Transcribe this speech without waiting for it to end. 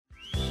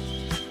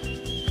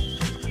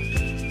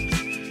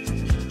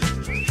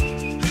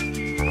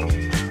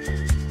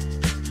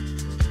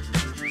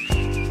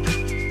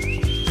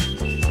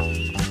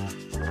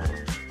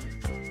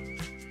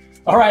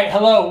All right,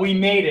 hello, we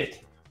made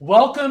it.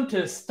 Welcome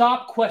to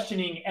Stop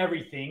Questioning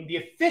Everything, the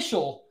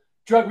official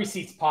Drug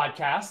Receipts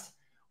podcast.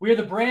 We are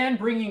the brand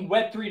bringing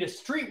Web3 to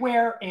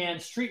streetwear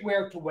and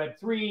streetwear to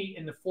Web3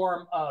 in the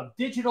form of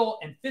digital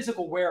and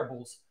physical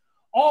wearables,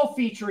 all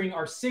featuring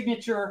our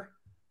signature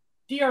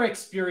DR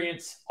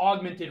experience,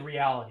 augmented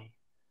reality.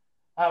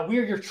 We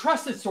are your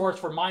trusted source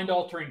for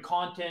mind-altering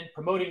content,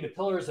 promoting the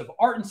pillars of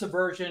art and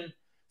subversion,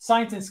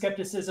 science and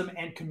skepticism,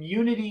 and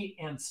community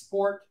and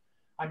sport.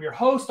 I'm your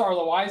host,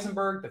 Arlo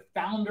Eisenberg, the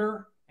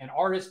founder and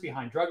artist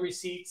behind Drug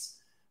Receipts.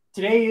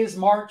 Today is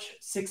March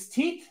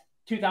 16th,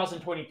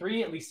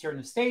 2023, at least here in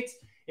the States.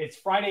 It's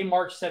Friday,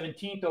 March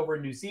 17th over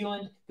in New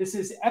Zealand. This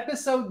is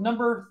episode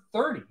number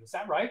 30. Is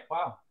that right?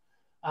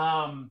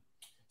 Wow.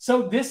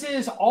 So this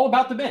is all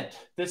about the mint.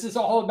 This is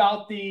all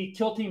about the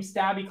Kill Team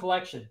Stabby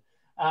collection.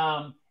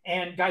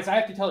 And guys, I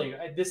have to tell you,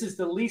 this is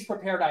the least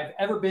prepared I've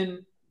ever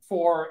been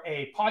for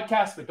a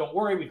podcast, but don't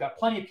worry, we've got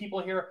plenty of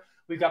people here.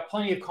 We've got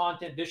plenty of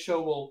content. This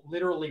show will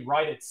literally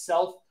write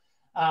itself.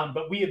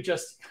 But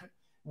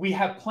we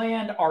have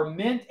planned our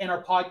mint and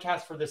our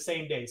podcast for the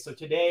same day. So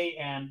today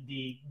and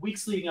the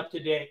weeks leading up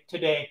to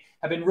today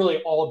have been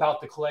really all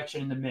about the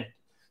collection and the mint.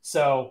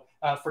 So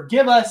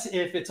forgive us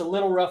if it's a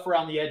little rough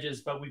around the edges,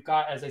 but we've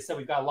got, as I said,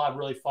 we've got a lot of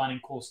really fun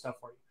and cool stuff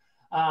for you.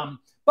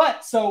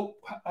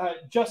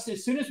 Just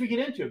as soon as we get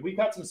into it, we've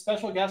got some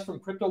special guests from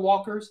Crypto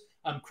Walkers.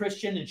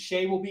 Christian and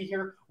Shay will be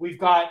here. We've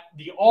got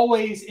the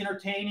always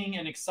entertaining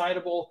and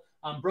excitable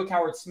Brooke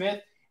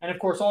Howard-Smith. And of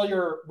course, all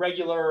your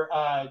regular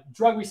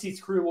Drug Receipts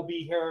crew will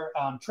be here.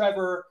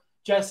 Trevor,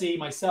 Jesse,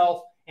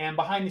 myself, and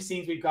behind the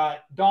scenes, we've got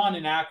Dawn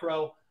and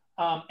Acro.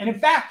 And in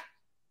fact,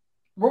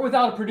 we're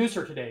without a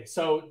producer today.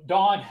 So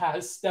Dawn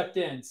has stepped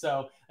in.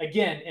 So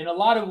again, in a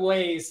lot of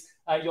ways,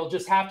 you'll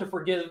just have to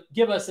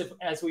forgive us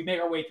as we make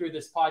our way through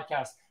this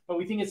podcast. But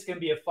we think it's going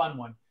to be a fun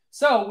one.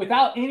 So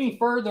without any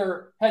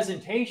further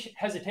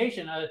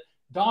hesitation,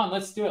 Dawn,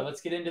 let's do it. Let's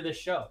get into this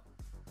show.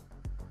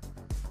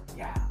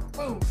 Yeah.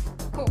 Boom.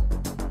 Cool.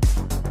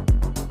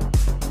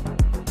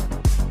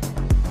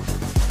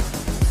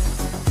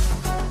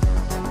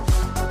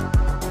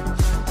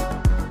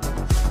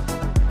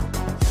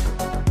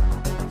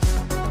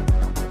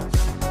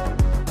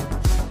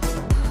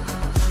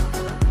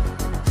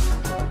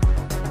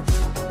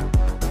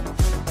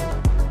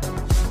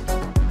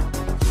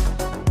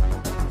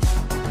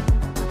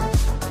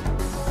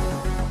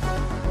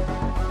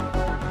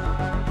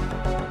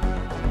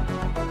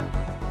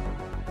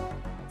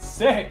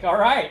 Sick. All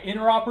right.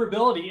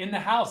 Interoperability in the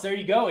house. There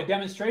you go. A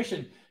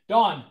demonstration.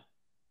 Dawn,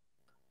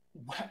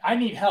 I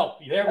need help.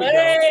 There we go.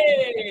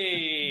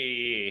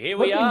 Hey, here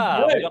we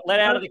are. We got let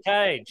out of the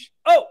cage.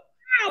 Oh,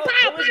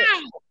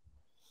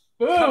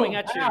 Boom. Coming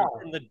at you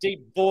from the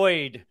deep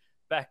void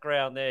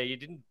background there. You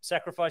didn't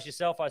sacrifice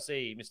yourself, I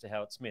see, Mr.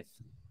 Howard-Smith.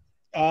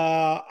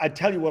 I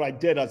tell you what I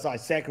did is I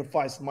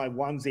sacrificed my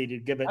onesie to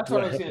give it That's to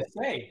what I was going to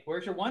say.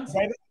 Where's your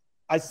onesie?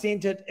 I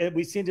sent it.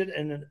 We sent it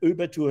in an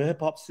Uber to a hip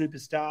hop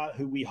superstar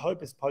who we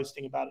hope is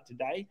posting about it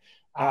today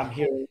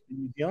here in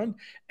New Zealand.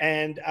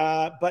 And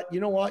but you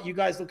know what? You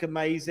guys look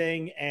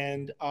amazing,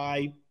 and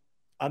I'm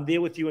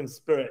there with you in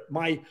spirit.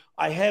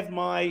 I have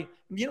my.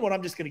 You know what?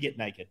 I'm just going to get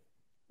naked.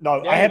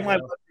 No, I have my.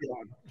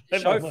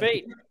 Show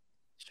feet.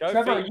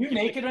 Trevor, are you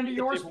naked under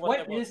yours?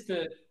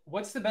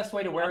 What's the best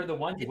way to wear the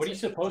onesie? What are you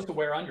supposed to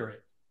wear under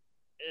it?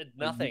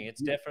 Nothing.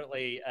 It's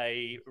definitely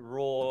a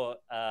raw.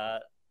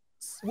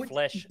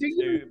 Flesh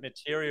to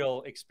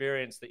material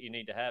experience that you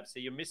need to have.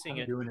 So you're missing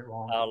it,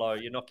 Arlo.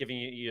 You're not giving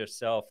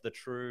yourself the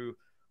true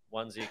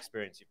onesie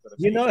experience. You've got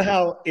to. You know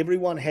how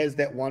everyone has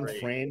that one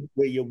friend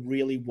where you're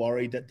really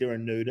worried that they're a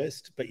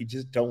nudist, but you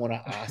just don't want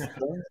to ask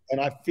them. And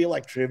I feel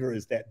like Trevor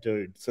is that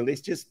dude. So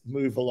let's just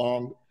move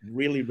along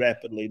really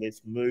rapidly.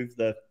 Let's move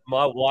the.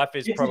 My wife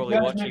is probably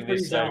watching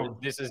this, so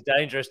this is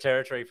dangerous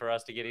territory for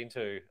us to get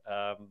into.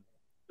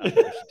 We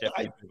should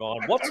definitely move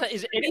on.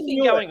 Is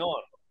anything going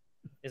on?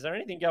 Is there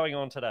anything going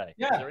on today?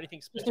 Yeah, is there anything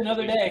just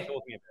another day.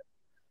 Talking about?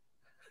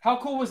 How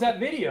cool was that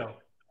video?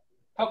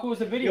 How cool was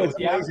the video with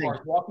the avatars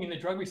walking the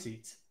Drug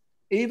Receipts?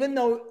 Even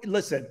though,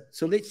 listen,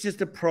 so let's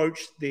just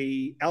approach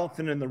the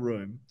elephant in the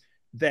room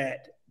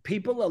that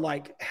people are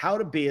like, how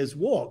do bears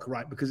walk,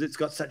 right? Because it's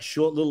got such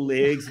short little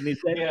legs. And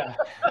yeah.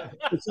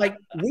 It's like,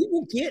 we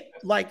will get,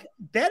 like,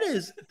 that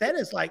is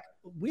like,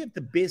 we have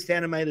the best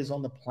animators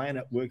on the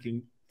planet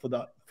working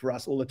for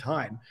us all the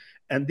time.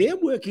 And they're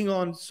working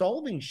on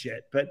solving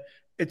shit, but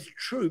it's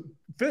true.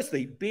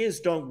 Firstly, bears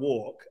don't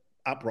walk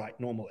upright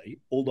normally,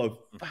 although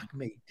fuck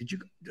me.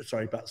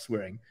 Sorry about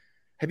swearing.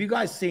 Have you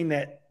guys seen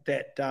that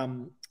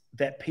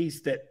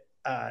piece that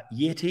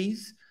Yetis,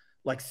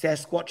 like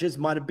Sasquatches,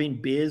 might have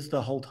been bears the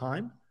whole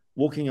time,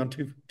 walking on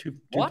two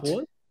paws?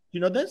 Do you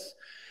know this?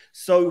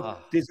 So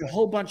there's a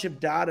whole bunch of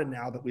data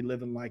now that we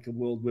live in like a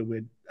world where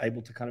we're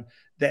able to kind of,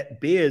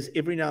 that bears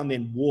every now and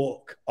then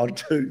walk on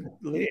two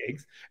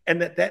legs,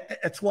 and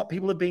that's what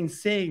people have been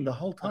seeing the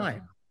whole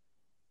time.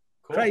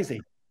 Cool.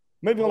 Crazy.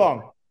 Moving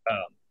along.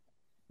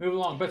 Move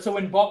along. But so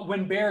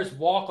when bears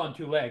walk on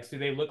two legs, do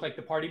they look like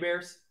the party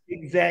bears?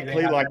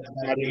 exactly like the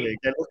party league.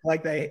 They look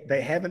like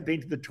they haven't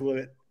been to the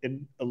toilet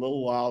in a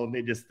little while, and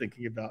they're just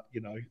thinking about,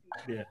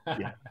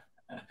 yeah.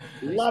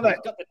 Love it.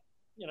 Got the,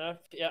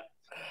 yeah.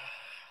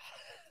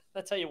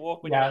 That's how you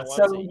walk when you're in a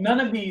so onesie.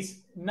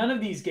 none of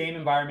these game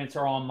environments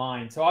are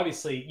online. So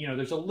obviously,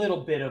 there's a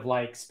little bit of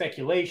like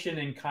speculation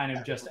and kind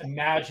of just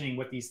imagining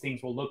what these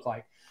things will look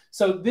like.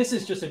 So this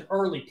is just an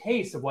early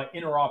taste of what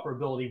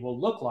interoperability will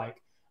look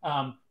like.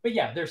 But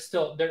yeah, there's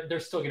still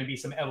going to be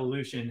some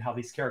evolution in how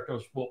these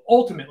characters will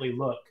ultimately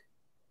look.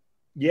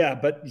 Yeah,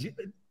 but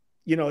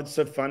it's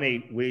so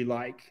funny.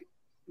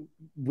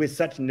 We're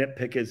such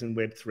nitpickers in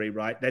Web3,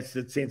 right? That's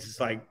the sense. It's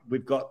like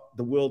we've got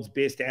the world's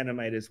best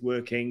animators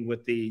working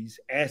with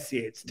these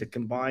assets to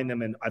combine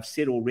them. And I've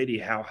said already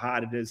how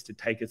hard it is to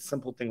take a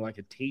simple thing like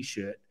a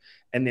T-shirt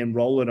and then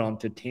roll it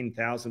onto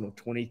 10,000 or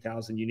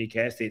 20,000 unique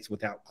assets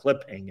without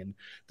clipping. And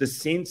the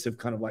sense of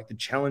kind of like the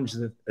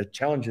challenges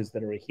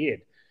that are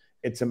ahead.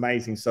 It's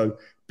amazing. So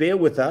bear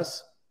with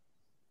us.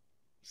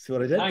 See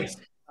what I did? Nice.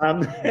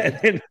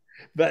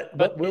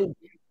 But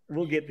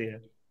we'll get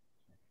there.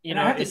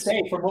 I have to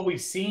say, from what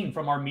we've seen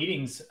from our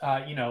meetings,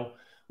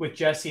 with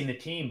Jesse and the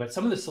team, but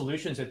some of the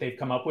solutions that they've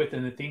come up with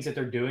and the things that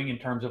they're doing in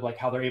terms of like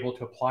how they're able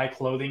to apply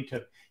clothing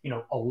to,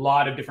 a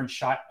lot of different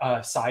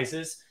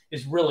sizes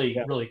is really,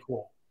 really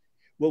cool.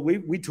 Well,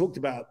 we talked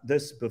about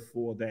this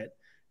before, that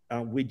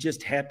we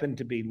just happen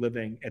to be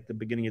living at the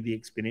beginning of the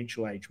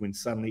exponential age when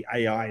suddenly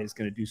AI is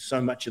going to do so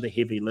much of the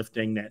heavy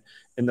lifting that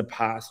in the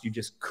past you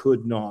just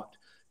could not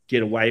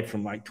get away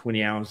from like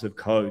 20 hours of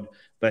code.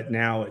 But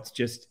now it's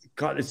just,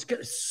 God,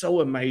 it's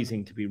so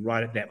amazing to be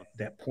right at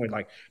that point.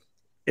 Like,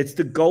 it's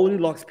the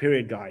Goldilocks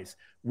period, guys.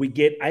 We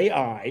get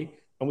AI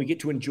and we get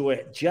to enjoy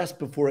it just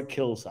before it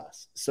kills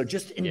us. So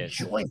just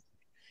enjoy it.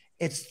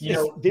 It's,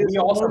 we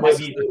also might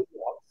be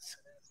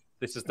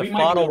this is the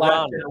final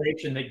round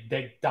generation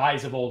that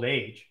dies of old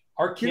age.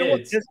 Our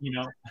kids,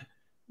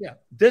 Yeah,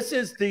 this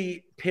is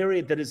the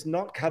period that is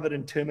not covered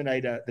in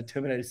the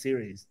Terminator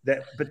series.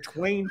 That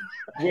between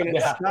when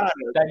it started,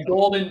 that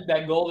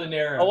golden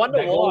era. I wonder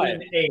why.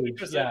 Golden age.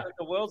 Because the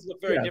worlds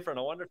look very different.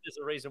 I wonder if there's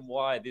a reason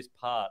why this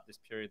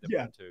period that we're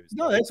into.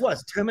 No, that's why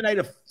it's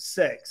Terminator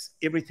 6.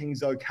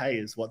 Everything's okay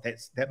is what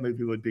that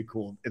movie would be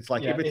called. It's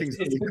like everything's.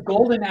 It's the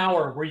golden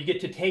hour where you get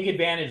to take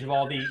advantage of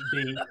all the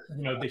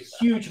the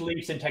huge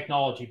leaps in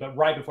technology, but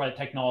right before that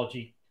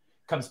technology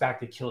comes back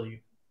to kill you.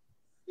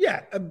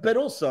 Yeah, but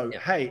also,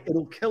 hey,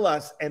 it'll kill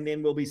us, and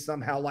then we'll be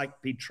somehow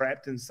be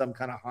trapped in some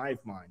kind of hive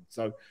mind.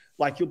 So,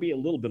 you'll be a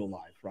little bit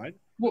alive, right?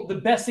 Well, the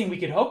best thing we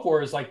could hope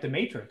for is like the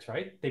Matrix,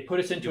 right? They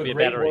put us into a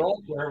great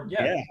world where,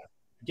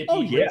 get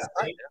to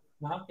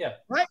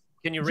right.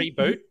 Can you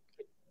reboot?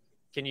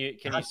 Can you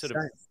sort of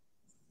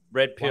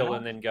red pill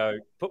and then go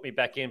put me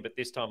back in, but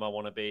this time I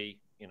want to be,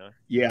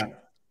 Yeah.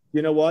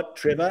 You know what,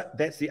 Trevor?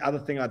 That's the other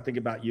thing I think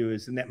about you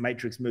is in that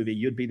Matrix movie,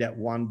 you'd be that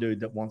one dude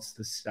that wants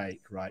the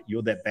steak, right?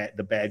 You're the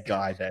bad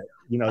guy that,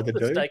 the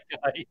dude. Steak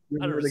guy.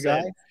 The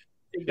guy?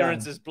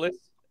 Ignorance is bliss.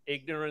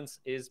 Ignorance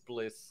is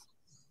bliss.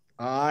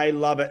 I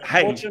love it.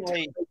 Hey,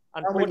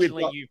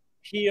 unfortunately, you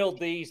peeled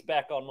these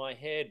back on my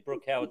head,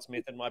 Brooke Howard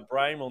Smith, and my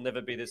brain will never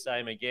be the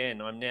same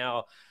again. I'm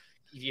now,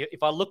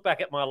 if I look back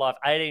at my life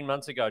 18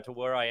 months ago to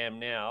where I am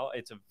now,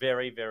 it's a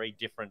very, very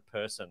different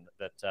person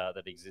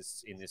that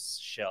exists in this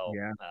shell.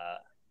 Yeah.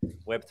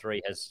 Web3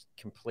 has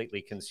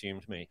completely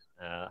consumed me.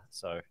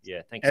 Thanks for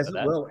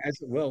that. As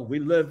it will. We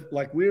live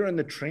we're in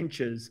the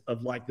trenches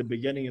of the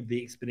beginning of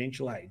the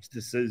exponential age.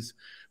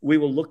 We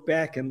will look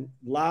back and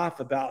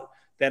laugh about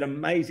that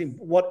amazing,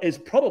 what is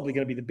probably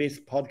going to be the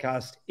best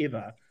podcast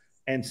ever,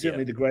 and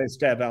certainly the greatest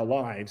day of our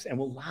lives. And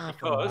we'll laugh.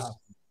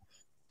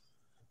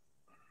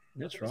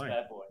 That's right.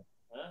 Bad boy.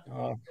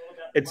 Huh?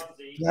 It's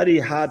bloody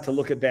hard to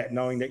look at that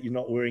knowing that you're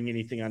not wearing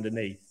anything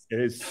underneath. It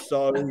is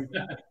so,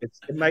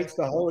 it makes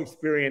the whole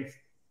experience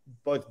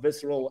both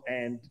visceral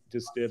and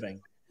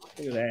disturbing.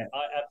 Look at that.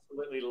 I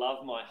absolutely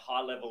love my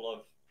high level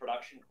of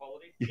production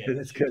quality. Yeah,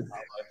 that's good.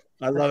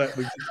 I love it.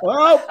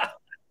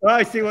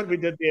 I see what we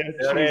did there.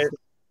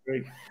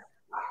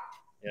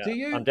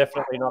 Yeah. I'm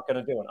definitely not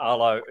going to do an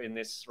Arlo in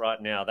this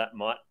right now. That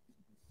might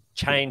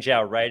change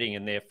our rating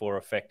and therefore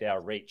affect our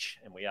reach.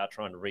 And we are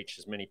trying to reach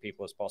as many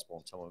people as possible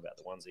and tell them about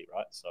the onesie,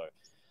 right? So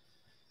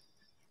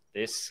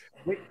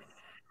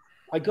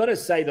I got to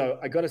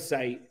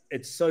say,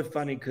 it's so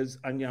funny because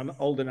I'm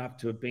old enough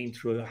to have been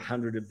through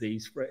 100 of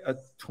these,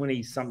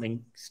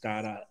 20-something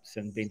startups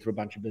and been through a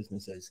bunch of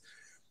businesses.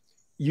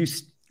 You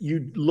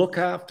look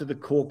after the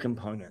core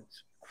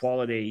components,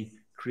 quality,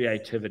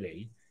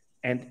 creativity,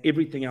 and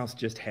everything else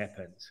just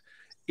happens.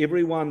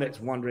 Everyone that's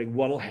wondering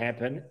what'll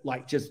happen,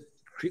 just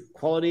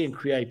quality and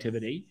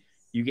creativity,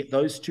 you get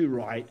those two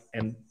right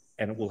and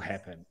it will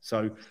happen.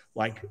 So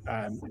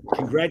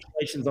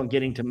congratulations on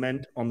getting to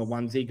mint on the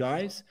onesie,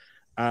 guys.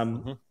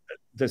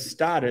 The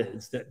starter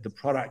is that the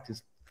product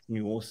is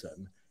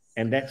awesome,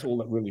 and that's all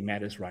that really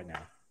matters right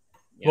now.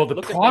 Well,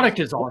 the product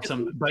is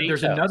awesome, but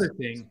there's another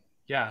thing.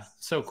 Yeah,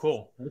 so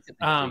cool.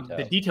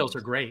 The details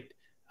are great.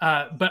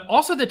 But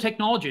also the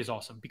technology is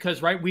awesome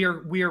because, right, we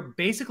are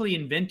basically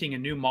inventing a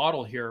new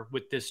model here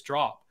with this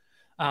drop.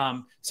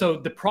 So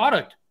the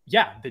product,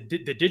 yeah,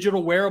 the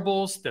digital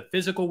wearables, the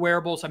physical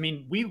wearables, I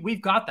mean,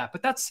 we've got that,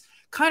 but that's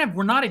kind of,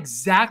 we're not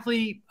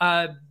exactly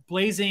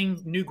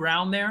blazing new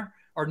ground there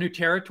or new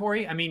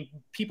territory. I mean,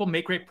 people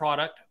make great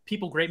product,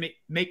 people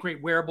make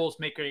great wearables,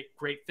 make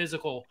great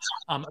physical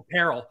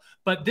apparel.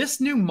 But this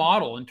new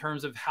model in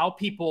terms of how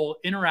people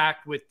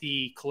interact with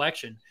the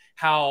collection,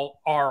 how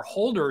our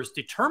holders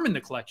determine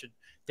the collection,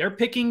 they're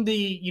picking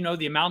the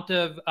amount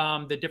of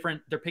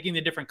they're picking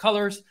the different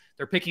colors,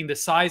 they're picking the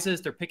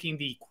sizes, they're picking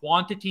the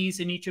quantities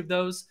in each of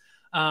those.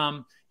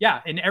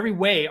 In every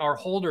way, our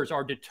holders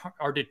are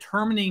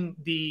determining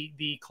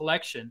the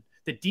collection,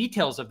 the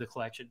details of the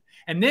collection.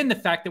 And then the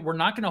fact that we're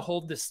not going to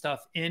hold this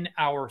stuff in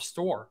our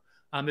store,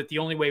 that the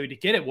only way to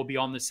get it will be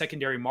on the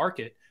secondary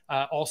market,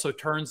 also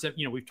turns that,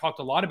 we've talked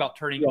a lot about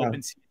turning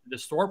OpenSea to the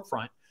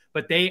storefront,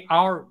 but they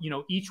are,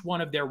 each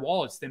one of their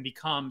wallets then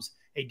becomes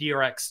a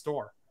DRX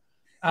store.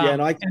 Sorry,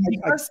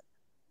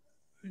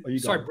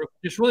 Brooke,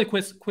 just really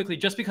quickly,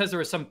 just because there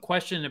was some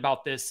question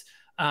about this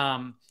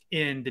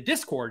in the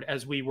Discord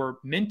as we were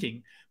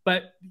minting,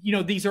 but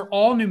these are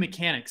all new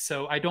mechanics,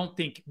 so I don't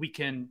think we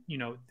can,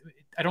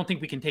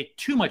 take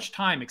too much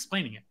time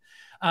explaining it.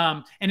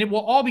 And it will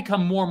all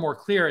become more and more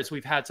clear as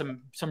we've had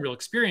some real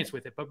experience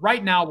with it. But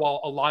right now,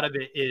 while a lot of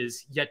it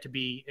is yet to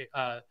be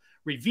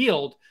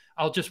revealed,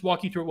 I'll just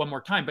walk you through it one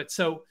more time. But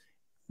so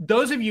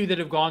those of you that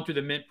have gone through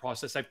the mint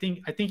process, I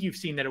think you've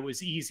seen that it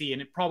was easy,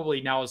 and it probably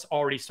now has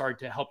already started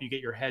to help you get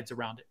your heads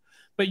around it.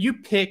 But you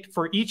picked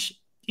for each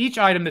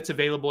item that's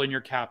available in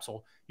your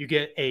capsule, you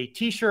get a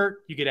t-shirt,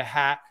 you get a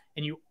hat,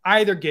 and you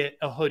either get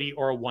a hoodie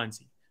or a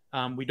onesie.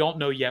 We don't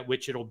know yet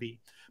which it'll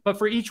be. But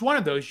for each one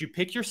of those, you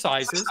pick your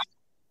sizes,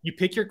 you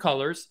pick your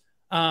colors,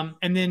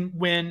 and then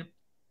when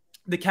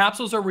the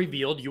capsules are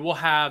revealed, you will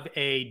have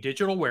a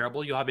digital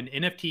wearable. You'll have an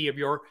NFT of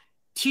your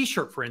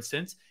t-shirt, for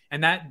instance,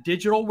 and that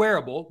digital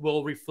wearable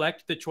will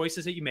reflect the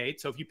choices that you made.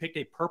 So if you picked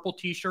a purple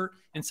t-shirt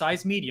in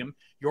size medium,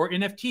 your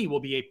NFT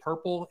will be a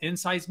purple in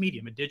size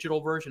medium, a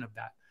digital version of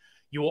that.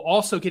 You will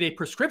also get a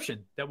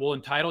prescription that will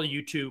entitle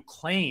you to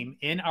claim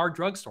in our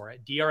drugstore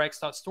at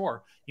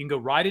drx.store. You can go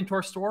right into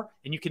our store,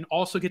 and you can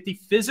also get the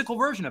physical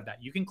version of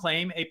that. You can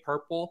claim a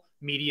purple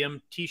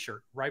medium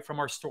t-shirt right from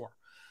our store.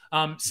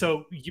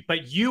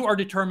 But you are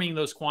determining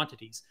those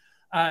quantities.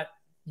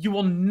 You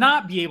will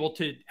not be able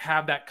to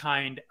have that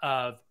kind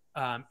of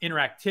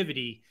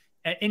interactivity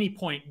at any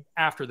point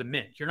after the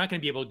mint. You're not going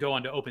to be able to go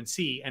onto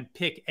OpenSea and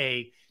pick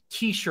a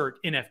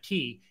t-shirt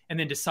NFT and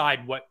then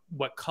decide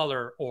what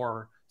color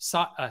or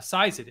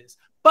size it is.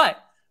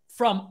 But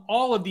from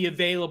all of the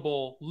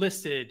available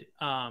listed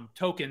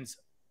tokens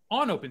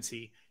on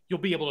OpenSea, you'll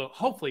be able to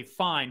hopefully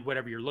find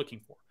whatever you're looking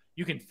for.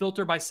 You can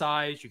filter by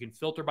size, you can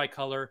filter by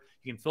color,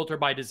 you can filter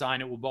by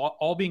design. It will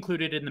all be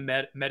included in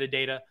the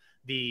metadata.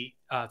 The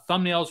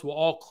thumbnails will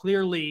all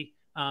clearly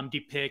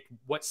depict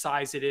what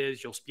size it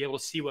is. You'll be able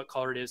to see what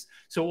color it is.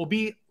 So it will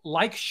be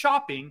like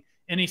shopping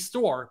in a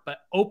store, but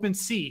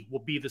OpenSea will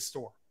be the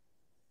store.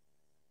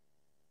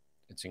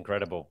 It's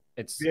incredible.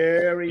 It's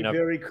very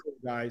cool,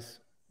 guys.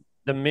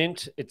 The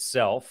mint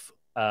itself,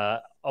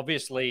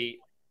 obviously,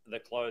 the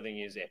clothing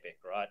is epic,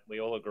 right? We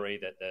all agree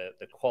that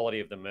the quality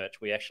of the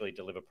merch, we actually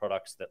deliver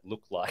products that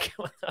look like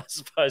what they're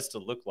supposed to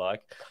look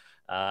like.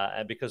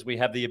 And because we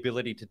have the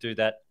ability to do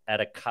that at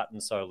a cut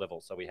and sew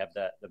level. So we have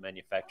the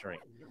manufacturing.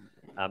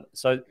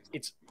 So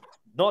it's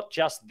not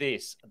just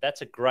this.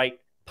 That's a great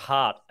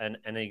part and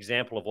an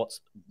example of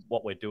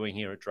what we're doing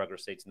here at Drug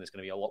Receipts. And there's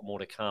going to be a lot more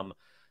to come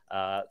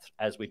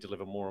as we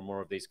deliver more and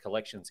more of these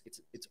collections.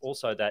 It's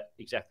also that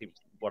exactly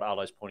what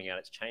Arlo's pointing out.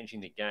 It's changing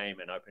the game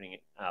and opening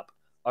up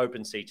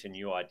OpenSea to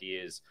new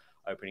ideas,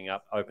 opening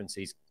up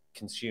OpenSea's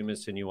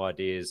consumers to new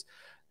ideas.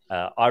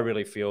 I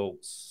really feel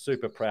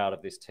super proud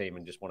of this team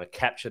and just want to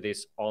capture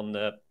this on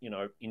the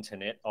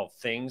internet of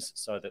things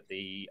so that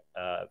the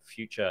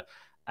future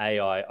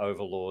AI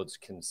overlords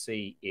can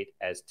see it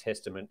as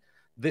testament.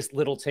 This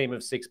little team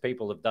of 6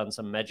 people have done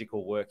some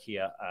magical work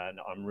here, and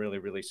I'm really,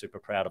 really super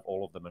proud of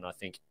all of them. And I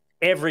think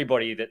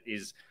everybody that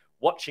is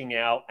watching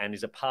now and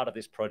is a part of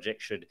this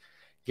project should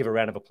give a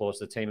round of applause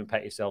to the team and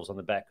pat yourselves on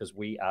the back, because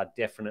we are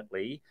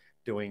definitely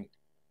doing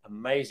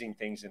amazing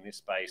things in this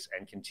space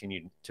and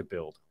continue to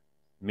build,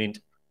 mint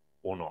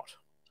or not.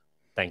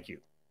 Thank you,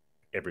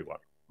 everyone.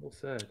 Well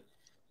said.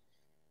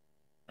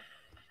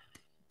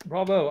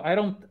 Bravo.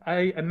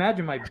 I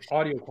imagine my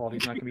audio quality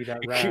is not going to be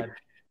that rad.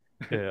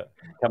 Yeah,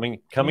 coming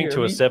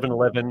to a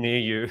 7-Eleven near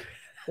you.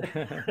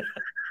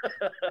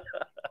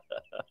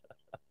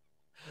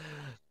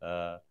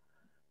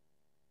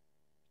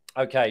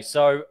 Okay,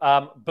 so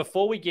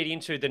before we get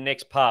into the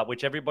next part,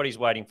 which everybody's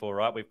waiting for,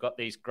 right? We've got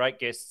these great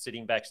guests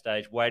sitting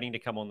backstage waiting to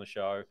come on the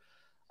show.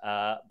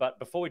 But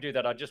before we do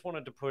that, I just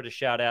wanted to put a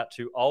shout out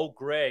to old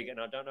Greg, and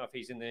I don't know if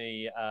he's in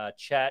the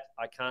chat.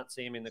 I can't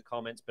see him in the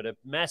comments, but a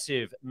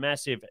massive,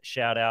 massive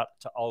shout out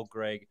to old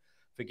Greg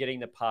for getting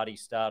the party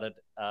started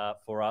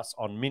for us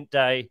on Mint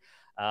Day.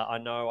 I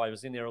know I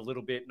was in there a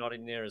little bit, not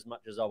in there as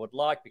much as I would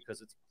like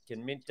because it's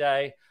mint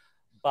day.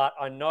 But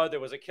I know there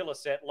was a killer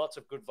set, lots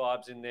of good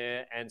vibes in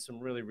there, and some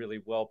really,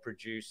 really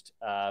well-produced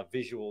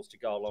visuals to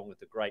go along with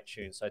the great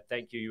tune. So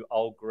thank you,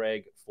 old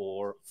Greg,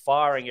 for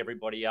firing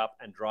everybody up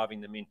and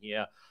driving them in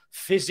here,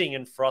 fizzing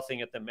and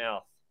frothing at the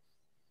mouth.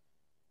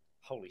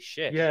 Holy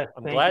shit! Yeah,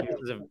 I'm glad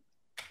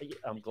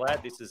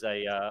this is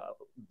a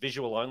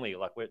visual only.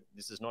 Like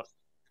this is not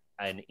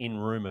an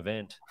in-room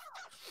event.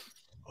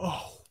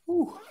 Oh.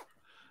 Whew.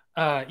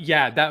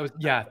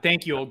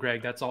 Thank you, old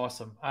Greg. That's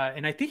awesome.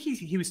 And I think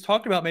he was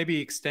talking about maybe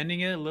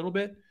extending it a little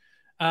bit.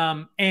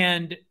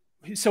 And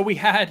so we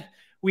had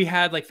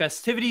like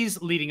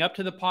festivities leading up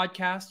to the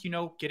podcast,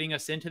 getting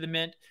us into the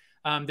mint.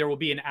 There will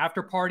be an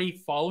after party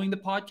following the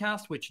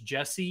podcast, which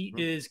Jesse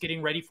is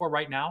getting ready for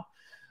right now.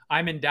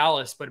 I'm in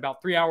Dallas, but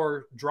about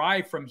 3-hour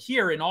drive from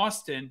here in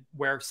Austin,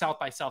 where South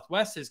by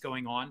Southwest is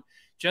going on.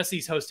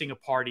 Jesse's hosting a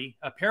party,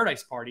 a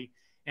paradise party.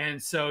 And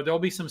so there'll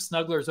be some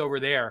snugglers over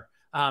there.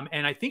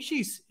 And I think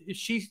she's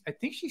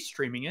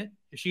streaming it.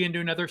 Is she gonna do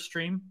another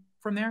stream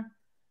from there?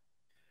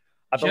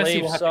 I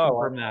believe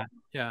so.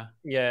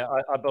 Yeah.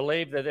 I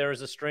believe that there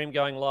is a stream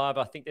going live.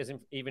 I think there's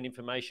even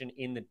information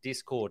in the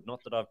Discord.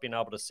 Not that I've been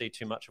able to see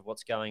too much of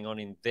what's going on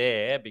in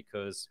there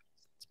because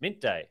it's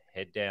mint day.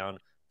 Head down,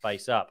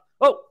 face up.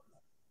 Oh,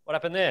 what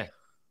happened there?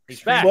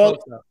 He's back. Well,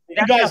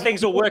 that's how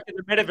things will work in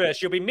the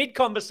metaverse. You'll be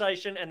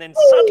mid-conversation and then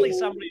suddenly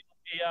somebody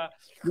will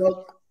be...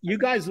 Well, you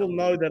guys will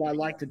know that I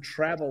like to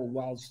travel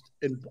whilst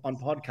on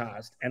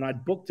podcast, and I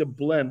booked a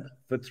blimp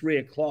for 3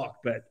 o'clock,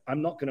 but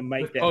I'm not going to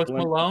make that Post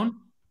blimp. Malone?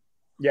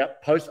 Yeah,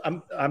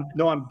 I'm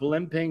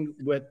blimping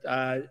with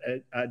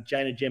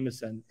Jana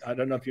Jemison. I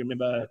don't know if you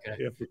remember.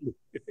 Okay.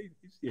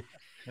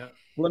 Yeah.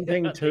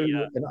 Blimping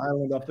to an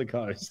island off the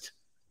coast.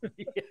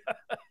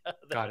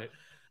 Got it.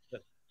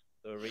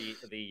 The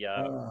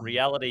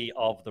reality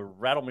of the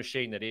rattle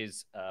machine that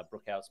is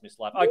Brookhouse Smith's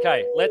life.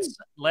 Okay, let's.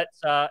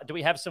 Do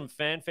we have some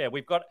fanfare?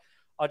 We've got.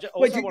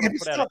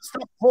 Stop.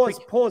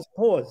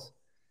 Pause.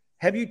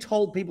 Have you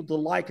told people to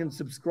like and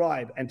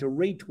subscribe and to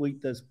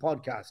retweet this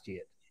podcast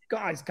yet?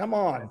 Guys, come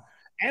on.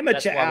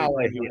 Amateur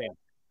hour here.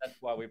 That's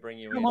why we bring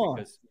you come in.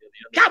 On.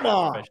 Come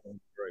on.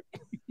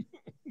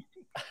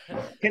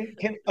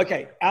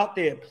 Okay, out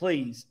there,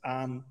 please.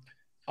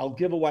 I'll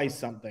give away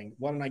something.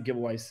 Why don't I give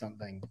away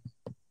something?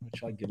 What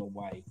should I give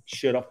away?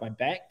 Shirt off my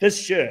back. This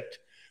shirt.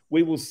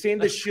 We will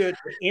send a shirt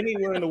to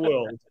anywhere in the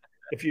world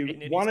if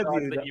one of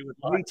you that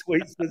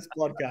retweets this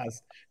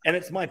podcast. And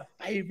it's my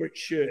favorite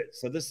shirt.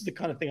 So this is the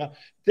kind of thing.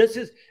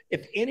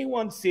 If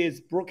anyone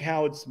says Brooke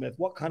Howard Smith,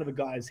 what kind of a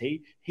guy is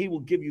he? He will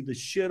give you the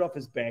shirt off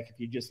his back if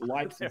you just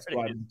like,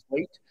 subscribe, and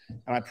tweet.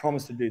 And I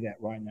promise to do that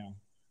right now.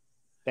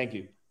 Thank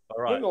you.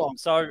 All right.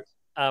 So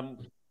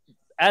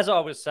as I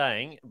was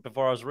saying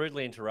before I was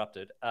rudely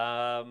interrupted,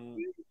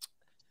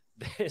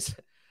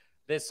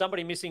 there's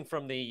somebody missing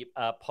from the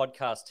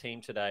podcast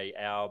team today.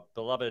 Our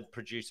beloved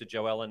producer,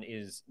 Joellen,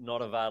 is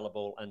not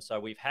available. And so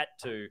we've had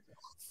to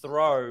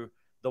throw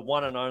the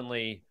one and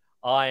only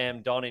I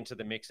Am Don into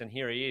the mix. And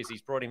here he is.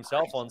 He's brought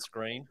himself on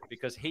screen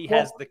because he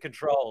has the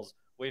controls.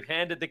 We've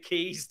handed the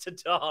keys to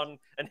Don,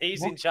 and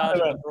he's in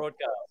charge of the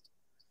broadcast.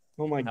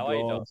 Oh, my God. How are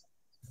you, Don?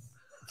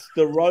 It's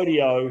the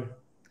rodeo.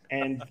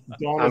 And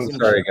Don I'm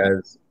sorry,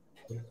 guys.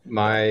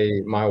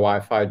 My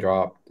Wi-Fi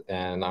dropped.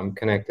 And I'm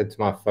connected to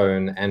my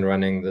phone and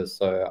running this,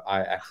 so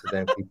I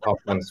accidentally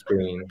popped on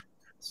screen.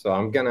 So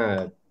I'm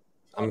gonna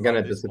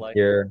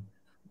disappear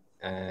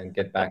and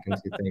get back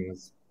into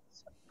things.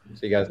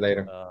 See you guys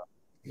later.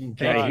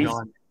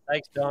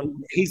 Thanks,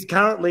 Don. He's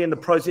currently in the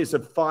process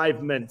of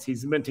 5 mints.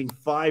 He's minting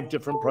 5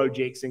 different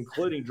projects,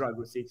 including drug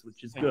receipts,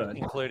 which is good.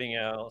 Including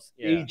ours.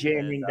 Yeah.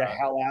 Jamming the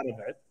hell out of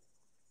it.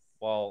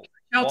 While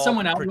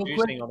someone out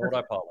producing on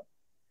autopilot.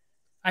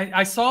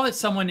 I saw that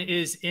someone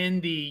is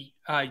in the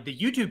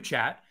YouTube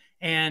chat,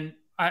 and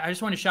I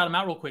just want to shout them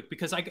out real quick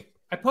because I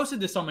posted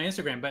this on my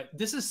Instagram, but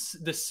this is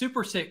the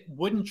super sick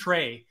wooden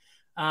tray.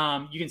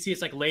 You can see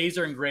it's like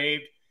laser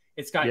engraved.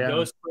 It's got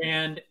Ghost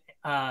brand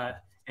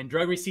and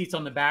drug receipts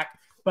on the back.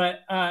 But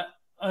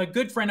a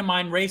good friend of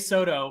mine, Ray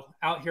Soto,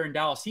 out here in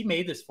Dallas, he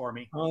made this for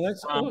me. Oh,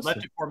 that's awesome.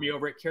 Left it for me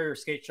over at Carrier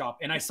Skate Shop.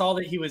 And I saw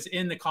that he was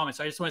in the comments.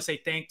 So I just want to say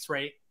thanks,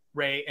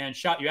 Ray, and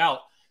shout you out.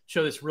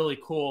 Show this really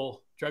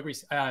cool drug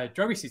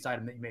receipts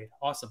item that you made.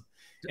 Awesome.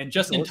 And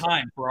just in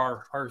time for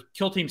our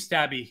Kill Team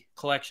Stabby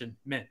collection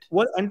mint.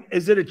 What and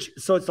is it?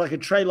 So it's like a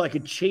tray, like a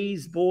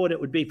cheese board. It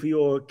would be for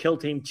your Kill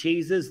Team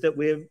cheeses that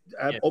we're.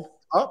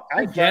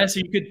 I guess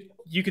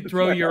you could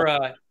throw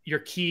your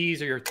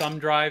keys or your thumb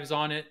drives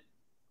on it.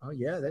 Oh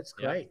yeah, that's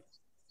great. Yeah.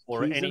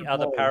 Or any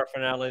other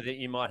paraphernalia that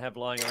you might have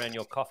lying around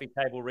your coffee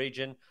table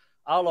region.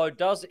 Arlo,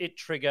 does it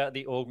trigger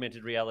the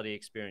augmented reality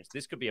experience?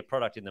 This could be a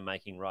product in the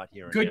making right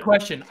here. Good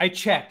question. I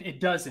checked. It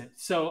doesn't.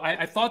 So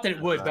I thought that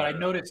it would, but I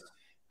noticed.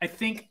 I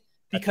think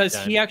because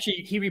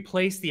he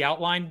replaced the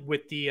outline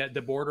with the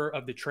border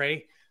of the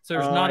tray, so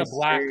there's not a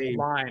black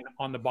line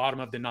on the bottom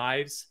of the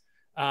knives.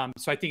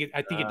 So I think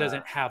it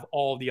doesn't have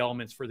all the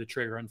elements for the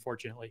trigger,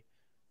 unfortunately.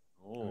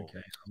 Oh, okay.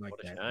 I like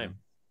what a that. shame.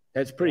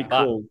 That's pretty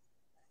cool.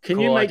 Can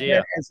Cool you make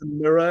idea.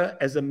 that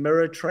as a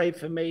mirror tray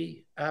for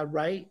me,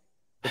 Ray?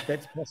 If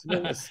that's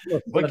possible.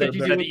 What could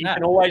you do with You that?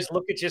 can always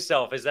look at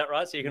yourself. Is that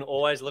right? So you can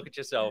always look at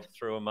yourself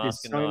through a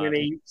mask There's and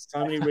knives. so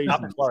many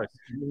Up reasons. close.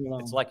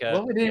 It's like a.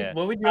 What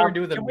would you ever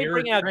do with a Can we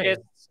mirror bring our tray?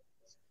 guests?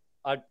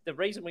 The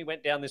reason we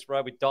went down this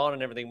road with Don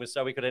and everything was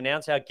so we could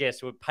announce our guests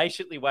who are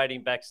patiently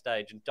waiting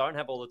backstage and don't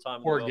have all the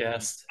time. Poor in the world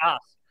guest. for us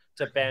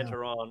to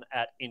banter on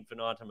at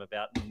infinitum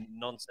about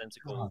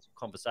nonsensical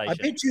conversation. I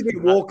bet you the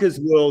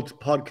Walker's World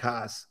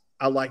podcasts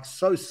are like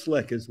so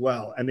slick as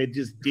well, and they're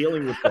just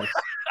dealing with this.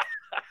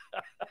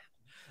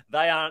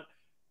 They aren't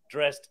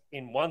dressed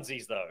in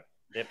onesies, though.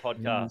 They're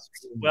podcasts.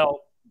 Well,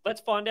 let's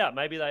find out.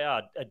 Maybe they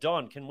are.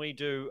 Don, can we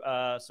do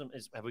some?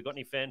 Have we got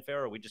any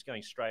fanfare, or are we just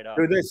going straight up?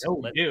 Do this.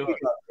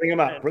 Bring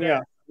them up. Bring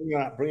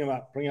them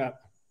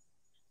up.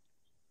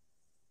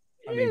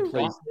 I mean,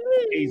 please.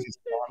 Easy.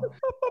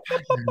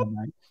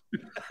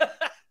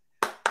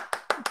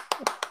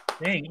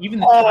 Dang, even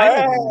the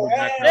title.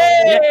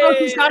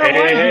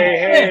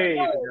 Hey.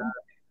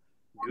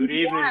 Good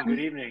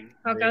evening.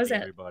 How goes it?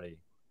 Everybody.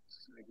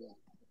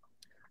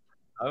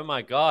 Oh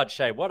my God,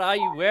 Shay, what are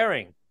you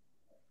wearing?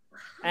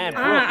 And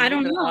Brooke, I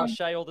don't know. Ask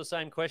Shay all the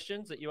same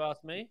questions that you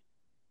asked me.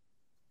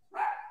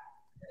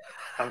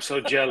 I'm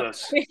so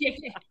jealous.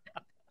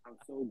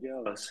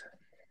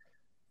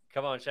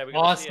 Come on, Shay.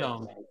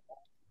 Awesome.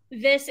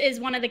 This is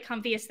one of the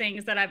comfiest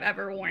things that I've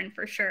ever worn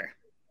for sure.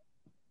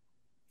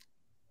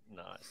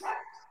 Nice.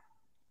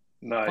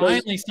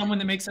 Finally, someone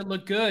that makes it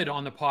look good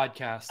on the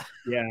podcast.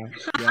 Yeah,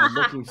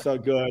 looking so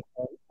good.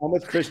 I'm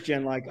with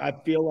Christian. Like, I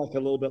feel like a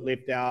little bit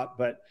left out,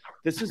 but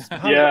this is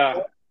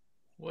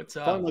What's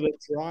up? Something that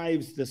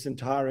drives this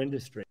entire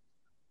industry.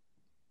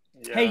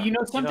 Yeah. Hey, you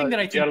know something that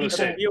I think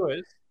people,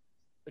 viewers,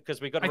 because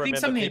we got to I think remember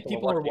something that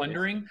people are watching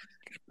wondering,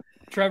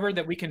 Trevor,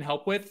 that we can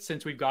help with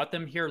since we've got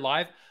them here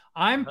live.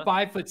 I'm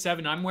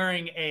 5'7". I'm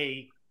wearing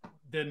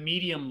the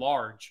medium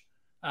large.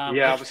 I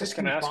was just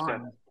going to ask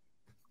that.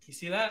 You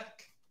see that?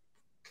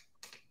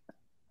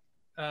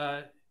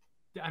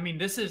 I mean,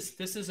 this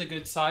is a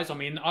good size. I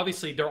mean,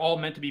 obviously they're all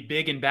meant to be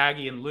big and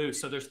baggy and loose,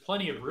 so there's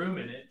plenty of room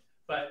in it.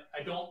 But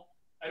I don't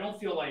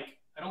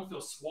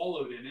feel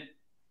swallowed in it.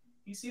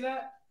 You see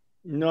that?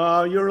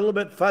 No, you're a little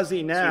bit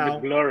fuzzy now. It's a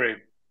bit blurry.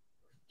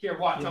 Here,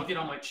 watch. I'll get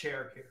on my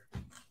chair here.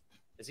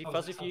 Is he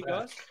fuzzy for you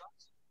guys?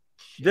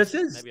 This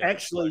is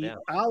actually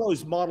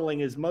Arlo's modeling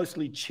is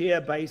mostly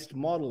chair-based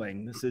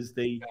modeling. This is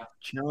the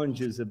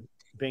challenges of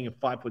being a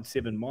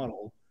 5'7"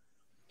 model.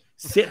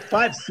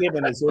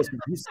 5'7" is awesome.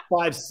 He's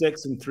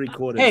 5'6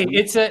 3/4. Hey,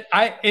 it's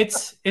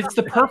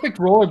the perfect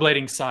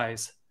rollerblading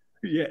size.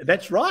 Yeah,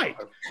 that's right.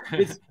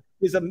 There's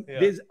a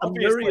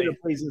myriad of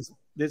reasons.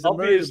 There's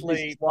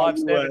obviously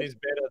 5'7" is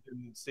better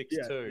than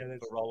 6'2"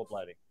 for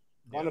rollerblading.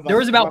 There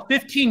was about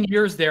 15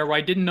 years there where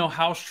I didn't know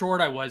how short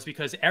I was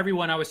because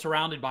everyone I was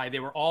surrounded by, they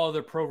were all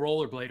other pro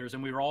rollerbladers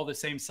and we were all the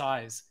same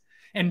size.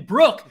 And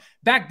Brooke,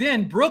 back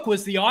then, Brooke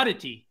was the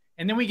oddity.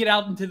 And then we get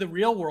out into the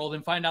real world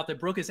and find out that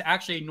Brooke is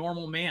actually a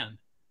normal man.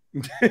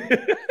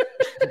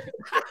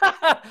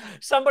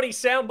 Somebody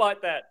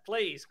soundbite that,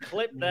 please.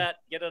 Clip that,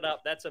 get it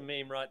up. That's a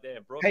meme right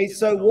there. Brooke, hey,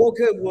 so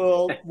Walker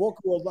World,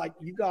 like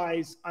you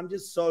guys, I'm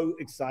just so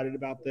excited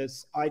about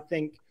this. I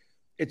think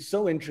it's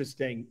so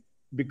interesting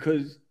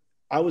because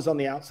I was on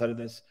the outside of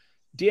this.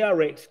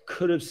 DRX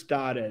could have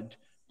started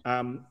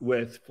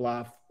with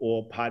Fluff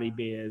or Party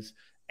Bears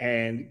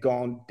and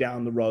gone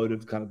down the road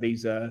of kind of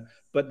these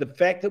but the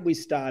fact that we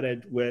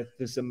started with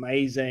this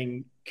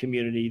amazing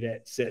community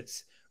that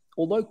sits,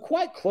 although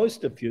quite close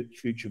to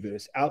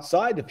Futureverse,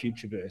 outside the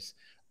Futureverse,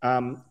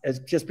 has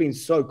just been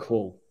so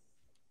cool.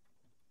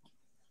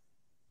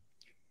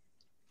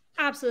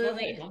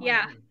 Absolutely.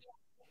 Yeah.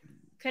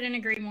 Couldn't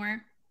agree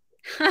more.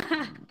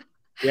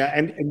 Yeah,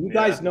 and you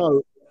guys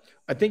know,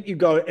 I think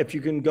if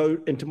you can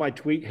go into my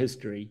tweet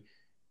history,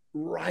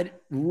 right,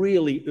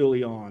 really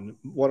early on,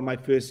 one of my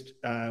first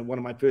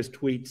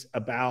tweets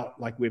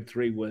about like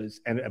Web3 was,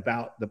 and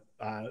about the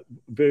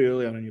very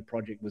early on in your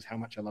project was how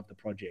much I love the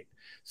project.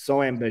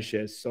 So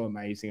ambitious, so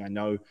amazing. I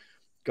know,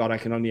 God, I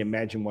can only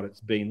imagine what it's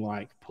been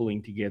like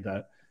pulling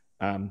together.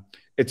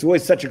 It's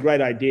always such a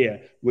great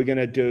idea. We're going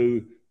to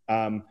do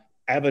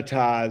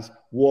avatars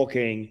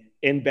walking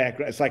in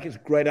background. It's like, it's a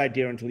great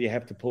idea until you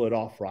have to pull it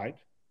off, right?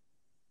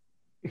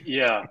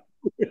 Yeah.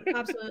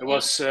 Absolutely. It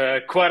was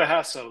quite a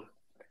hassle,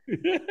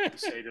 to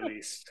say the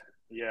least.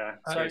 Yeah.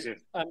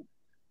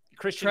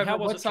 Christian, Trevor, how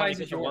was what it size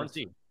to is get the yours?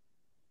 onesie?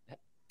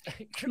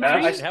 Christian,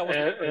 how was it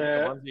to get the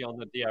onesie on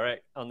the DRX,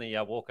 on the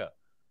Walker?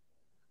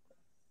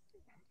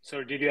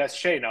 Sorry, did you ask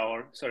Shay now,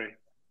 or sorry?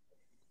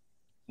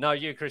 No,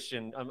 you,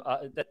 Christian.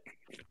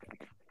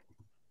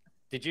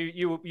 Did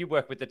you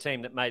work with the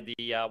team that made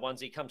the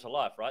onesie come to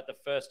life, right? The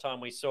first time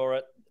we saw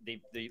it,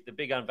 the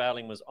big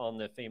unveiling was on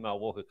the female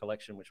Walker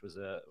collection, which was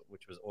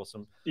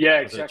awesome.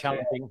 Yeah, was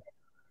exactly.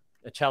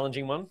 A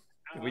challenging one.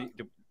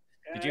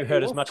 Did you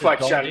hurt as much quite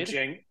as Don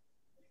challenging.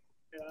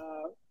 did?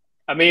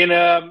 I mean,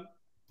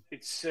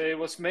 it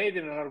was made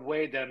in another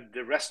way than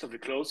the rest of the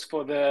clothes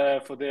for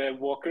the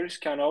walkers,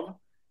 kind of.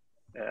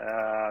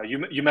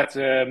 You met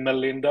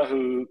Melinda,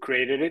 who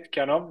created it,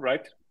 kind of,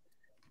 right?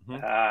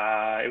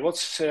 It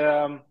was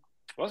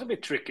a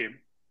bit tricky,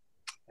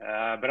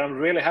 but I'm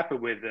really happy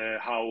with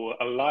how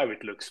alive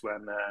it looks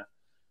when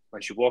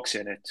she walks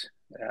in it.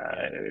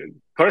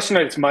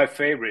 Personally, it's my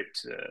favorite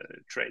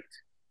trait.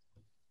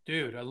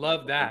 Dude, I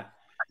love that.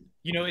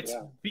 You know, it's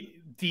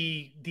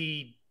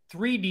the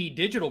 3D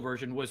digital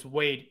version was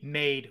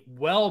made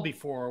well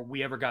before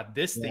we ever got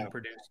this thing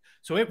produced.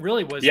 So it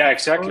really was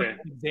exactly an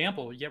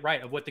example,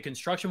 of what the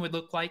construction would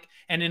look like.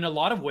 And in a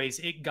lot of ways,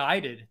 it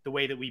guided the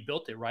way that we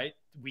built it, right?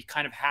 We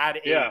kind of had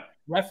a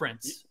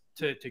reference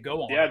to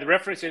go on. Yeah, the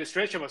reference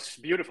illustration was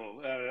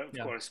beautiful, of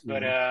course,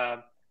 but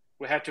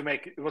we had to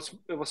make it was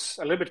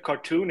a little bit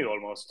cartoony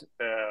almost.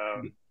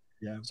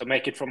 So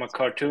make it from a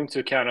cartoon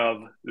to kind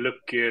of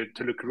look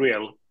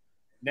real.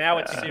 Now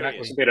it's serious.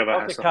 It's a bit of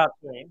a hassle.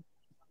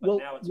 Well,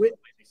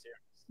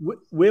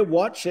 we're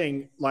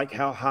watching like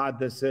how hard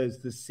this is,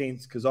 the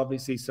sense, because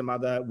obviously some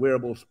other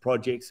wearables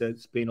projects,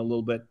 it's been a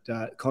little bit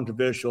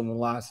controversial in the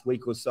last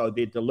week or so.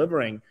 They're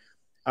delivering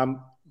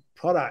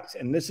products,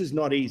 and this is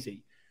not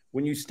easy.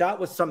 When you start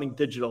with something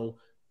digital,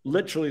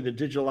 literally the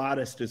digital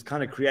artist is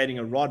kind of creating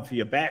a rod for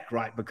your back,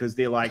 right? Because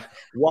they're like,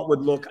 what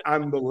would look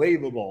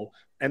unbelievable?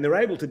 And they're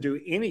able to do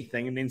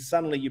anything. And then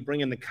suddenly you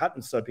bring in the cut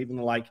and sew, people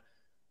are like,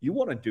 you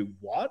want to do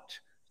what?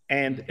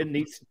 And it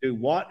needs to do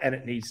what? And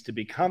it needs to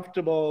be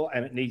comfortable,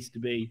 and it needs to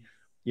be,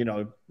 you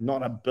know,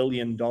 not $1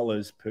 billion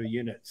per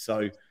unit.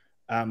 So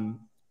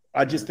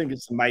I just think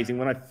it's amazing.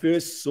 When I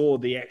first saw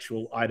the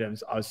actual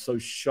items, I was so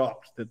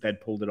shocked that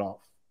they'd pulled it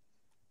off.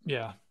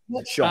 Yeah.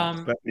 Not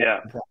shocked, but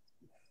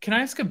Can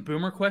I ask a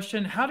boomer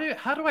question? How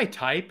do I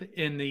type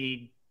in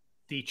the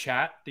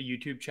chat, the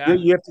YouTube chat?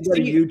 You have to go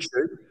to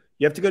YouTube.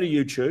 You have to go to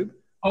YouTube.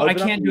 Oh, I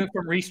can't do it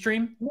from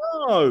Restream?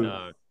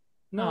 No.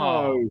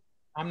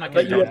 I'm not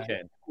going to do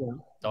that.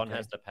 Don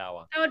has the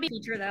power. That would be a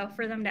feature, though,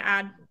 for them to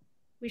add.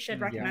 We should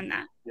recommend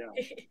that.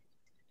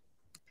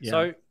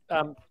 So,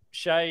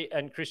 Shay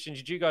and Christian,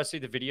 did you guys see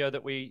the video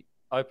that we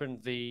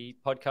opened the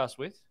podcast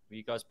with? Were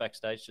you guys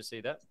backstage to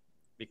see that?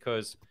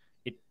 Because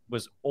it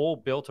was all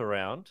built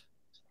around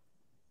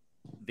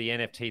the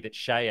NFT that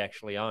Shay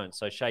actually owns.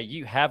 So, Shay,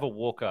 you have a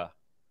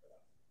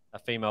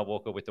female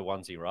walker with the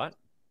onesie, right?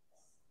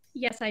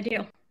 Yes, I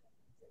do.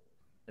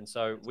 And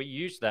so we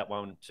used that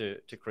one to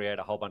create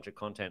a whole bunch of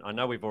content. I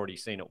know we've already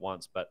seen it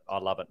once, but I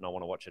love it and I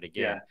want to watch it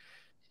again.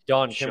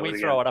 Don, can we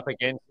throw it up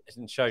again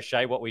and show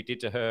Shay what we did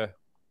to her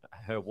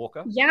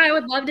walker? Yeah, I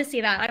would love to see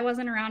that. I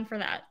wasn't around for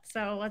that.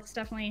 So let's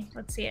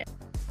see it.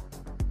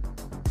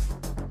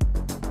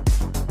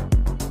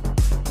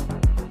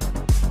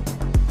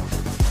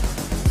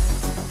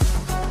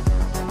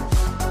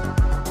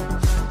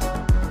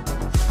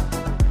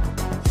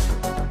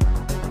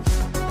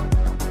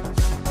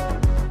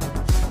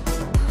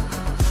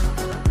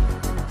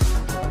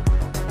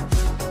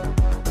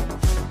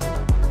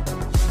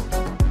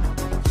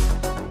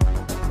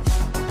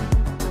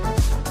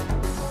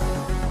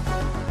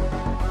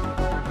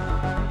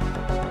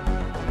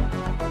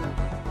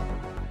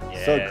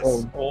 So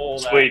cool.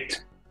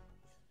 Sweet.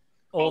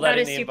 All that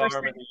in the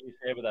environment that you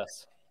share with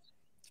us.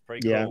 It's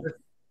pretty cool.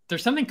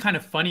 There's something kind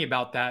of funny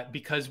about that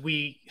because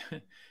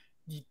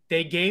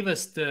they gave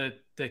us the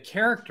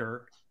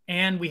character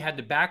and we had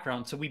the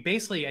background. So we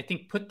basically, I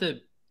think, put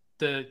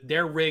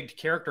their rigged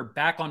character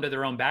back onto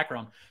their own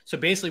background. So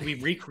basically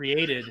we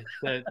recreated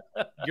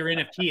your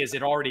NFT as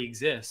it already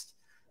exists.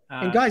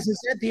 And guys, is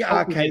that the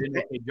arcade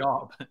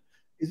job?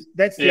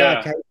 That's the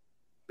arcade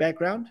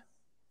background?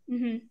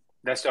 Mm-hmm.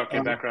 That's the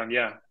arcade background,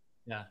 yeah.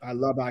 I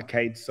love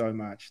arcade so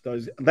much.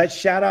 Let's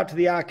shout out to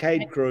the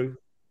arcade crew.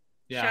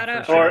 Yeah, shout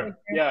out. Sure.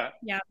 Yeah,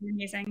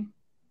 amazing.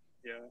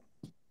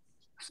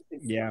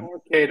 Yeah.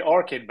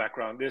 Arcade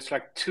background. There's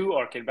like 2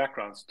 arcade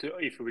backgrounds.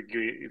 If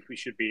we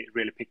should be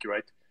really picky,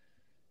 right?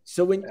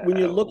 So when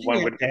you're looking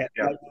at that,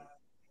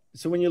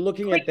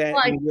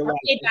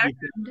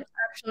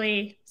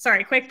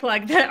 quick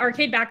plug. The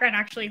arcade background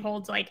actually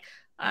holds like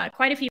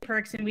quite a few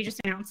perks, and we just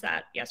announced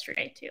that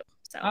yesterday too.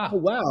 So. Oh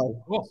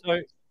wow! Cool.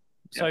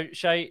 So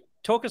Shay,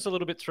 talk us a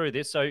little bit through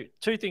this. So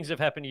 2 things have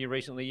happened to you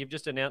recently. You've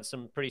just announced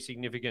some pretty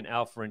significant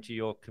alpha into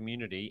your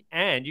community,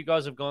 and you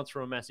guys have gone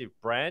through a massive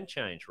brand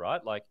change,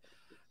 right? Like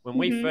when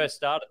we first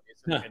started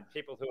this, and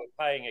people who are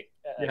paying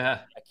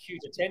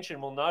acute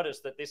attention will notice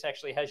that this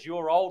actually has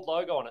your old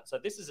logo on it. So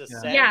this is a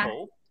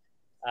sample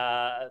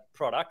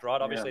product,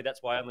 right? Obviously,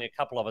 that's why only a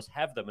couple of us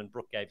have them, and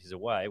Brooke gave his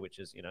away, which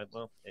is, it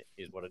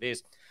is what it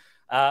is.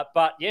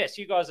 But yes,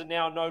 you guys are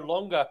now no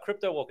longer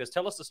Crypto Walkers.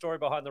 Tell us the story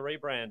behind the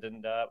rebrand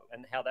and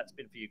how that's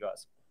been for you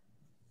guys.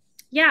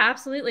 Yeah,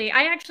 absolutely.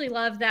 I actually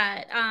love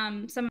that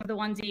some of the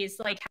onesies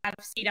like have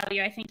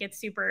CW. I think it's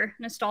super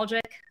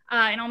nostalgic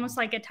and almost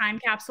like a time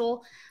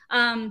capsule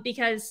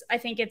because I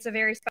think it's a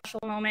very special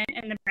moment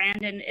in the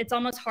brand, and it's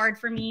almost hard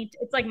for me.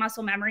 It's like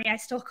muscle memory. I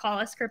still call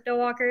us Crypto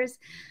Walkers.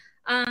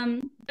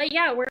 But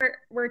yeah,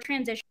 we're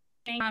transitioning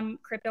from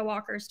Crypto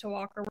Walkers to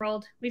Walker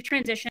World. We've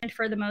transitioned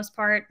for the most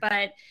part,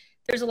 but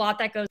there's a lot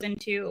that goes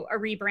into a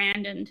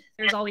rebrand, and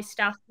there's always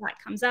stuff that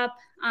comes up.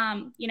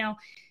 You know,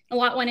 a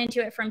lot went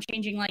into it, from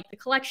changing like the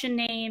collection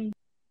name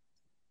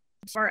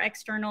or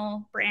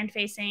external brand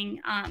facing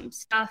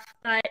stuff.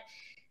 But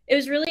it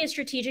was really a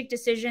strategic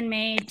decision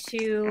made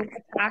to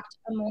attract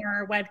a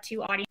more Web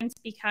 2 audience,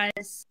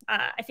 because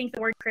I think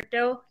the word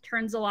crypto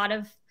turns a lot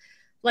of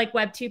like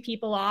Web 2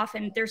 people off.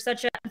 And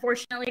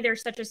unfortunately,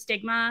 there's such a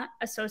stigma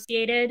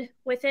associated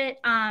with it.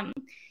 And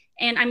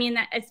I mean,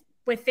 that it's,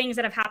 with things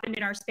that have happened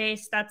in our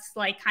space, that's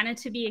like kind of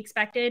to be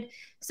expected.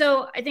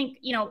 So I think,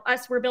 you know,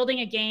 we're building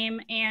a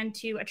game, and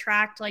to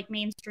attract like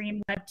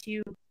mainstream Web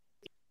 2,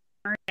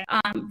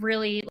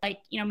 really like,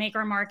 you know, make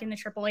our mark in the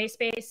AAA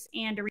space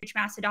and to reach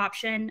mass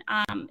adoption.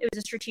 It was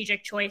a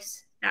strategic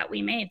choice that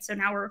we made. So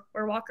now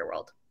we're Walker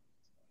World.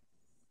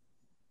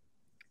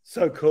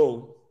 So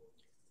cool.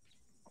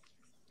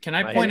 Can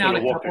I point out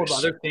a couple of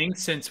other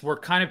things, since we're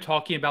kind of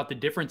talking about the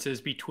differences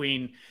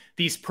between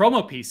these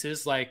promo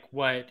pieces, like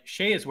what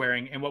Shay is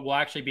wearing, and what will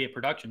actually be a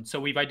production? So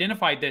we've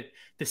identified that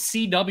the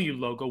CW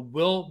logo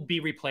will be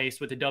replaced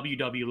with the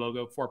WW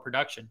logo for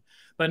production.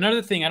 But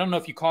another thing, I don't know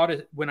if you caught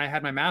it when I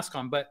had my mask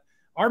on, but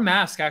our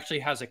mask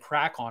actually has a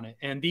crack on it.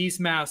 And these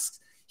masks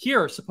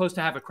here are supposed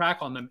to have a crack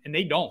on them, and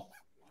they don't.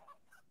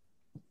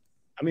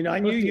 I mean, I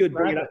knew you'd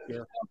bring it up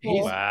here.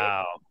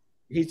 Wow.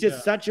 He's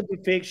just such a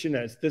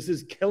perfectionist. This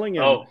is killing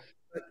him. Oh.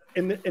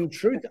 In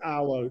truth,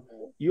 Arlo,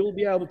 you'll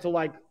be able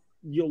to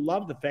you'll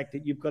love the fact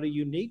that you've got a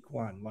unique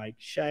one. Like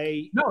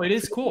Shay. No, it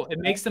is cool. It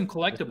makes them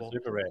collectible.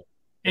 Super rare.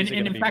 And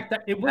in fact,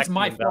 it was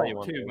my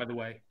fault too, by the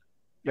way.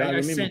 Yeah,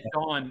 I sent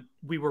Don,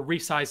 we were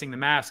resizing the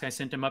mask. I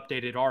sent him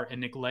updated art and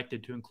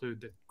neglected to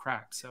include the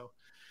crack. So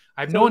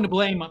I have no one to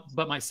blame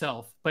but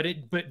myself. But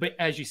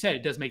as you said,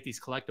 it does make these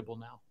collectible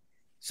now.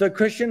 So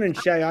Christian and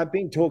Shay, I've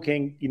been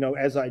talking, you know,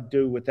 as I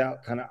do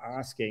without kind of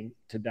asking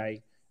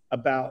today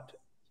about,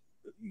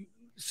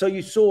 so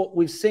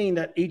we've seen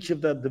that each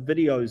of the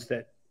videos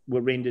that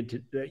were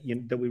rendered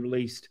that we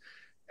released,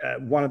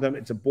 one of them,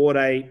 it's a Bored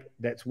Ape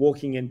that's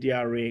walking in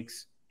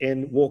DRX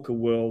in Walker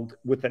World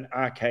with an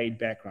arcade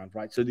background,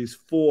 right? So there's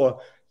 4,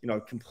 you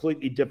know,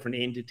 completely different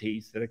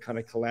entities that are kind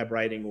of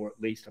collaborating, or at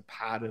least a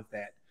part of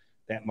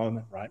that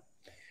moment, right?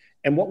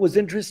 And what was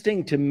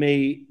interesting to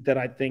me that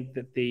I think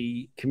that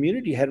the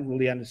community hadn't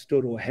really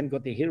understood or hadn't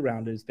got their head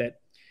around is that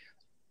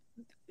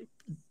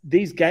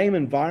these game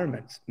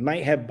environments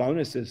may have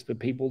bonuses for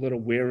people that are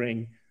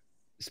wearing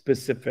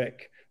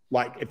specific,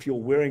 like if you're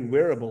wearing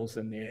wearables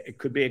in there, it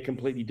could be a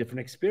completely different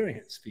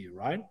experience for you,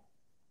 right?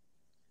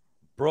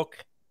 Brooke,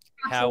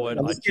 Howard,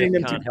 I just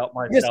can't help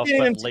myself. Just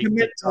getting them to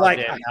commit to like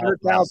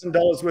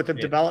 $100,000 worth of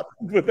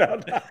development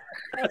without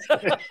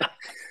that.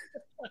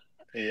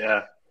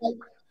 Yeah.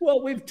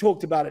 Well, we've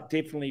talked about it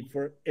definitely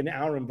in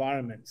our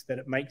environments, that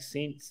it makes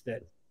sense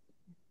that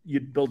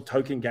you'd build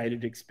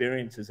token-gated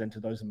experiences into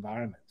those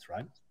environments,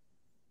 right?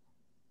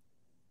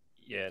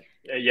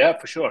 Yeah,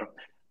 for sure.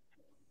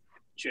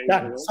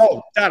 Done.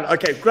 So done.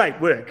 Okay, great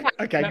work.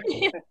 Okay.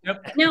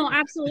 No,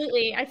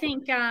 absolutely. I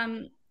think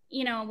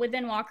you know,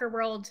 within Walker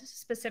World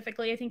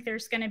specifically, I think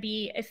there's going to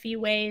be a few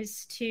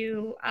ways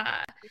to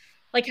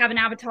like have an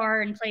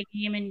avatar and play a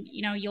game, and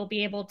you know, you'll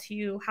be able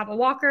to have a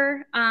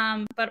walker.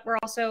 But we're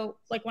also,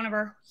 like, one of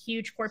our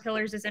huge core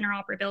pillars is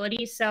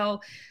interoperability.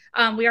 So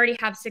we already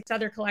have 6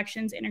 other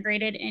collections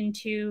integrated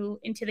into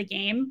the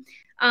game.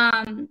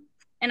 And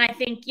I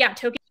think, yeah,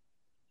 token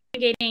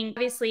gating,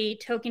 obviously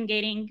token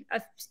gating,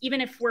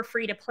 even if we're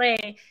free to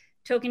play,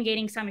 token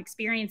gating some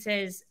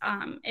experiences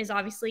is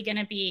obviously going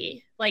to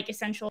be like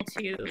essential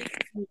to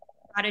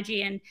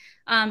strategy, and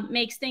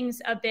makes things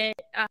a bit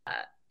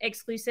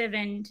exclusive,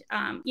 and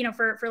you know,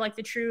 for like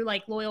the true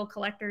like loyal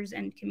collectors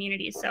and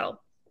communities. So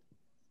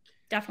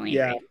definitely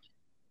agree.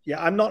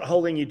 Yeah, I'm not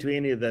holding you to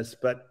any of this,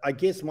 but I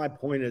guess my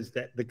point is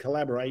that the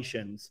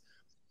collaborations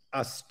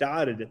are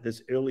started at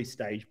this early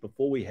stage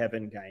before we have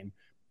in-game,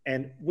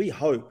 and we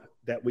hope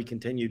that we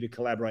continue to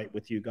collaborate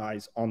with you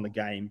guys on the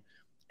game,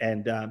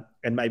 and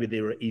maybe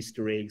there are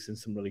Easter eggs and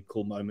some really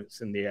cool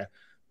moments in there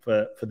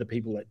for the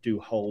people that do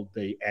hold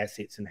the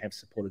assets and have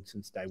supported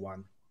since day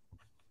one.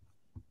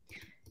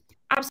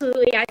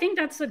 Absolutely. I think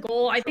that's the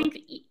goal. I think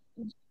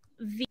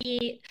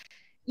you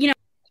know,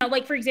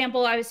 like, for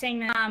example, I was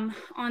saying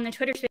on the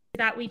Twitter space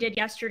that we did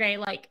yesterday,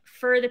 like,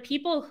 for the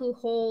people who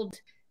hold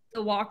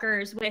the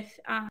walkers with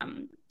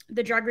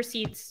the drug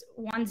receipts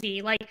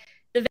onesie, like,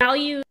 the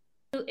value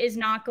is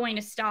not going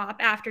to stop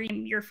after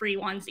your free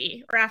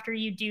onesie or after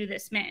you do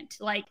this mint.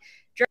 Like,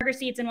 drug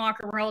receipts and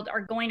Walker World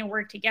are going to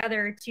work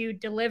together to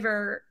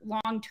deliver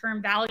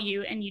long-term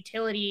value and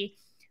utility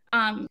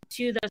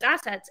to those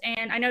assets.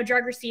 And I know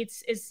drug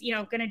receipts is, you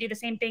know, going to do the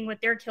same thing with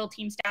their kill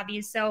team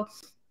stabbies. So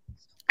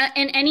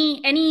and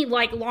any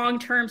like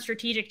long-term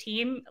strategic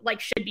team like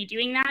should be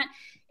doing that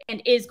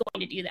and is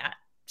going to do that.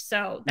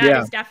 So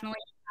that is definitely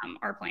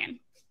our plan.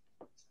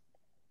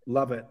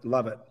 Love it.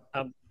 Love it.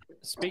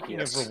 Speaking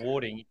of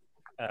rewarding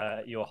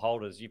your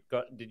holders,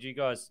 did you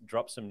guys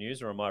drop some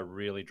news, or am I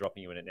really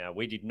dropping you in it now?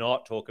 We did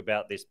not talk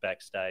about this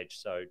backstage,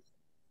 so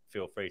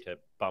feel free to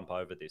bump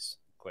over this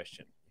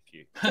question if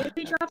few. Did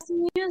we drop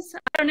some news? I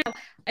don't know.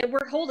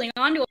 We're holding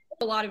on to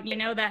a lot of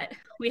that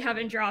we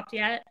haven't dropped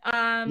yet.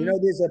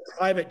 There's a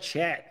private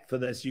chat for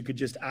this. You could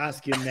just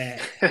ask him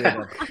that.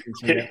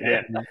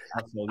 Yeah.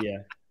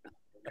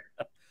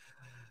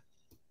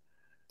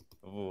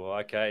 Oh,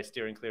 okay.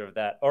 Steering clear of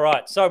that. All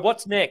right. So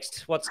what's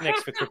next? What's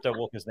next for Crypto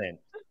Walkers then?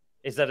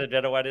 Is that a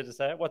better way to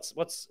say it?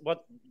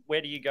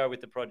 Where do you go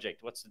with the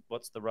project? What's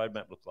the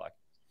roadmap look like?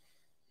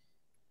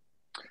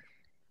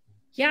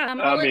 Yeah,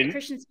 I'll let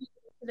Christian speak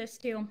to this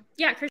too.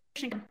 Yeah,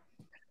 Christian.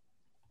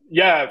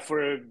 Yeah,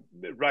 for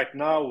right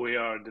now we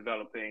are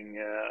developing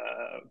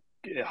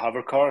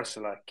hover cars,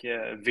 like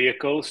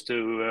vehicles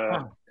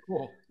to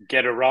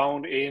get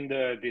around in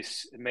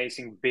this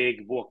amazing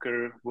big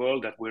walker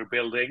world that we're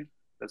building.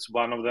 That's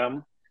one of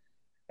them.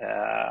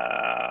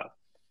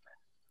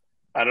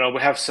 I don't know.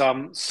 We have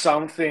some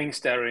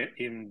things that are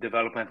in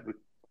development. We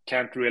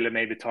can't really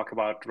maybe talk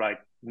about right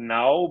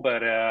now,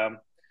 but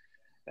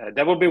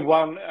that will be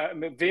one.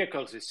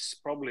 Vehicles is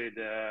probably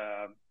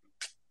the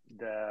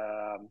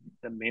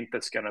mint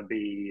that's gonna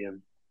be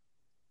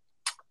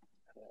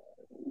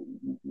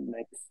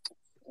next.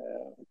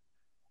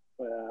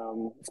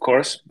 Of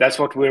course, that's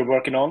what we're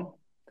working on.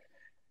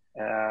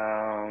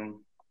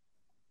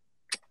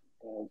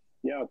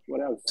 Yeah.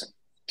 What else?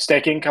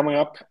 Staking coming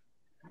up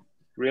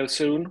real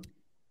soon.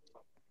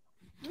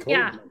 Cool.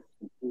 Yeah.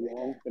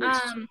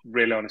 It's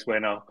really on its way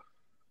now.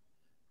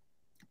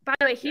 By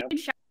the way, huge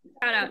shout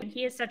out.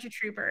 He is such a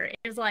trooper. It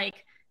is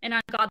like an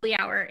ungodly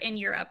hour in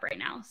Europe right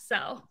now.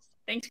 So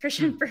thanks,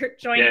 Christian, for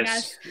joining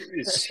us.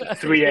 It's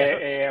 3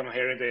 a.m.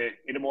 here in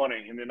the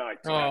morning, in the night.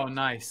 Oh,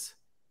 nice.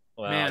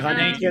 Wow. Man,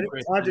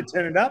 time to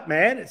turn it up,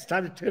 man. It's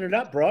time to turn it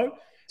up, bro.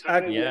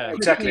 Yeah,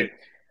 exactly.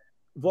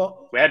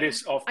 Well, where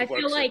this off the I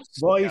feel like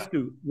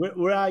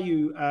where are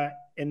you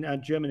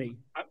in Germany?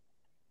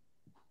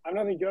 I'm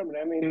not in Germany.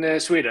 I'm in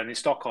Sweden, in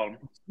Stockholm.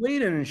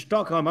 Sweden and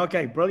Stockholm.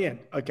 Okay,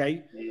 brilliant.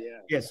 Okay.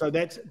 Yeah. So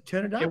that's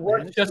turn it up. It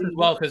works just as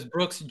well because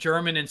Brooks'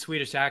 German and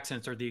Swedish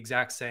accents are the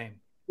exact same.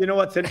 You know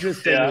what's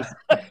interesting? Is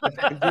if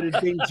it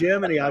had been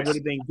Germany, I would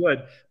have been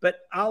good. But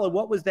Arla,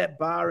 what was that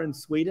bar in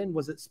Sweden?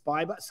 Was it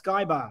Sky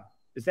Bar?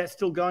 Is that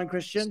still going,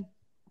 Christian?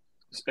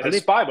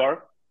 Spy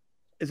Bar.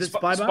 Is it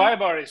Spy Bar? Spy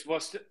Bar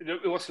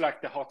was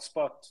like the hot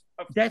spot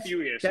a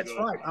few years ago. That's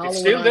right. It's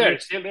still there.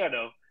 It's still there,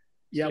 though.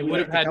 Yeah, it would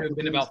have had to have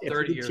been about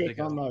 30 years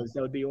ago. On those.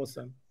 That would be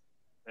awesome.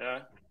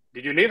 Yeah.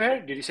 Did you live here?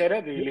 Did you say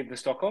that? Did you live in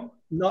Stockholm?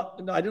 No,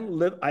 I didn't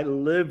live. I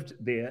lived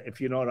there, if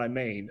you know what I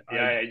mean.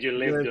 Yeah, you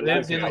lived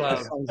in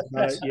love.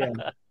 Yeah.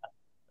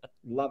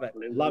 Love it.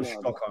 Love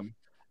Stockholm.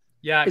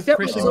 Yeah,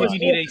 Christian, you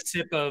need a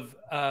sip of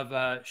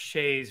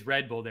Shay's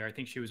Red Bull there. I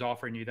think she was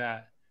offering you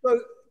that. So,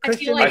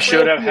 Christian, I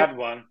should have had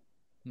one.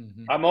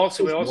 Mm-hmm.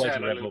 We also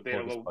had a little bit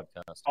of a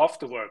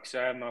after work,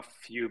 so I'm a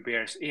few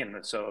beers in.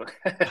 So,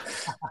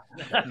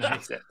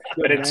 Nice.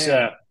 But it's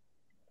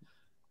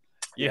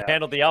you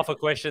handled the alpha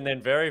question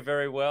then very,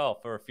 very well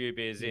for a few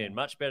beers in.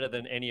 Much better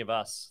than any of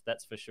us,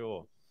 that's for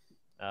sure.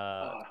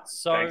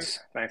 Thanks,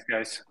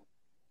 guys.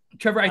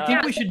 Trevor, I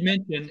think we should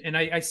mention, and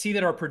I see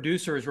that our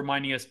producer is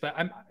reminding us, but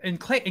in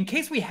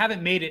case we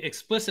haven't made it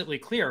explicitly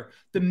clear,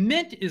 the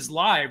mint is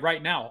live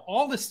right now.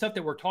 All the stuff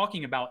that we're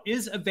talking about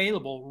is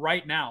available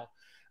right now.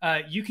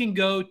 You can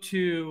go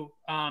to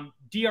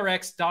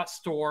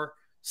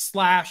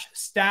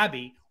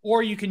drx.store/stabby,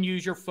 or you can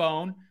use your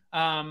phone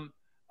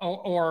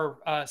or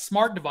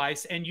smart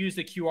device and use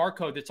the QR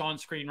code that's on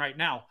screen right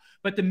now.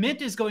 But the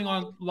mint is going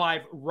on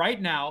live right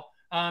now.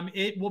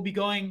 It will be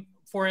going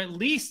for at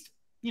least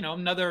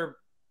another,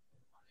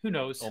 who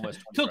knows,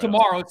 till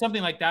tomorrow,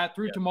 something like that,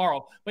 through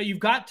tomorrow. But you've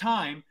got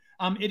time.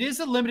 It is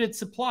a limited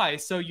supply,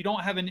 so you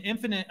don't have an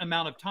infinite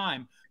amount of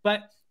time.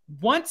 But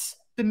once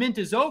the mint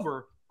is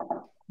over,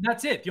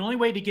 that's it. The only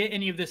way to get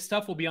any of this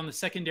stuff will be on the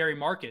secondary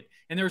market.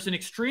 And there's an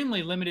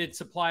extremely limited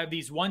supply of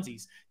these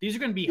onesies. These are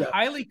going to be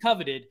highly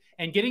coveted,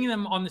 and getting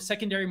them on the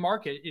secondary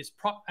market is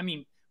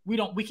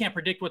we can't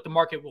predict what the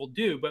market will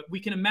do, but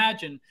we can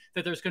imagine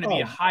that there's going to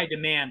be a high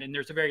demand and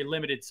there's a very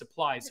limited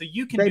supply. So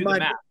you can do the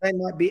math. They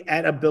might be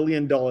at $1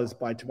 billion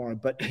by tomorrow,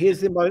 but here's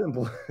the most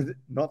important,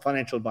 not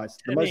financial advice.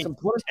 The most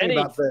important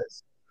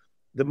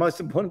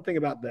thing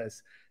about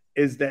this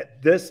is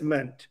that this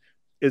mint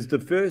is the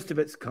first of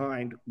its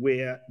kind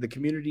where the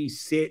community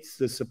sets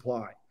the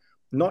supply,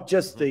 not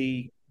just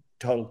the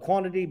total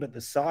quantity, but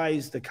the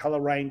size, the color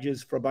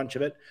ranges for a bunch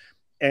of it.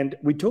 And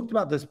we talked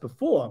about this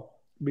before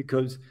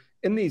because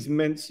in these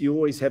mints, you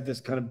always have this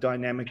kind of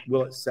dynamic.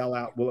 Will it sell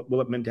out?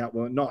 Will it mint out?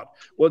 Will it not?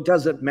 Well, it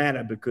doesn't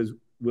matter because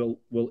we'll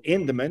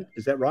end the mint.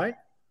 Is that right?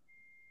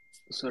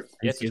 It's a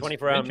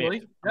 24-hour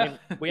mint.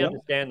 We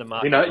understand the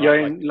market. You're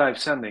in live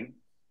sending.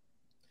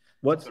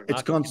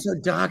 It's gone so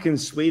dark in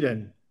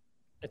Sweden.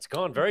 It's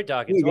gone very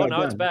dark.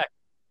 It's back.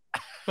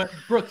 But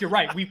Brooke, you're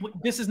right.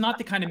 This is not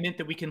the kind of mint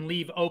that we can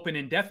leave open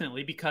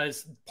indefinitely,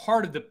 because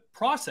part of the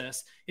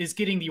process is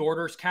getting the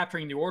orders,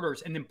 capturing the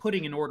orders, and then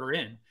putting an order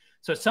in.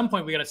 So at some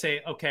point we got to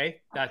say,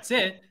 okay, that's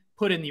it.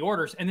 Put in the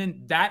orders, and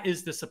then that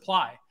is the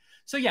supply.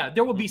 So yeah,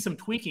 there will be some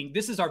tweaking.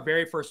 This is our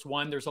very first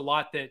one. There's a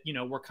lot that, you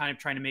know, we're kind of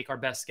trying to make our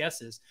best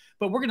guesses,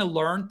 but we're going to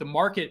learn the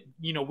market.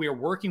 You know, we are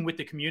working with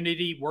the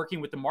community, working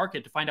with the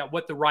market to find out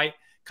what the right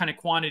kind of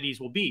quantities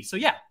will be. So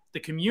yeah, the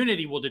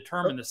community will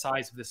determine the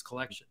size of this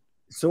collection.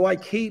 So I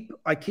keep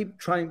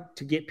trying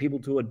to get people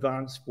to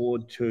advance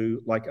forward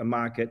to like a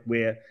market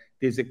where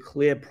there's a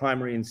clear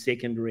primary and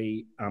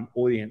secondary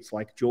audience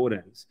like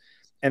Jordans.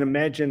 And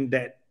imagine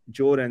that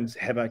Jordans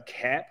have a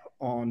cap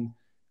on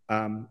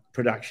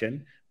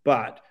production,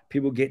 but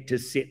people get to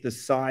set the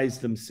size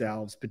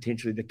themselves,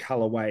 potentially the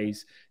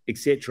colorways,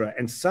 etc.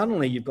 And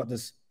suddenly you've got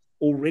this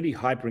already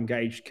hyper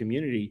engaged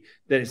community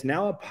that is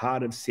now a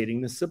part of setting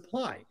the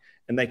supply,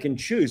 and they can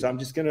choose. I'm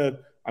just gonna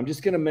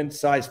mint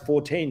size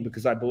 14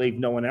 because I believe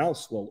no one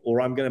else will,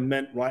 or I'm going to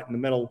mint right in the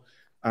middle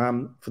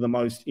for the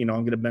most. You know,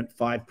 I'm going to mint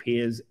 5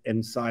 pairs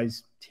in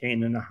size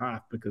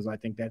 10.5 because I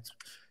think that's,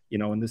 you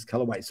know, in this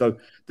colorway. So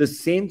the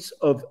sense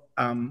of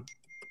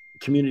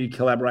community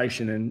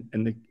collaboration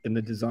in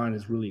the design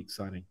is really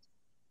exciting.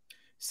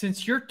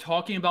 Since you're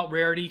talking about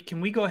rarity,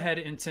 can we go ahead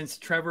and, since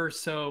Trevor's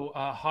so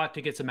hot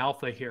to get some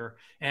alpha here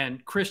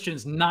and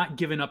Christian's not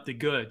giving up the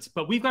goods,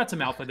 but we've got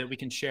some alpha that we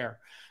can share.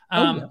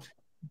 Yeah.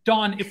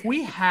 Don, if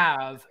we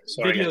have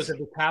videos of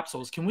the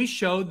capsules, can we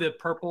show the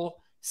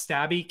purple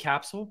stabby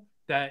capsule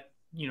that,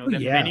 you know,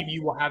 that many of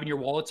you will have in your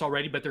wallets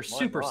already, but they're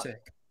super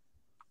sick.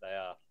 They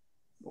are.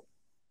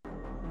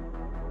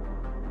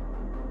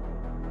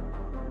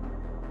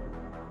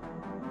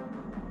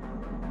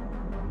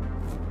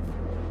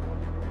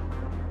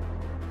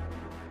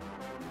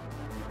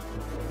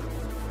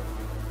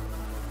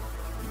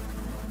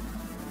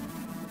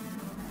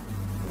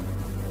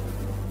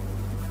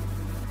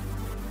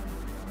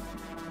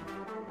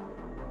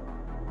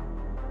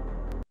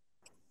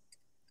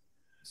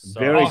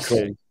 Very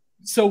cool.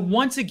 So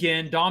once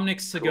again, Dominic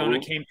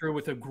Sagona came through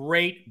with a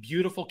great,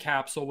 beautiful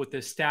capsule with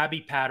this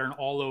stabby pattern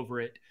all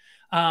over it.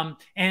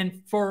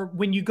 And for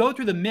when you go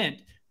through the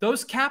mint,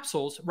 those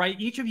capsules, right,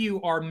 each of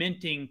you are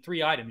minting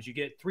 3 items. You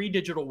get 3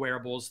 digital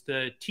wearables,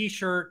 the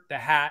t-shirt, the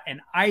hat,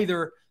 and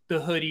either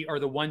the hoodie or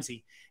the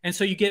onesie. And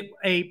so you get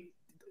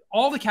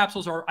all the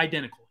capsules are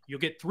identical. You'll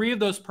get 3 of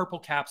those purple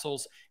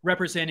capsules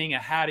representing a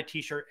hat, a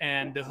t-shirt,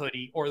 and the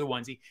hoodie or the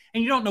onesie.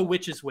 And you don't know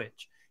which is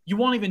which. You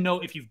won't even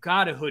know if you've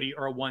got a hoodie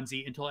or a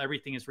onesie until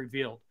everything is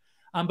revealed.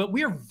 But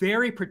we are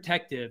very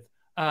protective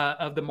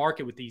of the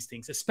market with these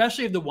things,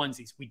 especially of the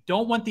onesies. We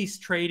don't want these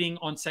trading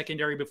on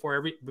secondary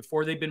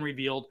before they've been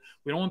revealed.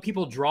 We don't want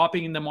people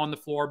dropping them on the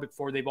floor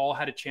before they've all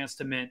had a chance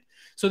to mint.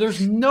 So there's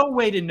no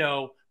way to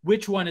know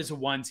which one is a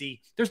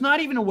onesie. There's not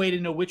even a way to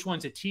know which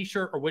one's a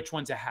t-shirt or which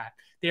one's a hat.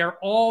 They are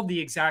all the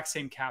exact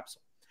same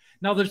capsule.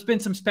 Now, there's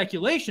been some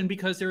speculation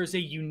because there is a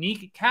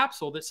unique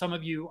capsule that some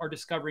of you are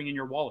discovering in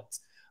your wallets.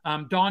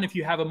 Don, if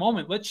you have a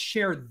moment, let's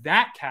share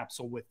that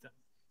capsule with them.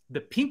 The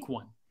pink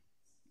one.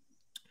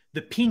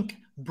 The pink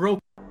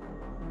broke.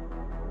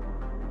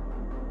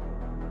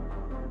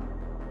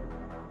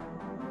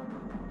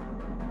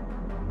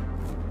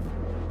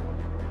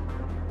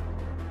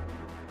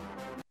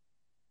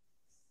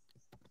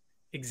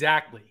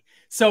 Exactly.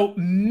 So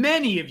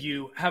many of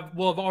you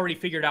will have already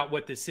figured out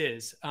what this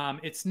is.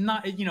 It's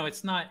not, you know,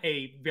 it's not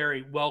a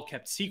very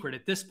well-kept secret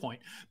at this point,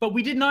 but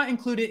we did not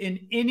include it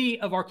in any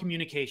of our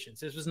communications.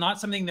 This was not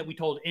something that we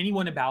told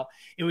anyone about.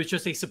 It was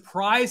just a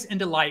surprise and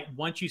delight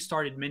once you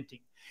started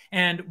minting.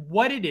 And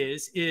what it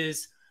is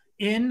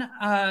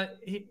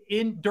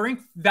during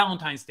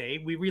Valentine's Day,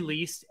 we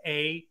released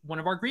one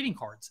of our greeting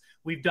cards.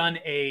 We've done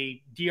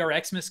a DR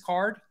Xmas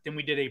card, then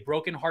we did a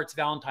Broken Hearts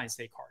Valentine's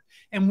Day card.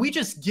 And we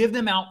just give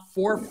them out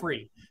for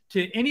free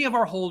to any of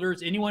our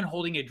holders, anyone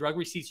holding a Drug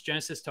Receipts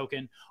Genesis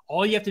token.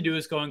 All you have to do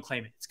is go and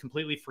claim it. It's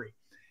completely free.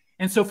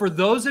 And so for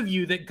those of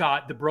you that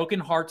got the Broken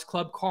Hearts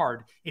Club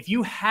card, if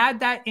you had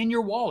that in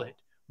your wallet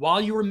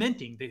while you were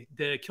minting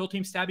the Kill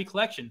Team Stabby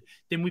collection,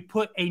 then we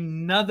put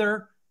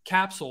another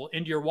capsule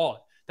into your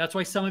wallet. That's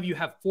why some of you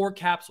have 4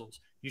 capsules.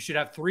 You should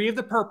have 3 of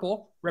the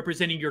purple,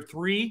 representing your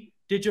 3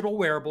 digital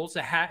wearables,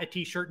 a hat, a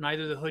t-shirt, and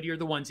either the hoodie or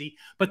the onesie.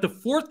 But the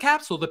 4th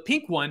capsule, the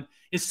pink one,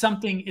 is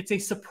something, it's a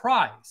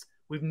surprise.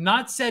 We've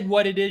not said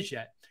what it is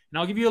yet. And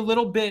I'll give you a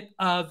little bit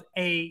of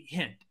a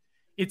hint.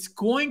 It's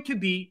going to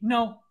be,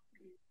 no,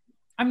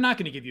 I'm not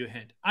going to give you a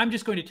hint. I'm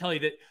just going to tell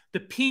you that the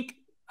pink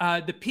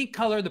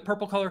color, the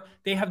purple color,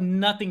 they have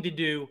nothing to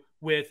do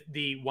with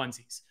the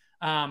onesies.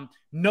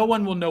 No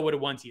one will know what a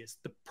onesie is.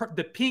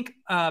 The pink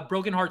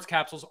Broken Hearts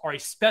capsules are a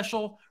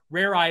special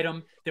rare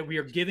item that we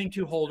are giving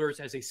to holders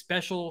as a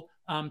special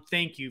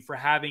thank you for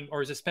having,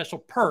 or as a special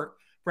perk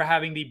for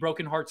having the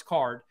Broken Hearts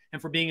card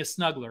and for being a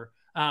snuggler.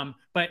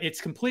 But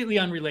it's completely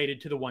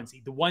unrelated to the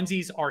onesie. The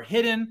onesies are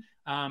hidden.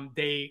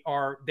 They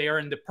are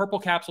in the purple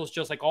capsules,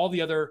 just like all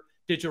the other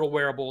digital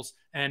wearables,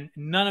 and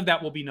none of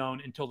that will be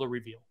known until the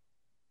reveal.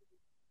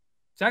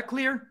 Is that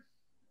clear?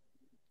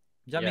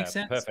 Does that make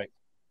sense? Perfect.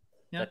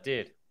 Yeah. That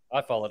did.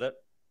 I followed it,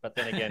 but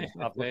then again,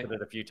 I've looked at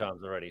it a few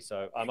times already,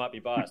 so I might be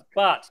biased.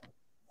 But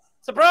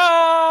surprise!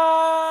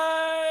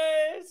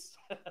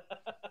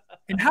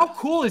 And how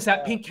cool is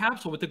that pink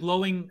capsule with the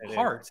glowing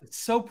hearts? It's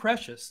so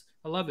precious.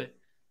 I love it.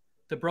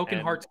 The broken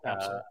hearts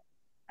capsule.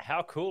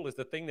 How cool is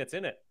the thing that's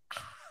in it?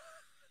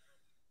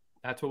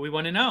 That's what we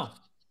want to know.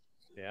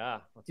 Yeah.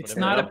 It's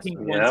not a pink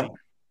onesie.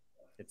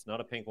 It's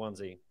not a pink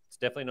onesie. It's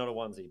definitely not a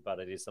onesie, but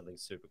it is something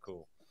super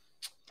cool.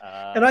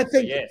 And I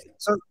think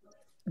so.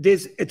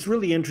 It's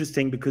really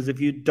interesting because if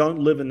you don't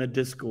live in the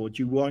Discord,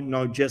 you won't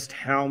know just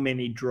how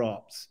many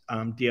drops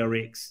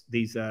DRX.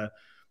 These are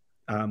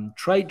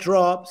trade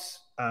drops,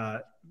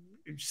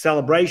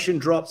 celebration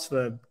drops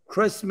for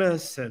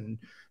Christmas and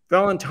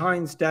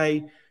Valentine's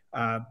Day,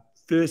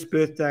 first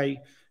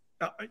birthday.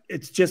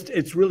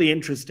 It's really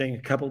interesting.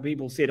 A couple of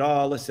people said,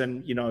 "Oh,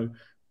 listen, when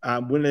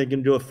are they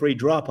going to do a free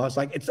drop?" I was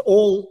like, "It's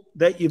all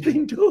that you've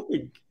been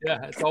doing." Yeah,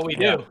 that's all we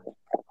do.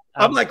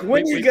 I'm like,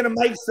 when are you going to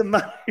make some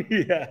money?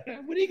 Yeah.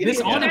 When are you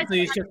this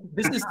honestly is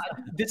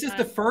this is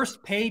the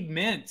first paid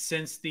mint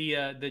since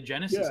the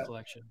Genesis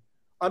collection.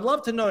 I'd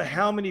love to know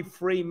how many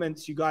free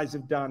mints you guys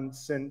have done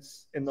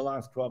since in the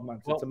last 12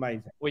 months. It's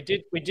amazing. We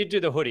did do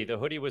the hoodie. The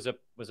hoodie was a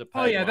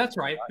paid one. That's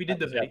right. We did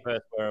the hoodie. Our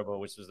first wearable,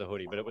 which was the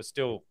hoodie, but it was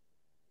still,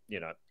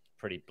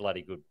 pretty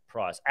bloody good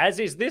price. As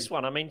is this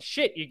one. I mean,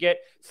 shit, you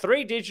get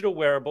 3 digital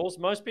wearables.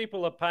 Most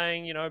people are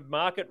paying,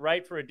 market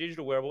rate for a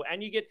digital wearable,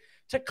 and you get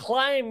to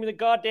claim the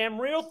goddamn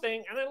real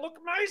thing, and they look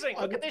amazing.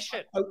 Look at this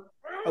shit.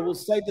 I will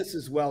say this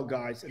as well,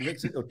 guys, and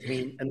this is your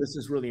team, and this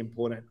is really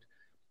important.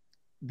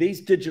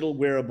 These digital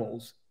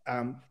wearables,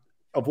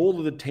 of all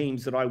of the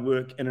teams that I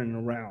work in and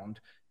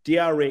around,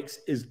 DRX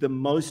is the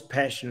most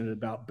passionate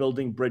about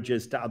building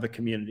bridges to other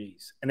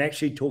communities and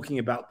actually talking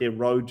about their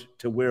road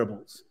to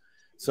wearables.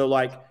 So,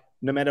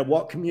 no matter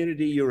what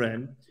community you're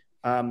in,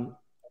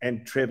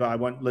 and Trevor, I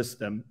won't list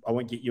them. I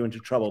won't get you into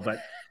trouble,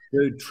 but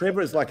dude, Trevor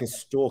is like a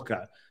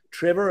stalker.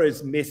 Trevor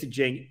is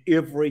messaging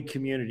every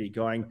community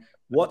going,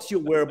 what's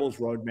your wearables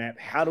roadmap?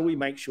 How do we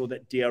make sure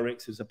that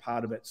DRX is a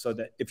part of it so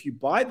that if you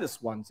buy this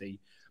onesie,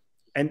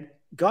 and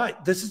guy,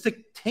 this is the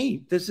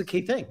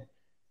key thing.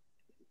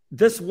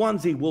 This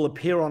onesie will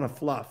appear on a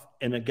fluff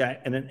in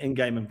an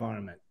in-game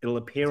environment. It'll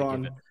appear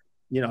on,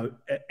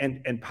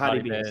 and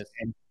party bears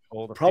and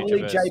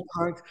probably J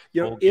Punk,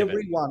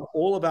 everyone,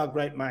 all of our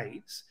great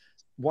mates.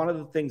 One of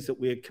the things that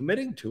we're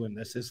committing to in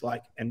this is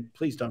and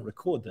please don't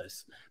record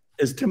this,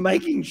 is to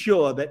making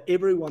sure that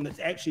everyone that's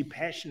actually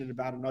passionate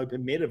about an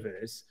open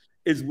metaverse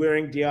is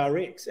wearing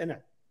DRX in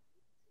it.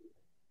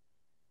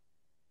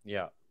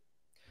 Yeah.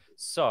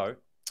 So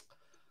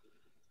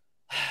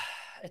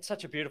it's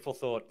such a beautiful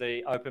thought,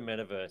 the open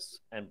metaverse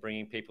and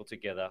bringing people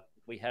together.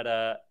 We had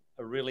a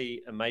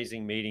really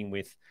amazing meeting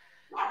with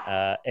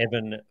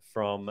Evan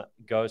from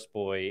Ghost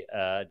Boy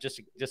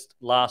just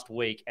last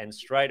week, and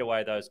straight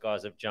away those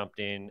guys have jumped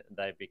in.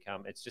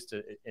 It's just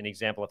an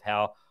example of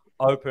how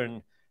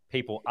open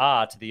people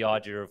are to the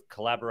idea of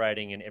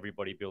collaborating and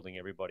everybody building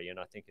everybody. And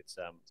I think it's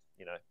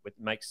it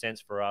makes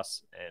sense for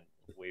us. And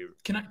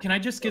can I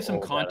just give some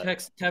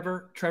context,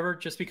 Trevor,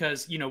 just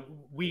because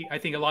I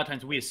think a lot of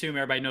times we assume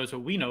everybody knows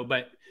what we know,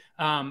 but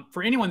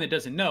for anyone that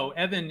doesn't know,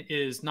 Evan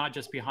is not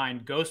just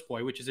behind Ghost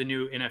Boy, which is a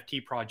new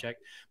NFT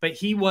project, but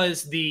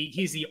he's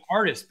the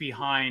artist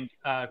behind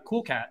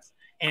Cool Cats,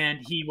 and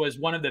he was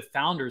one of the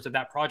founders of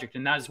that project,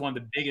 and that is one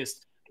of the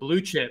biggest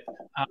blue chip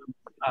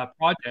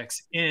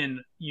projects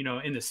in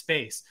the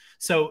space.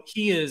 So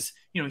he is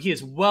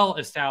well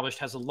established,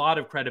 has a lot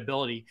of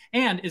credibility,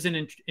 and is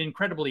an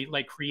incredibly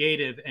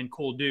creative and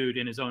cool dude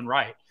in his own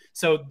right.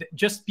 So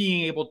just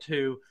being able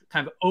to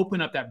kind of open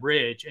up that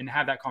bridge and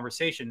have that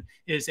conversation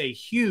is a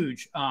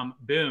huge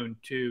boon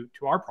to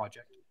our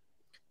project.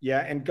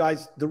 Yeah, and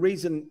guys, the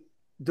reason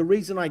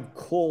I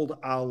called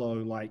Arlo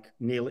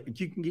nearly,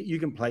 you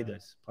can play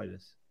this,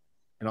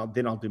 and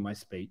then I'll do my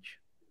speech.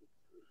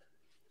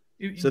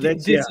 So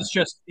this is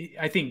just,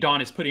 I think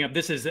Don is putting up,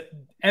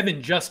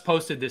 Evan just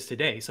posted this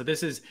today. So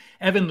this is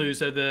Evan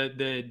Luza,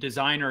 the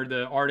designer,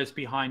 the artist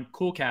behind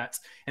Cool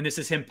Cats. And this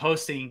is him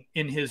posting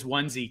in his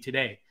onesie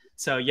today.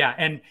 So yeah.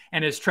 And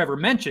as Trevor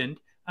mentioned,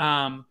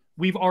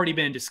 we've already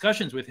been in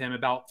discussions with him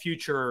about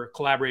future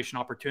collaboration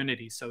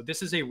opportunities. So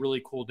this is a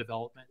really cool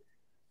development.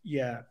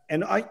 Yeah.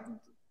 And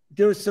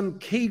there are some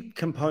key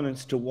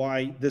components to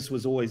why this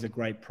was always a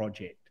great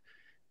project.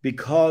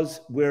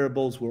 Because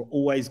wearables were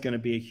always going to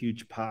be a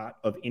huge part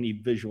of any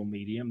visual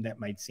medium, that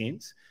made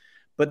sense.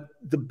 But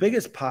the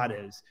biggest part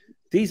is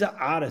these are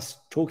artists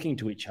talking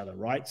to each other,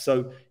 right?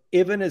 So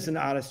Evan is an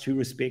artist who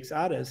respects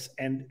artists.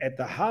 And at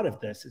the heart of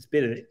this, it's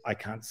better I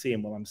can't see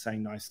him while I'm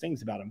saying nice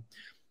things about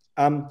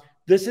him.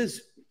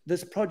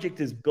 This project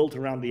is built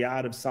around the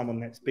art of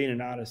someone that's been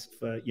an artist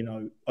for,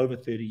 over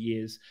 30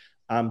 years,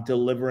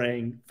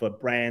 delivering for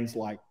brands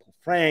like Paul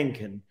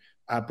Frank and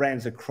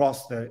brands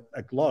across the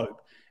globe.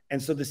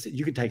 And so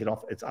you can take it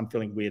off. I'm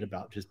feeling weird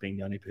about just being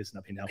the only person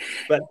up here now.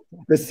 But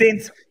the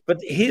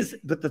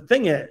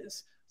thing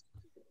is,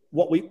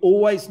 what we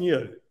always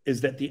knew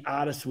is that the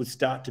artists would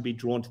start to be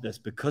drawn to this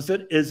because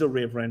it is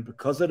irreverent,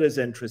 because it is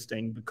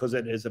interesting, because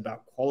it is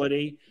about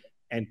quality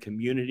and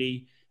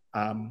community.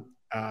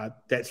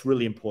 That's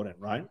really important,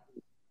 right?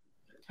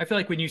 I feel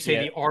like when you say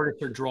the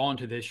artists are drawn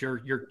to this,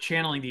 you're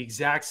channeling the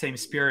exact same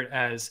spirit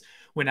as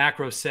when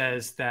Acro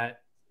says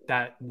that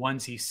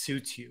onesie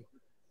suits you.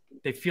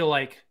 They feel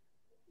like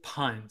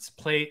puns.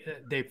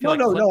 They feel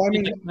I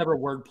mean, clever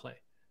wordplay.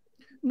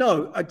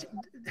 No,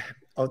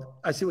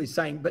 I see what you're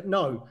saying, but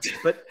no.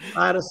 But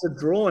artists are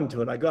drawn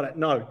to it. I got it.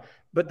 No,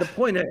 but the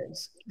point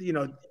is,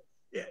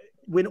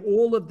 when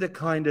all of the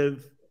kind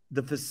of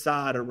the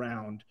facade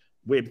around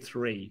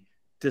Web3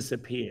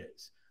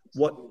 disappears,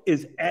 what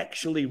is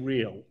actually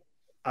real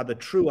are the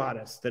true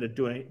artists that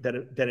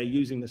are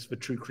using this for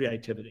true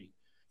creativity.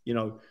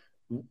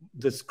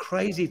 This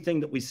crazy thing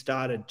that we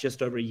started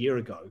just over a year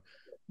ago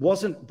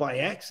wasn't by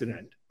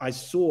accident. I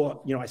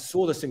saw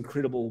this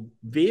incredible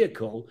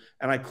vehicle,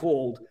 and I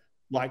called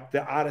like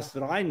the artist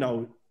that I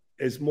know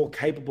is more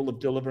capable of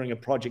delivering a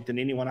project than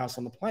anyone else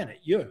on the planet,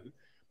 you.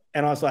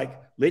 And I was like,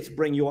 let's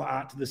bring your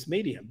art to this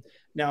medium.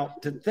 Now,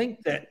 to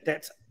think that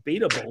that's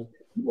beatable,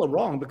 you are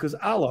wrong, because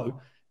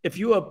Arlo, if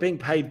you are being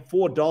paid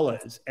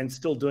 $4 and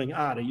still doing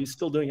art, are you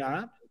still doing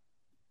art?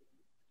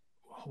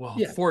 Well,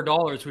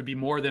 $4 would be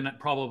more than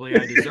probably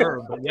I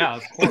deserve, but yeah,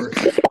 of course.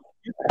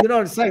 You know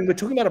what I'm saying? We're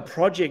talking about a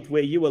project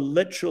where you were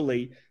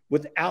literally,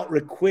 without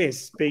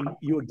request,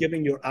 you were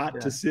giving your art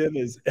to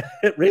servers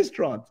at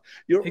restaurants.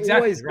 You're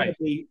always going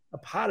to be a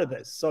part of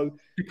this. So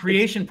the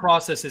creation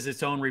process is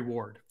its own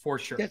reward, for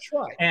sure. That's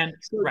right. And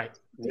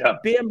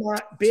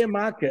bear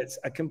markets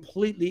are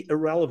completely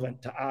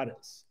irrelevant to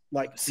artists.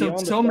 Like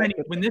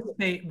when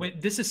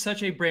this is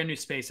such a brand new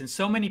space, and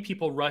so many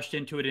people rushed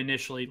into it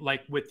initially,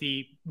 like with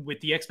the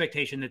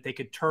expectation that they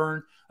could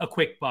turn a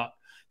quick buck.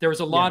 There was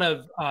a lot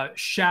of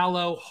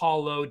shallow,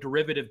 hollow,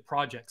 derivative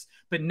projects.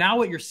 But now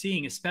what you're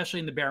seeing, especially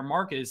in the bear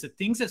market, is the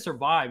things that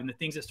survive and the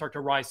things that start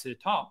to rise to the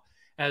top,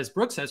 as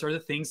Brooke says, are the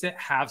things that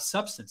have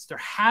substance. There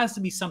has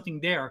to be something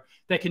there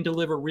that can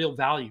deliver real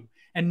value.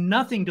 And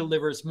nothing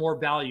delivers more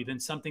value than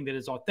something that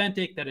is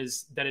authentic, that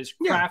is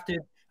crafted,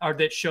 or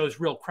that shows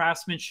real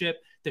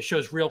craftsmanship, that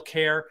shows real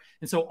care.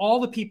 And so all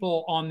the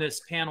people on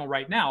this panel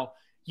right now,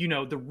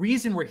 the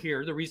reason we're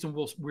here, the reason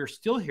we're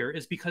still here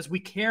is because we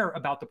care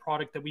about the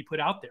product that we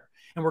put out there,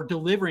 and we're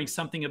delivering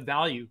something of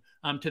value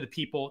to the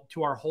people,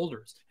 to our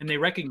holders, and they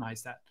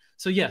recognize that.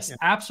 So yes,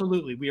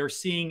 absolutely, we are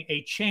seeing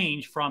a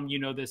change from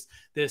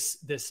this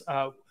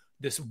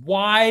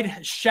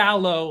wide,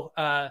 shallow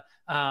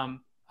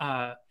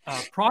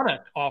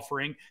product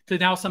offering to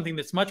now something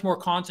that's much more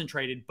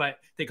concentrated, but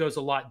that goes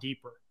a lot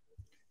deeper.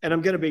 And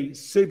I'm going to be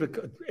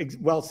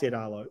well said,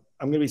 Arlo.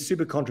 I'm going to be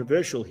super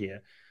controversial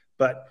here.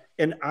 But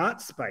in art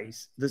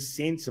space, the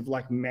sense of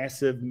like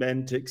massive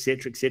mint, et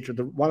cetera,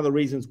 one of the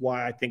reasons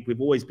why I think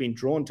we've always been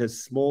drawn to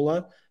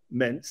smaller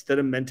mints that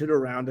are minted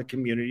around a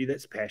community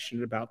that's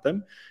passionate about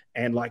them,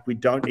 and like we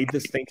don't need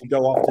this thing to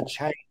go off the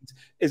chains,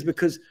 is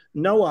because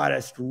no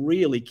artist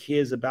really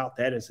cares about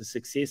that as a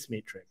success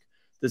metric.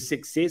 The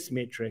success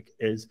metric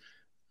is,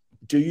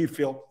 do you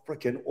feel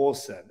freaking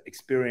awesome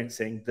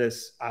experiencing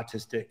this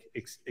artistic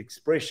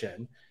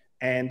expression?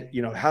 And,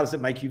 how does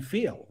it make you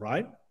feel,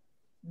 right?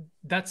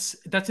 That's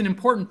an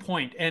important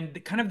point. And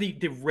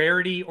the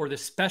rarity or the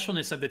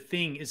specialness of the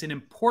thing is an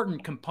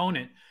important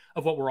component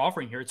of what we're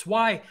offering here. It's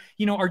why,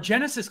 our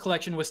Genesis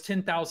collection was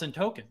 10,000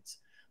 tokens,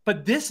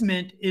 but this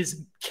mint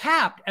is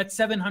capped at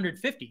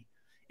 750.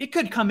 It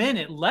could come in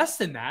at less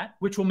than that,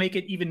 which will make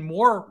it even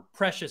more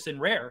precious and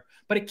rare,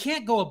 but it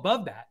can't go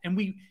above that. And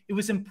it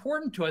was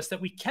important to us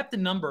that we kept the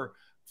number.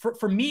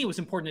 For me, it was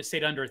important to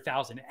stay under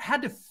 1,000. It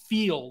had to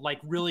feel like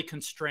really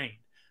constrained.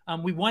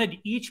 We wanted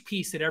each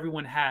piece that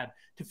everyone had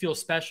to feel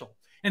special.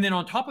 And then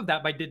on top of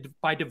that,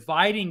 by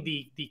dividing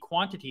the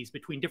quantities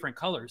between different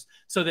colors,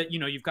 so that,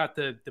 you've got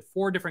the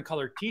 4 different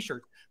colored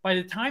t-shirts, by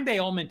the time they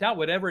all mint out,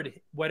 whatever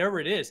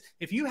it is,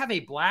 if you have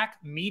a black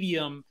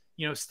medium,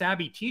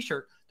 stabby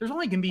t-shirt, there's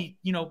only going to be,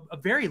 a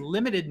very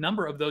limited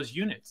number of those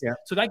units. Yeah.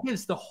 So that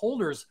gives the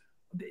holders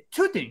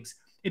 2 things.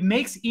 It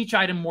makes each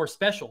item more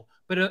special,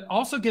 but it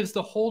also gives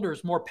the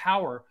holders more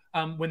power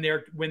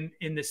when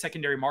in the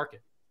secondary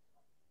market.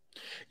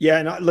 Yeah,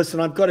 and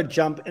listen, I've got to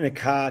jump in a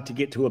car to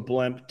get to a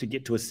blimp to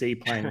get to a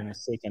seaplane in a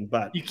second,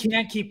 but you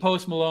can't keep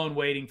Post Malone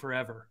waiting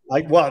forever.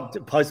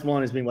 Post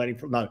Malone has been waiting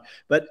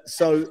but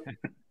so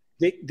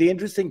the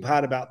interesting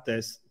part about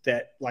this,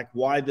 that like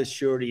why the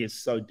surety is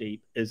so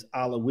deep, is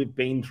Arlo, we've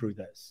been through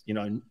this.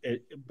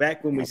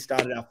 Back when we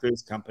started our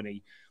first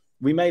company,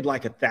 we made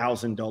like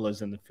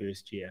 $1,000 in the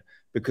first year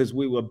because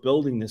we were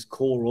building this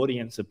core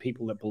audience of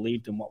people that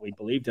believed in what we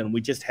believed in. And we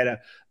just had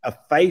a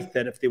faith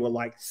that if there were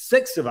like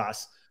 6 of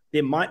us,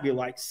 there might be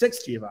like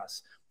 60 of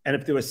us. And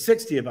if there were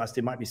 60 of us,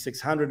 there might be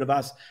 600 of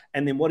us.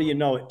 And then what do you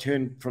know? It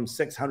turned from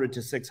 600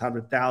 to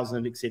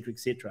 600,000, et cetera, et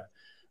cetera.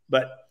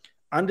 But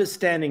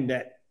understanding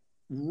that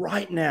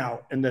right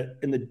now, in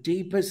the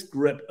deepest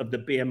grip of the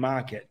bear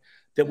market,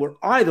 that we're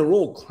either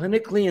all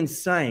clinically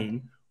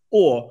insane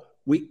or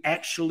we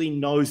actually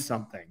know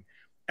something.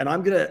 And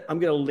I'm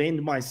gonna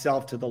lend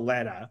myself to the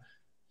latter.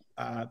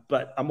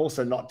 But I'm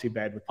also not too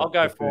bad with that. I'll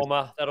go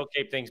former. That'll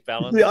keep things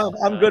balanced. Yeah,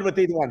 I'm good with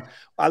either one.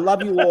 I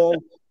love you all.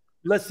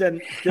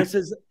 Listen, this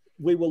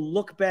we will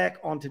look back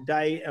on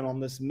today and on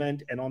this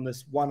mint and on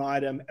this one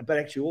item, but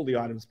actually all the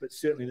items, but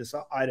certainly this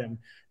item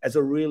as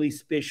a really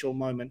special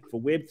moment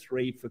for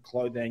Web3, for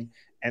clothing,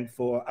 and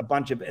for a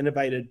bunch of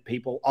innovative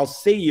people. I'll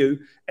see you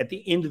at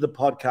the end of the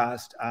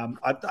podcast.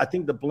 I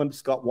think the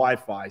blimp's got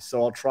Wi-Fi,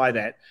 so I'll try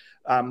that.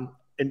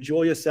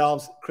 Enjoy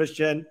yourselves.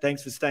 Christian,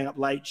 thanks for staying up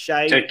late.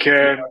 Shay, take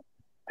care.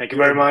 Thank you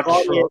very much.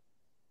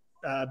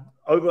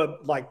 Over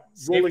like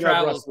rolling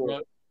over us.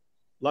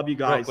 Love you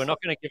guys. Look, we're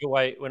not going to give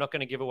away. We're not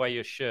going to give away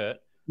your shirt.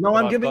 No,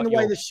 I'm giving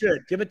away the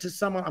shirt. Give it to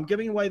someone. I'm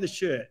giving away the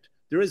shirt.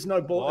 There is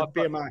no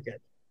bear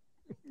market.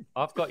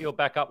 I've got your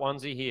backup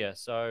onesie here,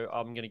 so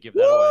I'm going to give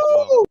that away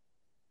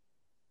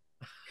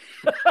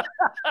as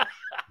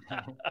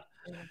well.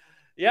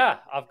 Yeah,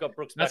 I've got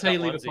Brooks. That's how you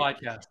leave a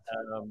podcast.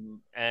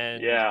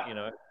 And you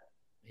know,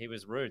 he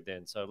was rude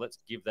then, so let's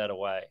give that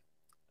away.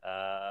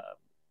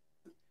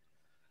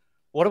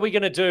 What are we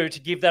going to do to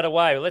give that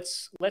away?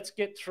 Let's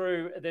get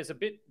through. There's a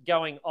bit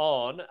going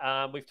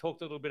on. We've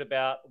talked a little bit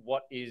about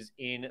what is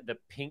in the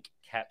pink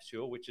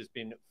capsule, which has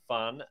been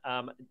fun.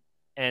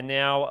 And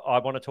now I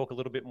want to talk a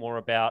little bit more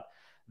about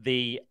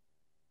the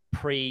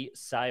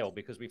pre-sale,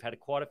 because we've had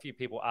quite a few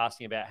people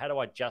asking about how do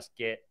I just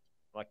get,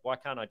 like, why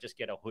can't I just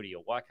get a hoodie,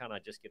 or why can't I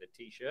just get a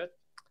t-shirt?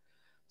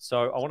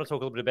 So I want to talk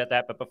a little bit about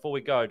that. But before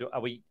we go,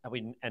 are we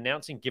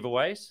announcing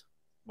giveaways?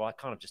 Well, I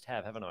kind of just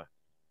have, haven't I?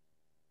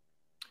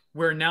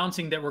 We're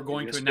announcing that we're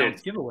going to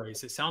announce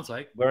giveaways, it sounds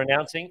like. We're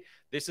announcing.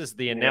 This is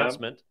the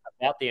announcement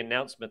about the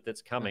announcement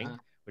that's coming,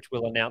 which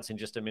we'll announce in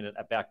just a minute,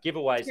 about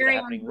giveaways that are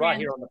happening right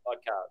here on the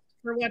podcast.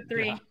 For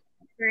Web3. Yeah.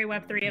 Very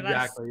Web3 of us.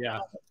 Exactly, yeah.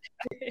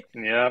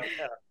 Yeah.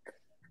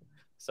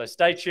 So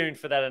stay tuned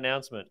for that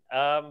announcement.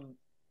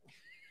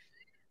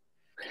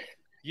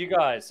 You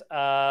guys,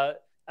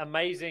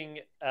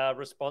 amazing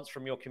response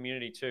from your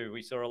community too.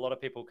 We saw a lot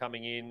of people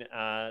coming in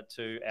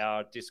to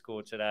our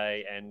Discord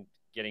today and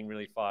getting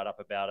really fired up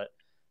about it.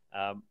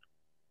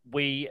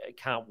 We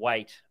can't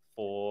wait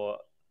for,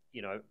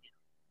 you know,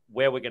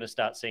 where we're going to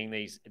start seeing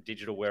these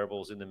digital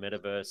wearables in the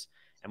metaverse,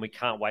 and we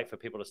can't wait for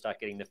people to start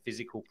getting the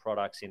physical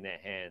products in their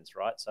hands,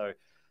 right? So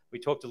we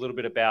talked a little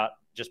bit about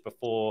just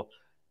before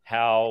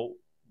how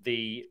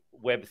the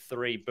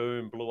Web3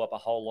 boom blew up a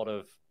whole lot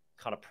of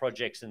kind of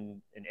projects,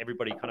 and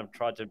everybody kind of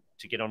tried to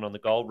get on the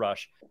gold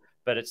rush,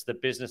 but it's the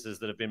businesses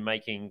that have been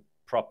making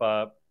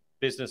proper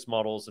business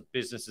models and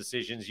business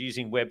decisions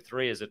using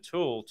Web3 as a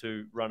tool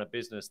to run a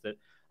business that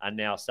are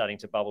now starting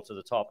to bubble to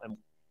the top. And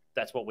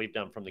that's what we've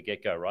done from the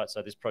get-go, right?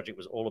 So this project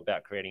was all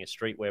about creating a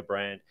streetwear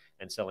brand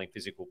and selling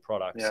physical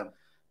products. Yeah.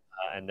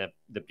 And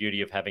the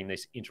beauty of having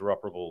this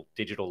interoperable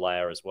digital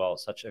layer as well.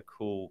 Such a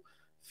cool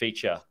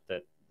feature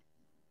that,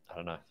 I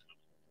don't know,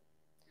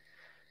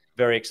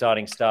 very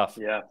exciting stuff.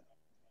 Yeah.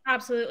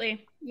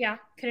 Absolutely. Yeah.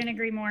 Couldn't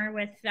agree more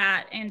with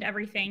that and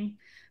everything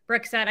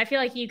Brooke said. I feel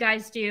like you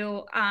guys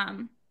do.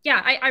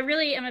 I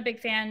really am a big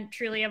fan,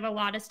 truly, of a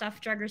lot of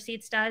stuff Drug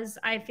Receipts does.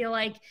 I feel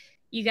like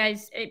you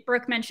guys,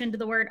 Brooke mentioned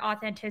the word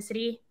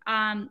authenticity.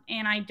 And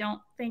I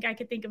don't think I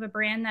could think of a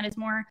brand that is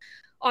more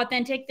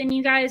authentic than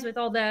you guys, with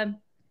all the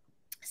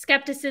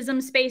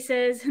skepticism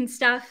spaces and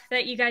stuff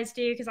that you guys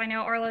do. Because I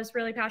know Arlo's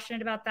really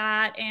passionate about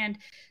that, and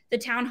the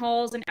town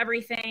halls and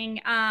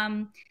everything.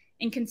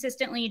 And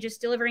consistently just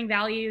delivering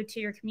value to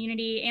your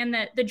community, and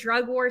the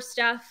drug war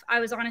stuff, I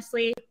was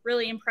honestly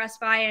really impressed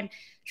by. And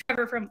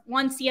Trevor, from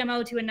one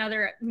CMO to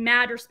another,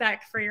 mad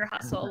respect for your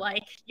hustle.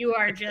 Like, you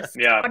are just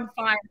on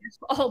fire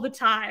all the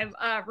time,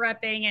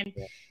 repping. And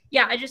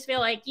I just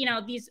feel like, you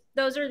know,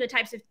 those are the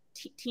types of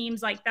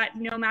teams like that,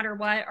 no matter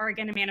what, are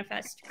going to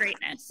manifest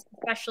greatness,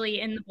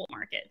 especially in the bull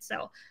market.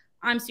 So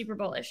I'm super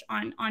bullish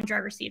on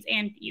Drug Receipts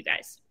and you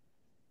guys.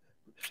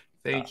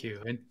 Thank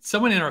you. And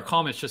someone in our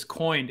comments just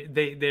coined,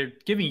 they're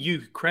giving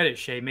you credit,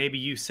 Shay. Maybe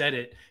you said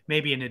it,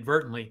 maybe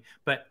inadvertently,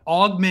 but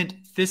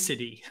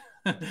augmenticity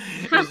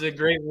is a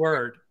great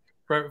word.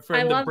 From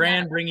the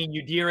brand bringing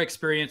you dear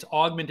experience,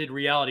 augmented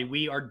reality.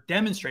 We are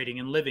demonstrating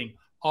and living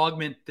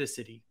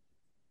augmenticity.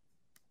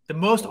 The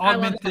most I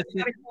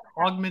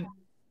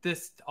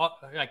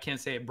can't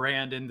say it,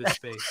 brand in this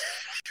space.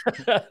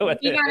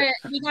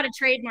 You gotta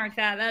trademark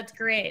that. That's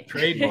great.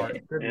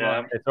 Trademark. Good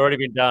luck. It's already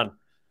been done.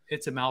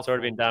 It's a mouthful. It's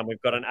already been done.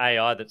 We've got an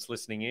AI that's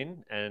listening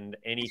in, and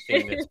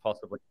anything that's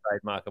possibly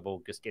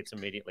trademarkable just gets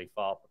immediately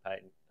filed for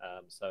patent.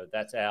 So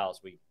that's ours.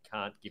 We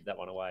can't give that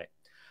one away.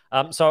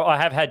 So I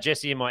have had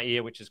Jessie in my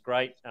ear, which is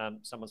great.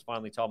 Someone's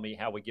finally told me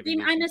how we're giving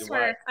these I miss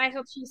her. I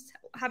hope she's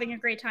having a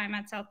great time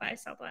at South by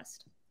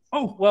Southwest.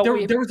 Oh, well,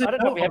 there was a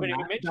note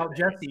about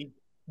Jessie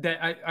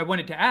that I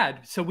wanted to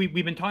add. So we've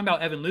been talking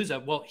about Evan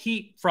Luza. Well,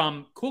 he,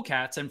 from Cool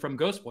Cats and from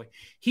Ghost Boy,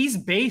 he's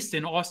based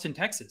in Austin,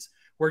 Texas,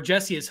 where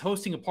Jessie is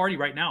hosting a party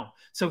right now.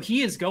 So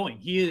he is going.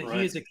 He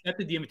has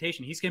accepted the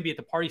invitation. He's going to be at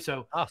the party.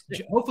 So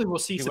hopefully we'll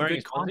see some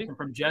good content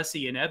from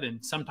Jessie and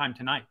Evan sometime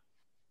tonight.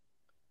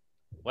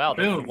 Wow.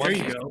 Boom, there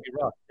you go.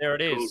 There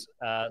it is.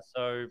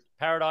 So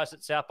Paradise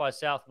at South by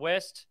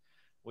Southwest,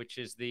 which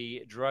is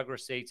the Drug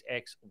Receipts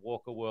X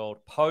Walker World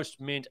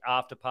post-mint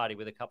after party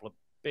with a couple of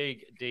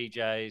big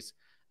DJs.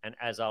 And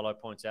as Arlo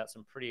points out,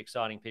 some pretty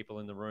exciting people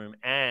in the room.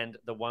 And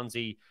the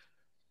onesie,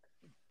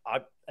 I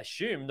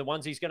assume the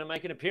onesie's going to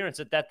make an appearance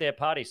at that there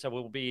party. So it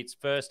will be its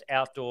first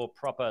outdoor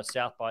proper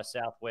South by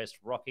Southwest,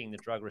 rocking the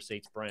Drug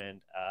Receipts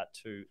brand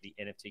to the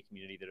NFT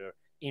community that are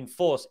in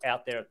force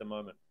out there at the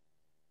moment.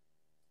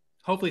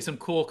 Hopefully some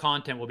cool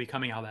content will be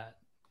coming out of that.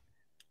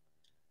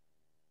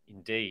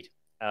 Indeed.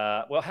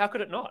 Well, how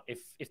could it not?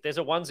 If there's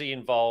a onesie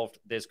involved,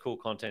 there's cool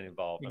content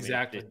involved.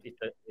 Exactly. I mean,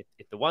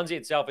 if the onesie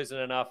itself isn't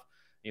enough,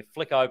 you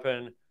flick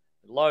open,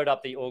 load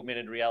up the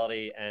augmented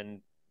reality, and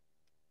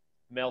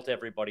melt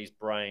everybody's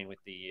brain with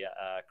the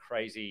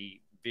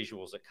crazy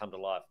visuals that come to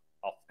life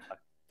off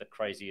the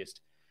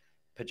craziest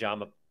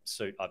pajama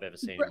suit I've ever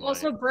seen.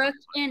 Also, Brooke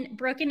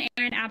and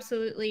Aaron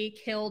absolutely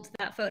killed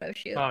that photo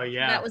shoot. Oh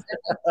yeah, that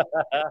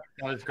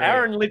was great.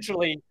 Aaron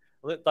literally,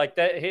 like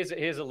that.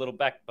 Here's a little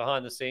back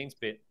behind the scenes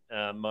bit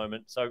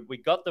moment. So we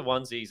got the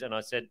onesies, and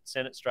I said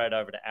send it straight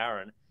over to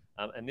Aaron.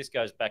 And this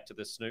goes back to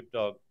the Snoop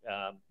Dogg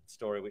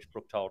story, which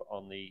Brooke told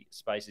on the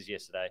Spaces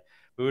yesterday.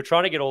 We were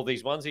trying to get all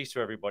these onesies to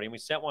everybody, and we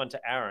sent one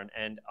to Aaron.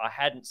 And I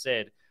hadn't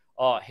said,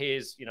 "Oh,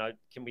 here's,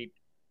 can we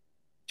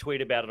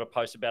tweet about it or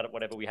post about it,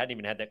 whatever." We hadn't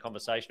even had that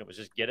conversation. It was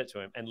just get it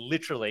to him. And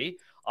literally,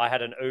 I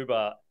had an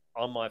Uber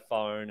on my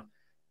phone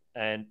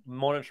and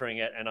monitoring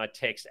it, and I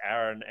text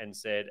Aaron and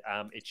said,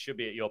 "It should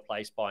be at your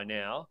place by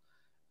now."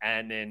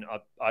 And then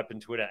I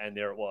opened Twitter, and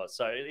there it was.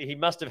 So he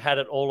must have had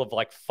it all of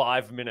like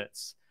 5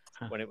 minutes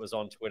when it was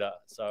on Twitter.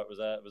 So it was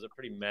a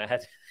pretty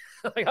mad.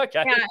 Like,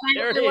 okay, yeah,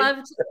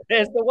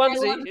 there's the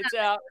onesie. It's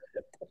out.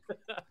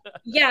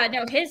 Yeah,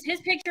 no, his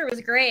picture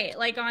was great.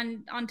 Like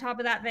on top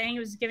of that thing, it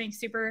was giving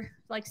super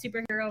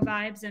superhero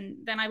vibes.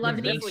 And then I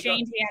loved the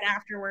exchange we had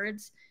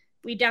afterwards.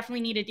 We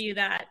definitely need to do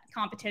that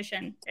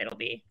competition. It'll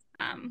be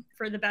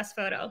for the best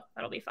photo.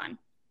 That'll be fun.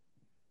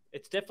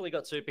 It's definitely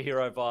got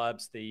superhero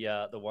vibes. The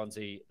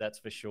onesie, that's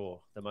for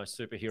sure. The most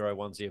superhero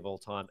onesie of all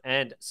time.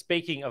 And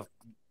speaking of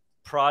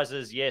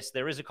prizes, yes,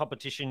 there is a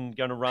competition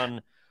going to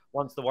run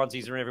once the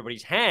onesies are in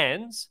everybody's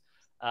hands.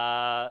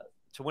 To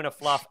win a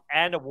fluff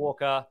and a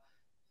walker,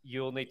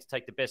 you'll need to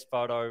take the best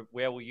photo.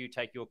 Where will you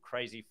take your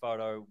crazy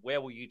photo?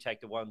 Where will you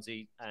take the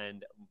onesie?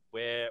 And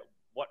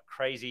what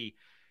crazy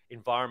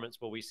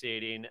environments will we see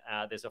it in?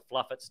 There's a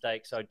fluff at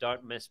stake, so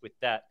don't mess with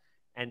that.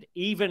 And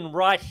even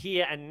right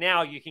here and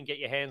now, you can get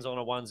your hands on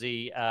a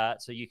onesie,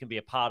 so you can be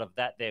a part of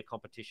that there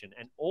competition.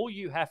 And all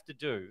you have to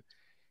do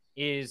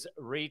is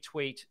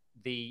retweet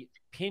the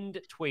pinned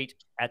tweet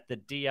at the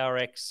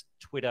DRX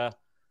Twitter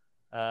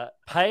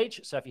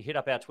page. So if you hit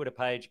up our Twitter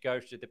page,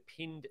 go to the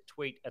pinned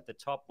tweet at the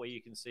top where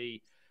you can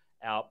see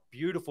our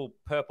beautiful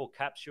purple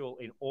capsule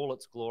in all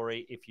its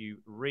glory. If you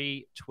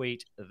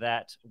retweet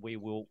that, we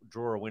will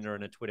draw a winner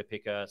in a Twitter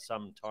picker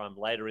sometime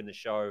later in the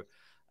show.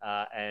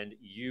 And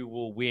you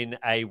will win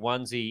a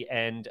onesie,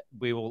 and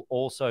we will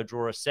also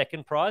draw a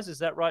second prize. Is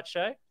that right,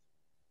 Shay?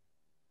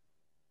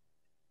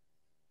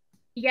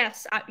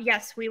 Yes,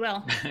 we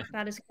will.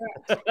 That is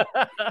correct.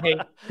 Hey,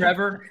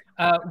 Trevor,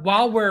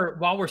 while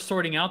we're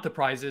sorting out the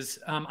prizes,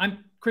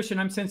 Christian,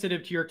 I'm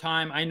sensitive to your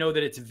time. I know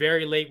that it's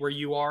very late where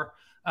you are.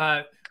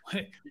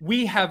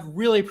 We have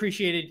really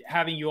appreciated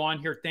having you on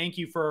here. Thank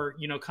you for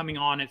coming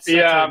on. It's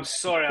I'm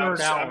sorry.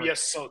 I'm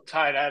just so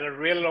tired. I had a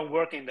really long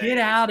working day. Get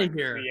out of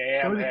here.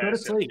 Go to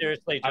sleep.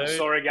 Seriously, dude. I'm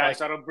sorry,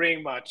 guys. I don't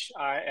bring much.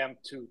 I am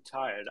too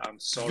tired. I'm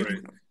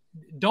sorry.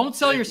 Don't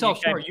sell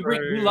yourself short.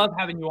 We love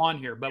having you on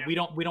here, but we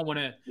don't want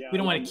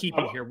to keep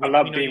you here. I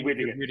love being with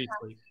you.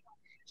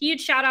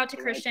 Huge shout out to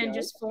Christian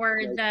just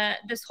for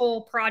this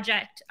whole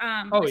project,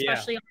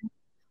 especially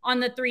on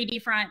the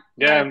 3D front.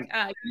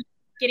 Yeah.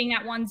 Getting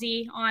that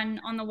onesie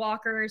on the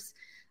walkers,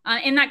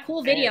 and that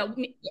cool video.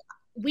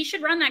 We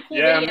should run that cool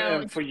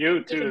video for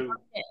you too.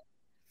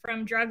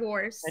 From Drug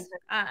Wars.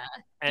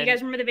 Do you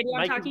guys remember the video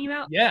I'm talking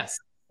about? Yes.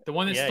 The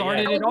one that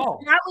started it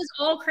all. That was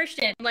all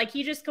Christian. Like,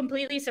 he just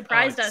completely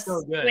surprised us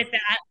with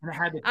that. And it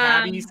had the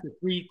tabbies, the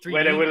three.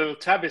 Where there were little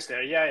tabbies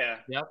there. Yeah.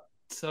 Yep.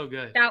 So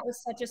good. That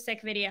was such a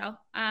sick video.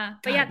 But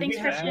yeah, thanks,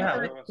 Christian.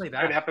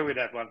 Very happy with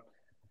that one.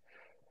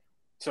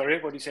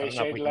 Sorry, what did you say,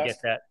 Shade?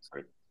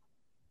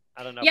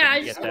 I don't know. Yeah,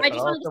 I just wanted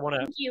to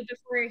thank you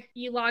before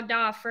you logged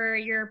off for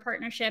your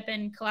partnership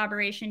and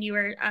collaboration. You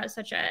were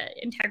such an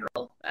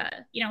integral,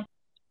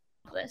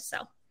 this. So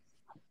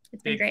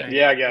it's been great.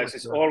 Yeah, guys,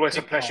 it's always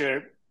a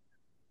pleasure.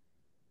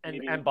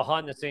 And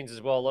behind the scenes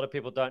as well, a lot of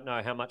people don't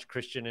know how much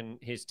Christian and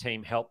his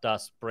team helped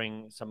us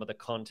bring some of the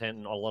content,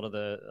 and a lot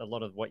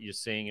of what you're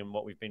seeing and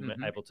what we've been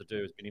able to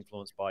do has been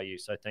influenced by you.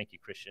 So thank you,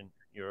 Christian.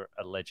 You're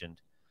a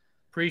legend.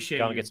 Appreciate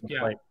Go and get some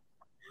sleep.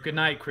 Good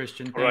night,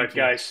 Christian. All right,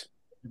 guys.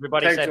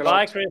 Everybody say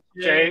bye,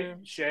 Christian.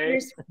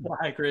 Shay.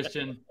 Bye,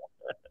 Christian.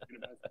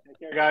 Take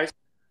care, guys.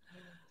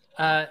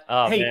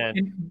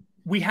 Man.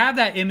 We have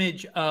that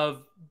image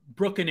of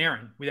Brooke and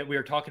Aaron that we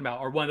were talking about,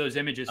 or one of those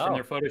images from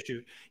their photo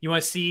shoot. You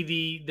want to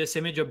see this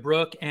image of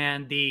Brooke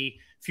and the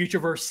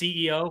Futureverse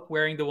CEO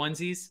wearing the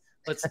onesies?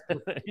 Let's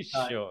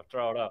sure,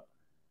 throw it up.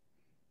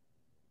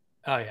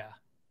 Oh yeah.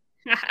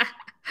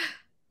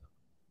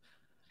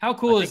 How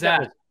cool is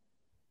that?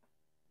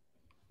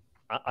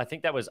 I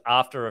think that was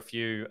after a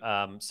few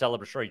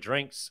celebratory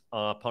drinks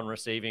upon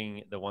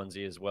receiving the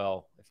onesie as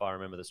well, if I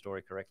remember the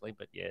story correctly.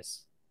 But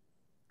yes,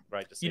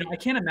 great to see. You know, I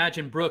can't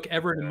imagine Brooke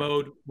ever in a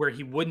mode where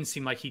he wouldn't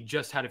seem like he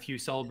just had a few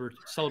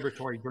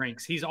celebratory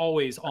drinks. He's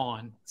always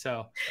on.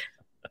 So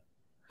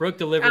Brooke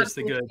delivers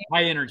Absolutely. The good,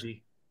 high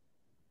energy.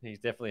 He's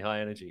definitely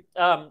high energy.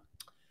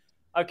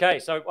 Okay,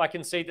 so I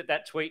can see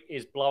that tweet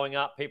is blowing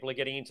up. People are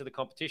getting into the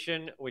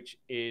competition, which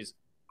is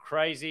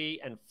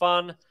crazy and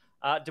fun.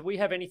 Do we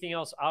have anything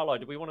else, Arlo?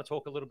 Do we want to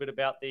talk a little bit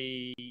about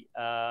the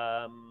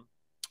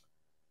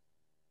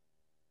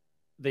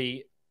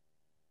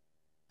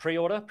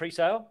pre-order,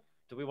 pre-sale?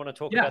 Do we want to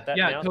talk about that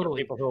now?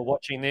 Totally. So people who are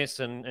watching this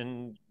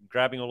and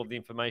grabbing all of the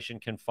information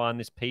can find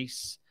this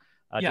piece.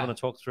 Do you want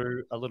to talk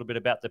through a little bit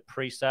about the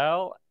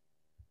pre-sale?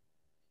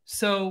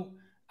 So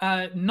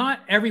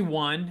not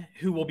everyone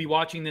who will be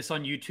watching this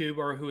on YouTube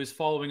or who is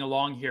following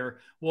along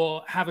here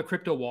will have a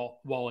crypto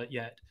wallet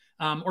yet,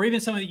 or even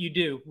something that you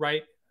do,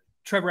 right?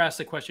 Trevor asked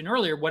the question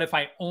earlier, what if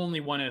I only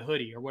want a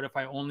hoodie, or what if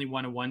I only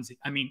want a onesie?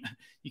 I mean,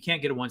 you can't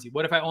get a onesie.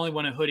 What if I only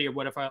want a hoodie, or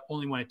what if I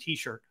only want a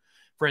t-shirt,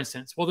 for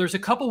instance? Well, there's a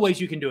couple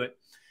ways you can do it.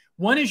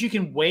 One is you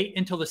can wait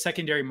until the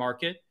secondary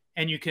market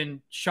and you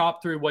can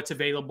shop through what's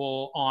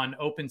available on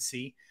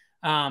OpenSea.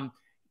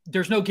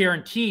 There's no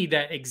guarantee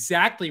that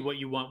exactly what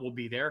you want will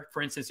be there.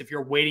 For instance, if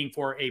you're waiting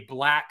for a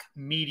black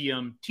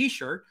medium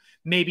t-shirt,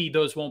 maybe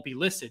those won't be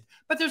listed,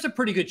 but there's a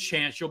pretty good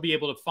chance you'll be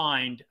able to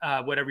find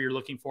whatever you're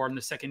looking for in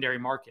the secondary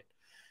market.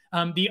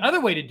 The other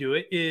way to do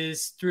it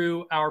is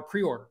through our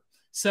pre-order.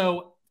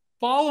 So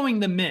following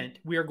the mint,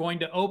 we are going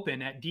to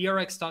open at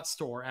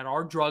drx.store, at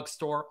our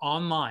drugstore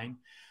online.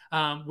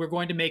 We're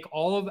going to make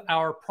all of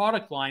our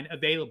product line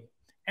available,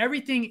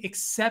 everything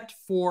except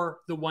for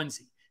the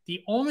onesie.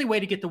 The only way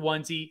to get the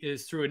onesie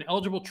is through an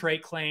eligible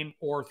trade claim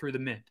or through the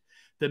mint.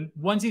 The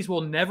onesies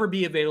will never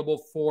be available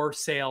for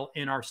sale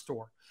in our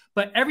store,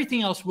 but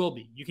everything else will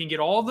be. You can get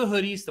all the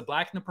hoodies, the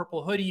black and the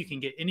purple hoodie. You can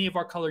get any of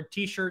our colored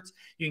t-shirts.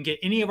 You can get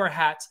any of our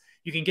hats.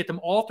 You can get them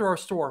all through our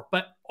store,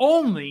 but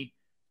only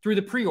through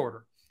the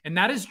pre-order. And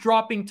that is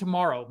dropping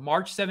tomorrow,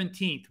 March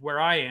 17th,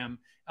 where I am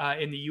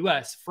in the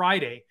US,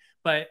 Friday,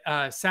 but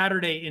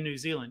Saturday in New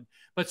Zealand.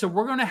 But so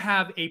we're going to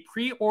have a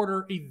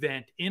pre-order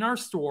event in our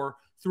store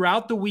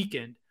throughout the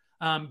weekend.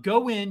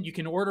 Go in, you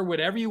can order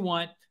whatever you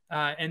want,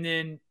 and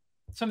then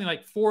something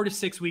like 4 to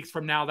 6 weeks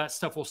from now, that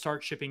stuff will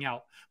start shipping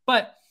out.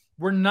 But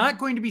we're not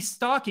going to be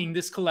stocking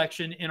this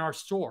collection in our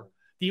store.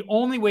 The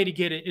only way to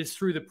get it is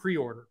through the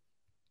pre-order.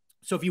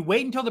 So if you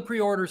wait until the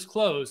pre-order is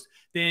closed,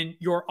 then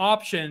your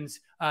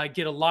options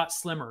get a lot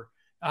slimmer.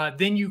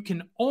 Then you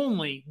can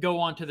only go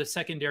onto the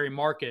secondary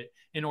market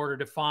in order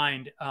to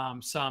find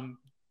some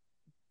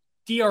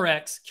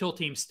DRX Kill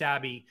Team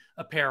Stabby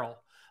apparel.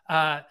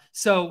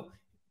 So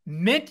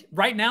mint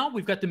right now,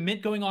 we've got the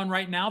mint going on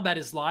right now that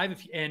is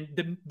live.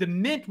 And the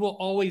mint will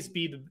always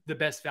be the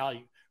best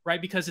value,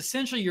 right? Because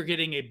essentially you're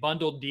getting a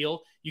bundled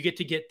deal. You get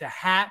to get the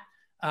hat,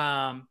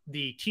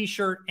 the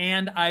t-shirt,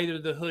 and either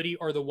the hoodie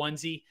or the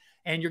onesie.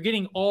 And you're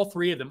getting all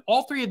three of them,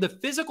 all three of the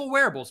physical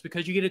wearables,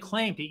 because you get a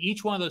claim to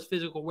each one of those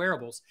physical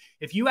wearables.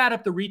 If you add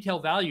up the retail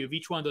value of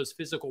each one of those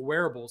physical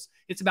wearables,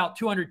 it's about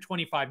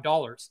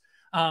 $225.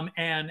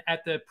 And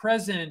at the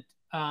present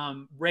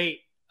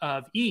rate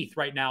of ETH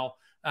right now,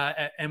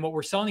 and what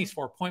we're selling these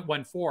for,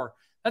 0.14,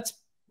 that's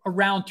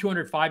around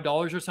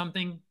 $205 or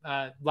something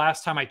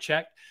last time I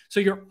checked. So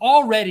you're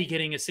already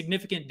getting a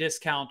significant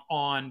discount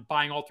on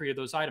buying all three of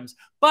those items.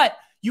 But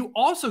you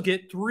also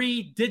get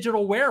 3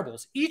 digital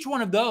wearables. Each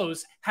one of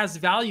those has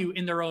value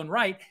in their own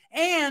right.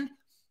 And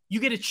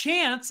you get a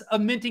chance of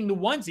minting the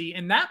onesie.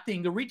 And that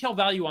thing, the retail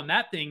value on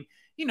that thing,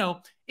 you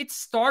know, it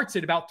starts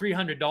at about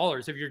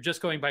 $300 if you're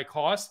just going by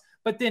cost.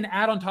 But then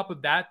add on top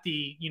of that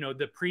the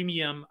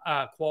premium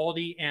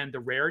quality and the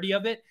rarity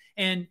of it.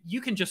 And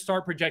you can just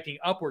start projecting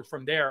upwards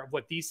from there of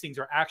what these things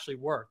are actually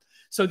worth.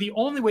 So the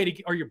only way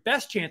to, or your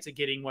best chance at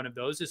getting one of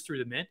those is through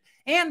the mint.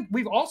 And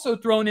we've also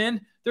thrown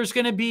in, there's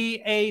going to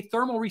be a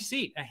thermal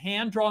receipt, a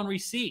hand-drawn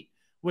receipt,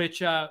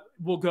 which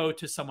will go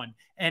to someone.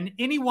 And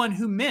anyone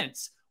who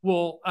mints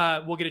will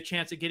get a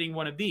chance at getting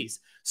one of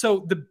these.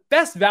 So the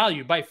best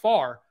value by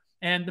far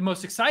and the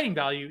most exciting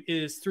value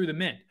is through the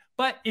mint.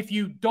 But if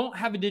you don't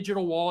have a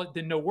digital wallet,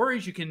 then no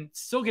worries. You can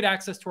still get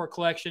access to our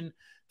collection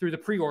through the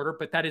pre-order,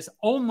 but that is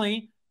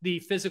only the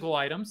physical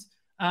items.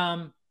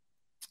 And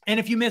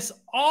if you miss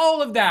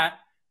all of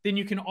that, then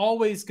you can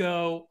always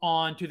go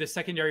on to the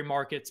secondary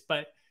markets.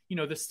 But, you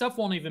know, the stuff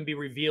won't even be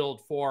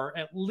revealed for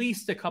at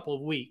least a couple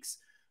of weeks.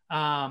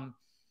 So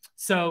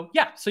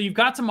you've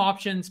got some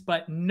options,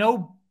 but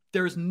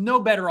there's no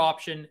better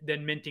option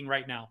than minting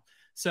right now.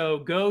 So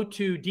go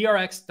to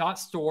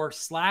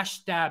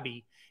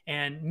drx.store/stabby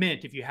and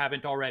mint if you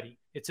haven't already.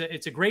 It's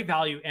a great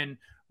value and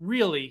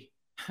really,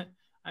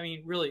 I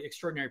mean, really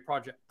extraordinary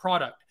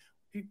product.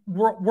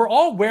 We're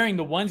all wearing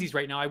the onesies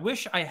right now. I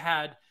wish I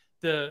had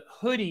the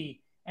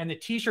hoodie and the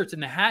t-shirts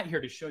and the hat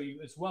here to show you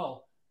as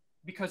well,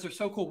 because they're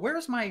so cool.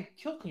 Where's my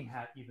Kill Team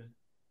hat even?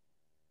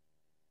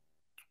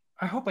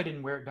 I hope I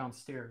didn't wear it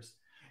downstairs.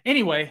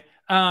 Anyway,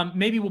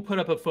 maybe we'll put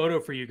up a photo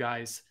for you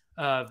guys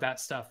of that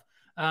stuff.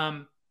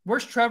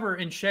 Where's Trevor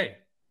and Shay?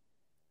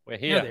 We're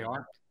here. There they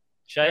are.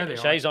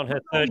 Shay's on her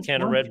third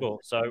can of Red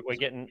Bull, so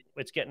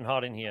it's getting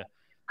hot in here.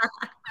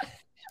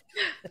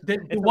 The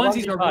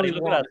onesies are really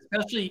warm,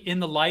 especially in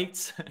the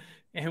lights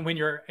and when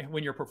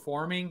you're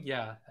performing.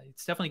 Yeah,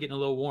 it's definitely getting a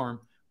little warm.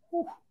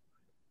 Whew.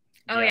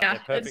 Oh yeah,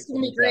 it's gonna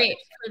be great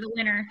for the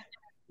winter.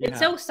 Yeah. It's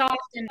so soft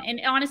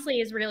and honestly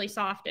is really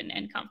soft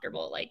and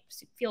comfortable. Like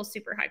feels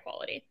super high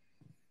quality.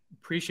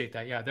 Appreciate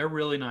that. Yeah, they're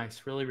really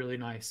nice. Really, really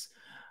nice.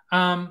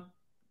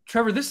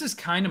 Trevor, this is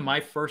kind of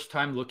my first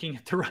time looking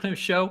at the Rhino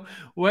show.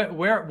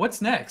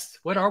 What's next?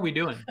 What are we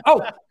doing?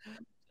 Oh,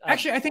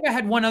 actually, I think I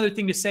had one other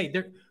thing to say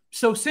there.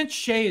 So since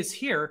Shay is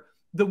here,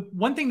 the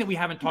one thing that we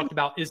haven't talked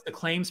about is the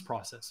claims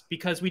process,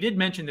 because we did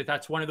mention that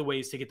that's one of the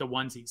ways to get the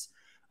onesies.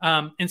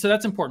 And so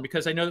that's important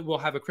because I know that we'll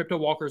have a Crypto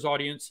Walkers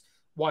audience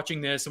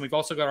watching this, and we've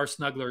also got our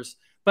snugglers.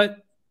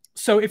 But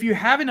so if you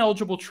have an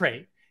eligible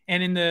trait,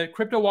 and in the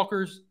Crypto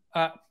Walkers,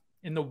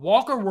 in the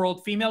Walker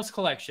World Females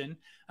Collection,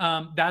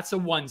 that's a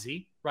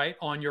onesie, right,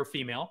 on your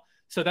female.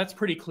 So that's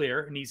pretty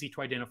clear and easy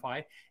to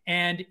identify.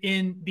 And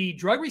in the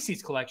Drug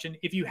Receipts Collection,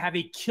 if you have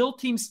a Kill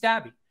Team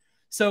Stabby.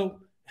 So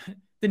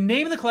the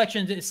name of the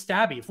collection is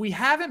Stabby. If we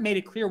haven't made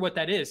it clear what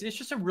that is, it's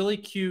just a really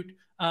cute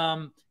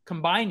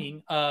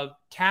combining of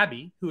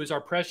Tabby, who is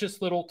our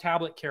precious little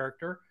tablet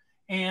character,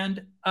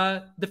 and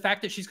the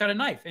fact that she's got a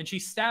knife and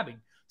she's stabbing.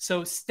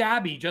 So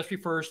Stabby just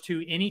refers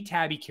to any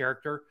Tabby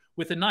character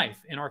with a knife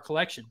in our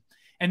collection.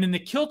 And then the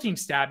Kill Team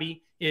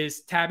Stabby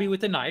is Tabby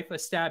with a knife, a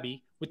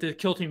Stabby with the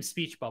Kill Team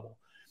speech bubble.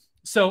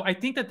 So I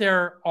think that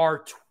there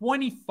are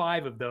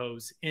 25 of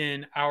those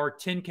in our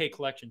 10K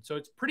collection. So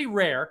it's pretty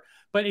rare.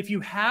 But if you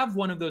have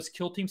one of those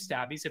Kill Team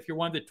Stabbies, if you're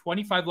one of the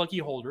 25 lucky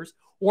holders,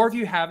 or if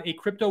you have a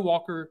Crypto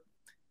Walker,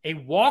 a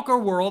Walker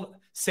World,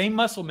 same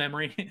muscle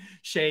memory,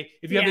 Shay,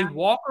 if you have a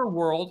Walker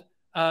World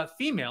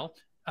female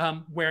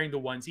wearing the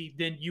onesie,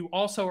 then you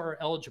also are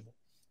eligible.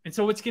 And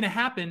so what's going to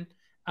happen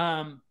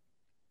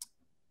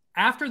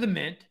after the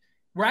mint,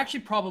 we're actually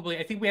probably,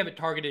 I think we have it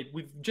targeted.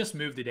 We've just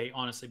moved the date,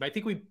 honestly, but I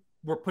think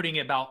we're putting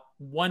it about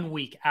 1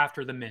 week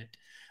after the mint.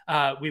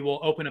 We will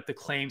open up the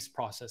claims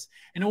process,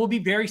 and it will be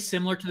very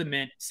similar to the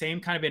mint, same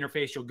kind of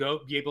interface.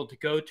 You'll be able to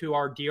go to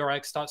our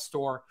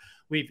drx.store.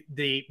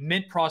 The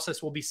mint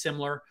process will be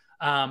similar,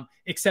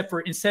 except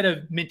for instead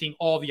of minting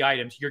all the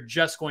items, you're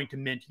just going to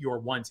mint your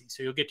onesie.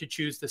 So you'll get to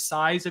choose the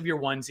size of your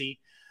onesie.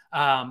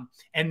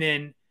 And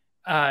then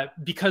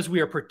because we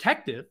are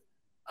protective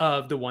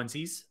of the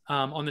onesies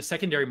on the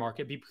secondary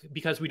market,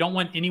 because we don't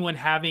want anyone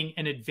having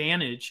an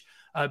advantage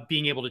of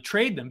being able to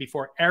trade them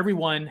before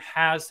everyone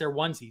has their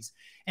onesies.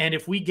 And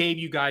if we gave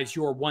you guys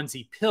your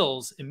onesie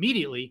pills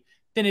immediately,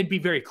 then it'd be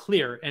very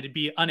clear and it'd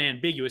be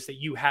unambiguous that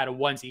you had a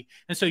onesie.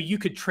 And so you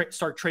could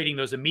start trading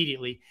those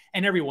immediately,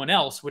 and everyone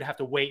else would have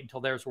to wait until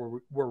theirs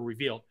were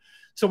revealed.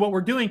 So what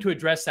we're doing to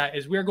address that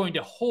is we're going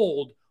to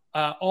hold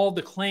all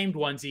the claimed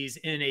onesies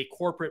in a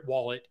corporate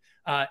wallet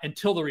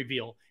until the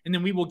reveal. And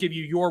then we will give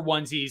you your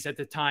onesies at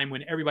the time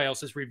when everybody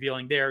else is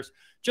revealing theirs,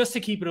 just to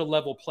keep it a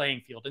level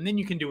playing field. And then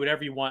you can do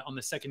whatever you want on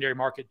the secondary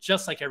market,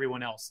 just like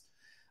everyone else.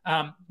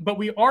 But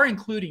we are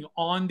including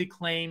on the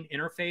claim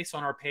interface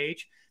on our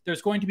page,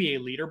 there's going to be a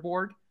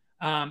leaderboard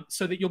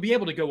so that you'll be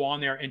able to go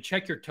on there and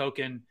check your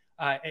token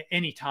at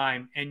any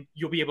time. And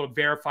you'll be able to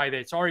verify that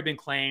it's already been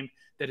claimed,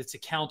 that it's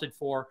accounted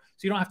for.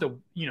 So you don't have to,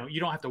 you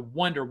don't have to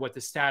wonder what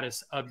the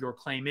status of your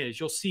claim is.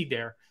 You'll see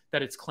there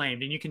that it's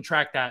claimed, and you can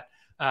track that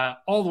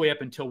all the way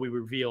up until we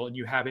reveal and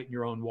you have it in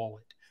your own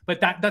wallet. But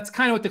that's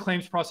kind of what the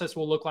claims process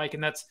will look like,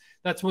 and that's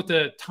what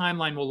the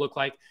timeline will look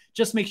like.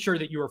 Just make sure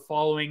that you are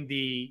following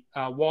the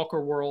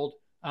Walker World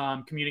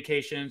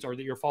communications, or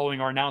that you're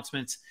following our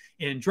announcements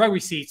in Drug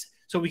Receipts,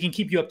 so we can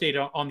keep you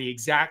updated on the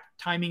exact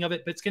timing of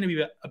it. But it's going to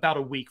be about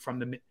a week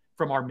from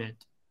our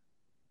mint.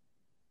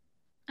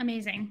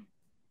 Amazing.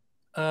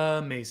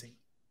 Amazing.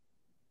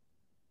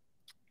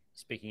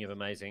 Speaking of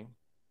amazing,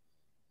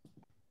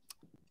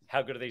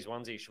 how good are these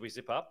onesies? Should we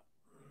zip up?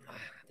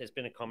 There's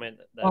been a comment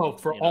that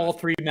all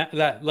three.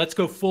 Let's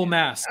go full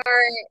mask. All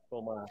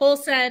right, full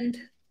send.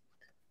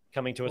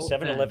 Coming to a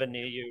 7-Eleven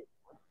near you.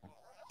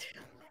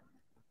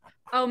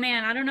 Oh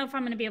man, I don't know if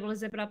I'm going to be able to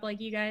zip it up like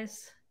you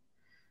guys.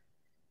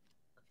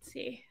 Let's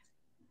see.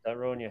 Don't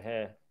ruin your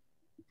hair.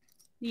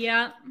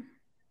 Yeah.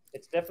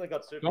 It's definitely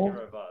got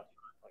superhero vibes.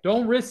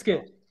 Don't risk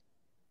it.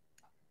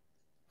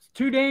 It's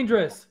too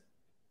dangerous.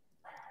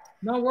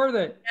 Not worth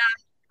it.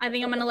 Yeah, I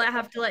think I'm going to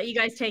have to let you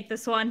guys take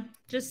this one.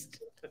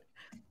 Just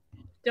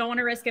don't want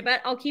to risk it,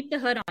 but I'll keep the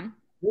hood on.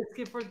 Risk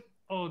it for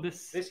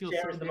this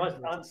chair is the most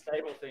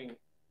unstable thing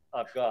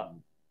I've got.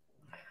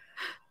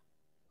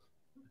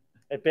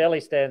 It barely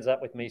stands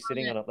up with me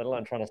sitting on it, let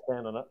alone trying to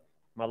stand on it.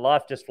 My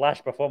life just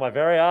flashed before my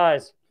very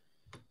eyes.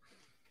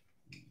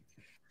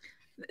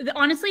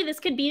 Honestly, this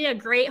could be a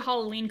great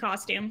Halloween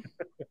costume.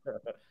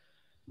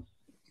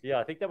 Yeah,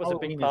 I think that was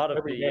Halloween a big part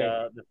of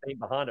the theme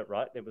behind it,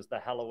 right? There was the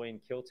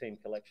Halloween Kill Team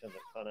collection that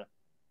kind of...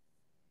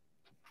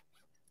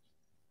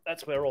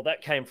 That's where all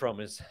that came from,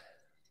 is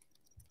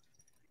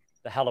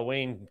the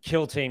Halloween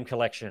Kill Team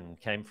collection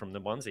came from the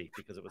onesie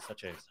because it was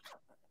such a,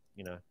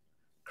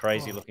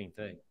 crazy looking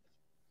thing.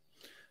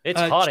 It's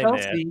hot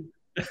Chelsea in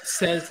there.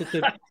 Says that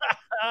the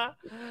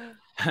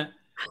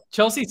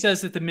Chelsea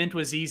says that the mint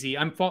was easy.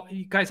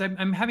 Guys,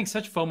 I'm having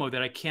such FOMO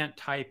that I can't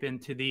type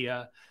into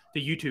the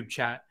YouTube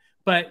chat.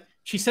 But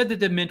she said that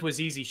the mint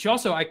was easy. She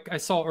also, I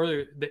saw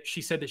earlier that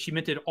she said that she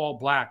minted all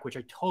black, which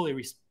I totally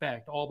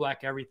respect, all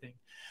black everything.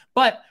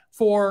 But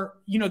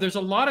there's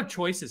a lot of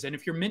choices. And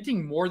if you're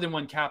minting more than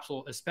one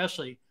capsule,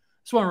 especially,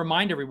 I just want to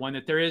remind everyone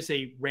that there is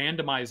a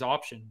randomize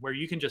option where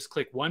you can just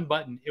click one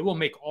button. It will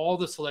make all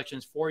the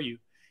selections for you.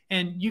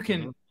 And you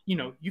can,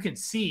 you can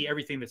see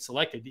everything that's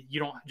selected.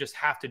 You don't just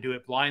have to do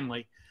it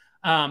blindly.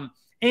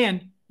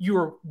 And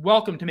you're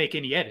welcome to make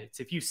any edits.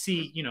 If you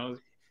see,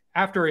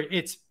 after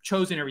it's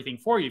chosen everything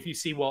for you, if you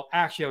see, well,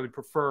 actually, I would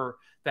prefer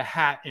the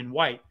hat in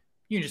white,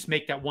 you can just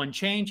make that one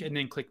change and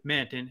then click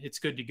mint and it's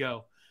good to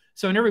go.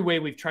 So in every way,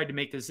 we've tried to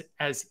make this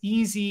as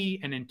easy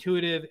and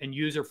intuitive and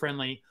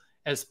user-friendly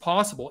as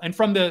possible. And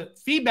from the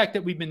feedback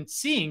that we've been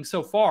seeing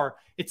so far,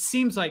 it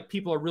seems like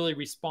people are really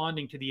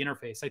responding to the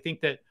interface. I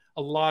think that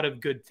a lot of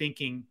good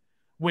thinking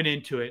went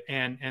into it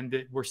and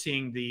that we're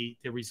seeing the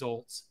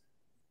results.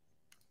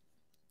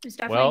 It's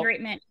definitely a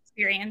great mint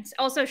experience.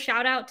 Also,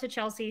 shout out to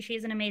Chelsea.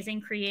 She's an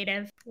amazing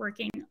creative,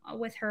 working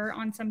with her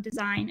on some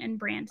design and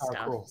brand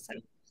stuff. Cool. So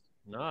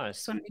nice.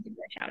 Just wanted to give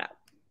her a shout out.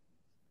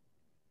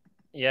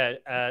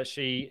 Yeah,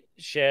 she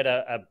shared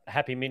a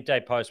Happy Mint Day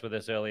post with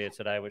us earlier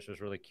today, which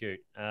was really cute.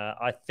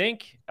 I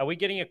think, are we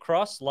getting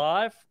across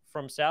live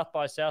from South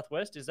by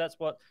Southwest? Is that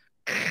what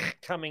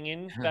coming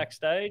in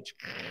backstage?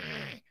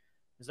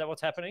 Is that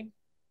what's happening?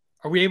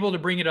 Are we able to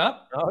bring it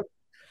up? No.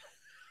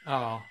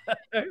 Oh.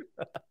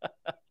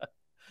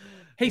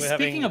 Hey,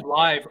 speaking of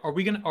live, are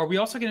we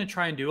also gonna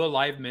try and do a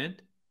live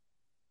mint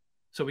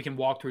so we can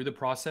walk through the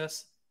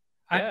process?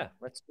 Yeah,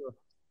 let's do it.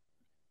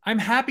 I'm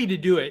happy to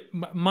do it.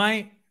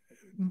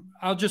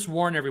 I'll just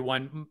warn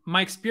everyone,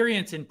 my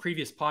experience in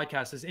previous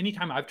podcasts is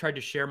anytime I've tried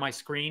to share my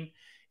screen,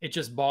 it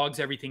just bogs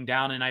everything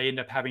down and I end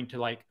up having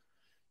to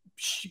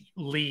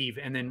leave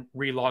and then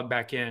relog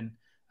back in.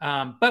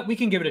 But we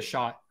can give it a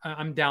shot.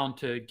 I'm down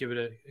to give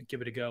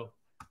it a go.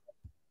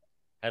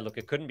 Hey, look,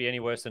 it couldn't be any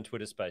worse than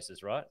Twitter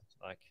Spaces, right?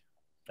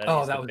 That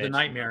was a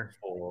nightmare.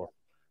 For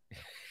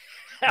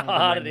how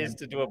hard it is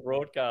to do a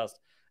broadcast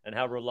and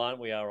how reliant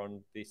we are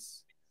on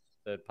this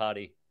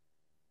third-party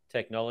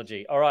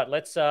technology. All right,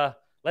 let's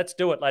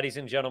do it, ladies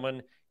and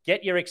gentlemen.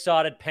 Get your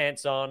excited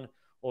pants on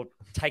or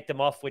take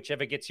them off,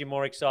 whichever gets you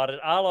more excited.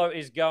 Arlo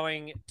is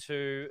going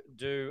to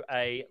do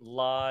a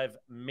live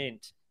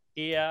mint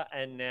here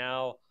and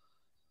now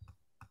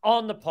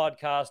on the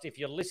podcast. If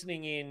you're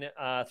listening in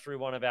through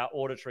one of our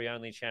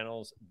auditory-only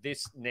channels,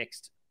 this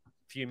next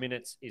few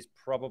minutes is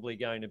probably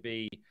going to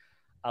be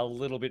a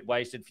little bit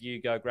wasted for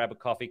you. Go grab a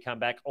coffee, come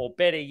back, or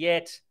better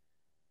yet,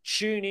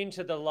 tune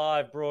into the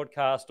live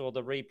broadcast or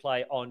the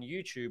replay on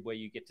YouTube where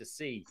you get to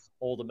see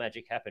all the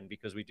magic happen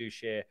because we do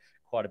share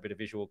quite a bit of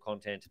visual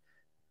content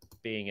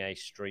being a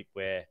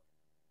streetwear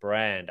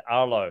brand.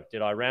 Arlo,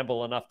 did I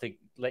ramble enough to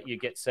let you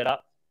get set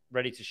up,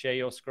 ready to share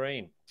your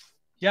screen?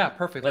 Yeah,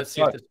 perfect. Let's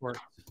see if this works.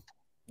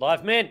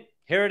 Live mint.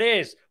 Here it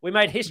is. We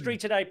made history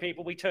today,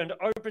 people. We turned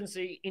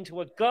OpenSea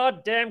into a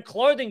goddamn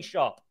clothing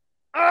shop.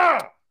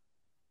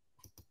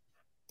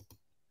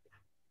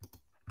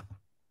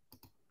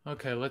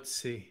 Okay, let's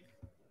see.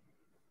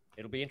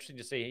 It'll be interesting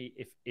to see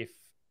if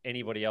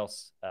anybody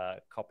else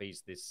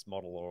copies this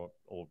model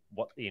or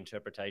what the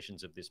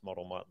interpretations of this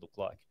model might look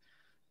like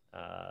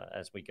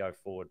as we go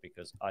forward,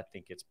 because I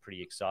think it's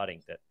pretty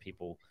exciting that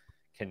people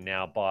can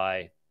now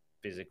buy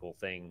physical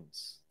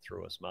things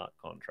through a smart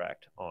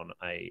contract on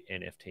a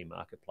NFT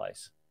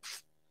marketplace.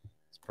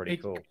 It's pretty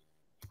cool.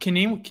 Can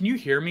you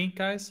hear me,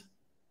 guys?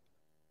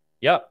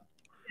 Yep.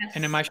 Yes.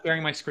 And am I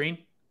sharing my screen?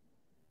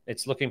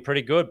 It's looking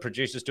pretty good.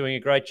 Producer's doing a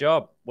great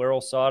job. We're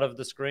all side of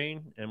the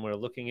screen and we're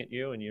looking at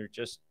you and you're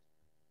just...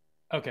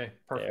 Okay,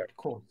 perfect. There.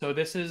 Cool. So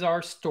this is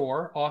our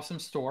store, awesome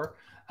store.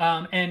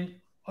 And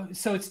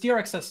so it's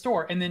DRX's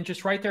store. And then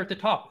just right there at the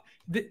top,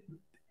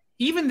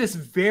 even this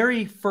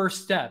very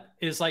first step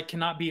is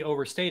cannot be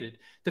overstated.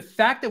 The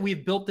fact that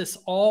we've built this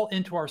all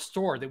into our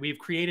store, that we've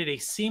created a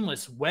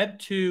seamless Web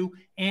 2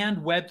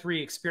 and Web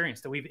 3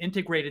 experience, that we've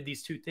integrated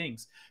these two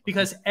things,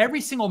 because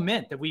every single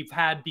mint that we've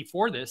had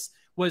before this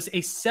was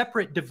a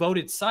separate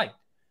devoted site.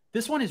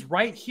 This one is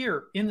right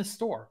here in the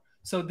store.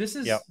 So this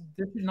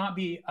should not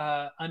be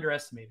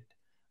underestimated.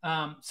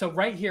 So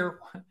right here,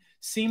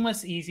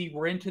 seamless, easy.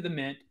 We're into the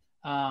mint.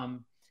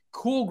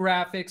 Cool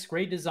graphics,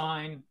 great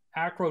design.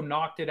 Acro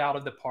knocked it out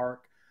of the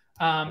park.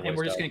 And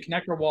we're just going to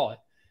connect our wallet.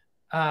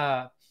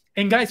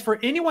 And guys, for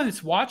anyone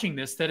that's watching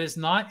this that is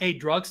not a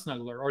drug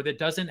smuggler or that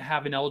doesn't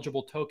have an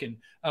eligible token,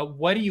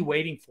 what are you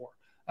waiting for?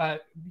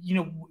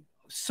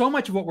 So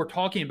much of what we're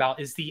talking about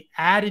is the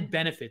added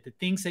benefit, the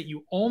things that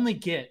you only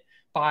get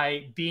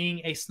by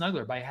being a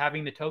smuggler, by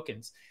having the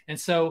tokens. And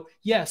so,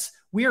 yes,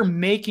 we are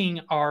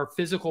making our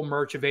physical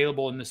merch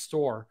available in the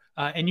store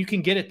and you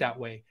can get it that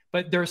way.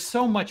 But there's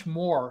so much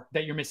more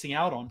that you're missing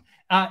out on,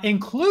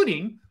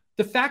 including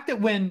the fact that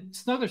when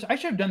Snugglers, I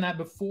should have done that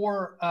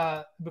before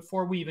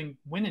we even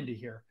went into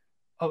here.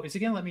 Oh, is it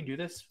going to let me do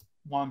this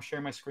while I'm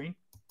sharing my screen?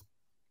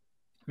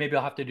 Maybe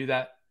I'll have to do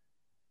that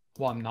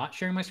while I'm not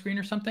sharing my screen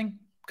or something,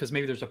 because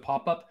maybe there's a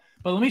pop-up.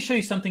 But let me show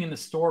you something in the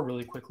store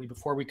really quickly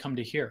before we come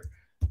to here,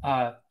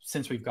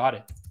 since I've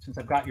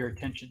got your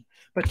attention.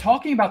 But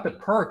talking about the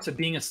perks of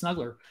being a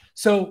snuggler.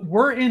 So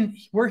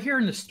we're here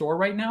in the store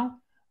right now.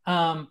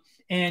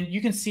 And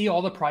you can see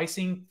all the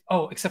pricing.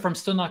 Oh, except for I'm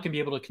still not going to be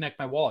able to connect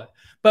my wallet.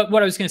 But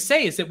what I was going to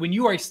say is that when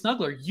you are a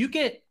snuggler, you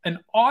get an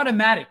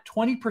automatic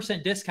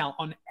 20% discount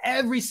on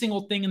every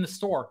single thing in the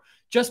store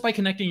just by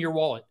connecting your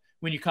wallet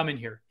when you come in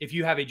here, if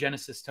you have a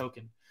Genesis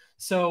token.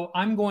 So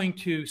I'm going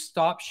to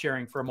stop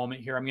sharing for a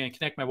moment here. I'm going to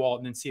connect my wallet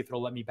and then see if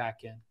it'll let me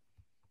back in.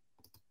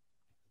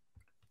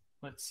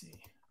 Let's see.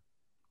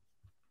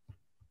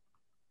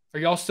 Are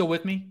y'all still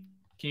with me?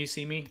 Can you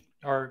see me?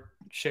 Or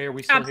Shay, are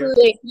we still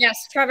Absolutely. here?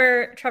 Yes.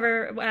 Trevor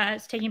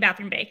is taking a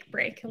bathroom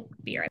break. He'll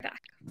be right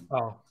back.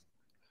 Oh.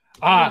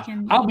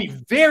 I'll be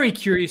very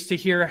curious to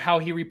hear how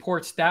he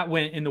reports that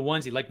went in the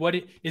onesie. Like,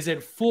 is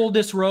it full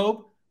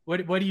disrobe?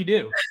 What do you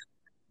do?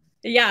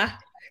 Yeah.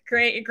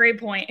 Great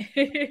point.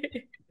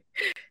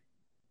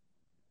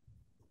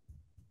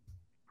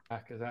 I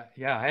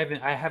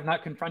have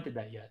not confronted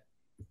that yet.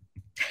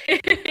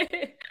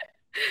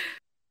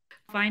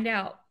 Find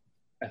out.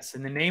 Yes,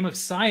 in the name of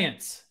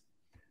science.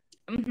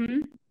 Mm-hmm.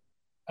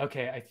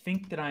 Okay, I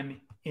think that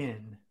I'm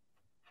in.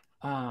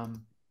 God,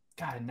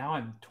 now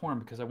I'm torn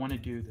because I want to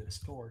do the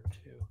store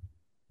too.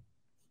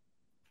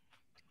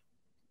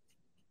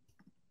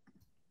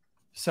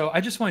 So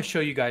I just want to show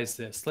you guys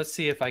this. Let's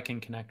see if I can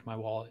connect my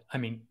wallet.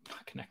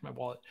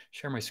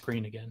 Share my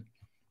screen again.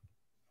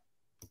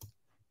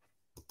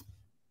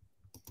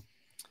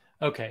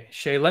 Okay,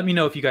 Shay, let me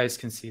know if you guys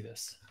can see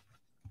this.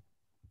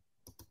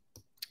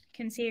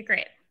 Can see it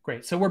great.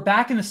 Great. So we're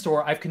back in the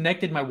store. I've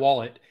connected my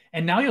wallet,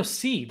 and now you'll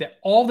see that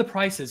all the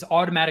prices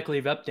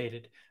automatically have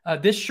updated.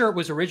 This shirt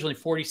was originally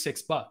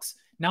 $46.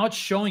 Now it's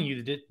showing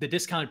you the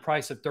discounted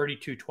price of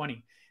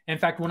 $32.20. In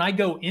fact, when I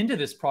go into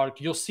this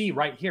product, you'll see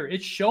right here,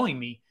 it's showing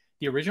me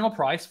the original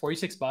price,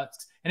 $46,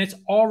 and it's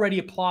already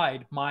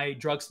applied my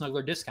Drug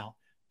Snuggler discount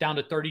down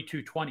to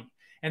 $32.20.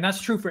 And that's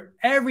true for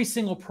every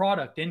single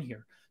product in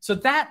here. So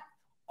that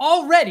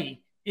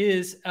already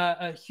is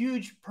a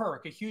huge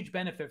perk, a huge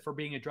benefit for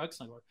being a drug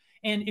snuggler.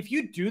 And if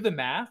you do the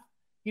math,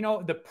 you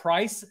know, the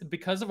price,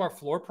 because of our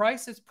floor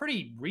price, it's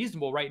pretty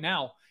reasonable right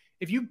now.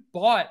 If you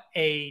bought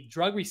a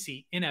drug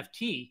receipt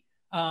NFT,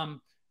 and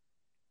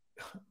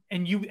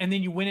then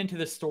you went into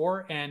the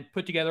store and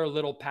put together a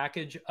little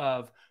package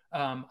of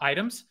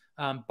items,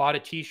 bought a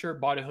t-shirt,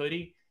 bought a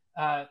hoodie,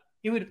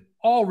 it would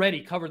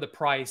already cover the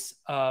price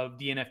of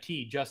the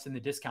NFT just in the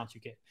discounts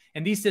you get.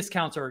 And these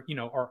discounts are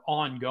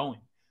ongoing.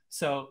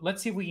 So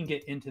let's see if we can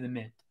get into the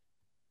mint.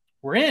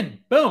 We're in.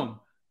 Boom.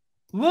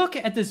 Look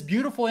at this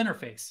beautiful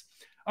interface.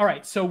 All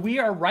right. So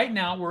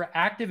we're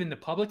active in the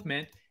public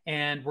mint,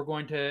 and we're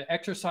going to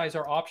exercise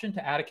our option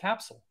to add a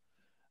capsule.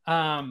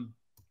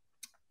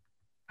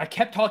 I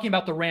kept talking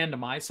about the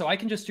randomize, so I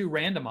can just do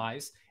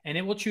randomize and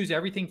it will choose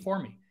everything for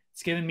me.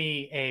 It's giving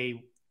me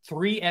a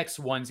 3X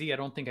onesie. I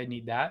don't think I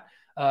need that.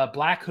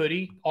 Black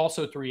hoodie,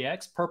 also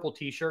 3X, purple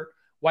t-shirt,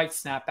 white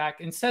snapback.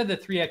 Instead of the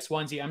 3X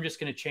onesie, I'm just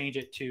going to change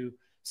it to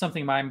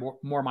something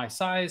more my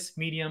size,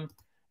 medium,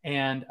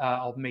 and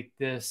I'll make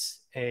this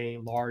a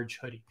large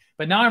hoodie.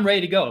 But now I'm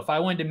ready to go. If I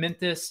wanted to mint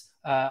this,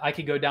 I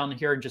could go down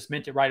here and just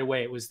mint it right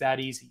away. It was that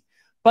easy.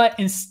 But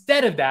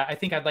instead of that, I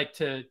think I'd like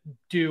to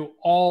do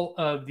all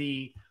of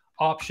the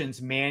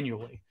options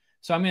manually.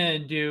 So I'm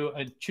going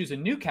to choose a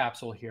new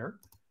capsule here,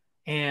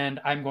 and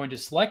I'm going to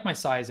select my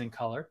size and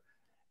color.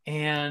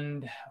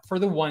 And for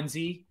the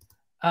onesie,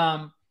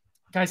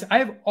 guys,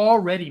 I've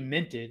already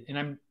minted,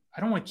 and I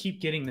don't want to keep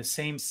getting the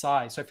same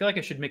size. So I feel like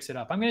I should mix it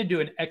up. I'm going to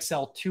do an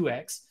XL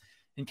 2X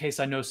in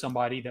case I know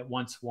somebody that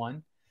wants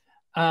one.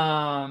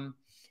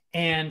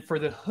 And for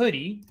the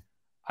hoodie,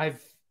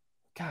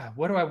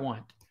 what do I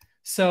want?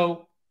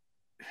 So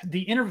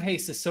the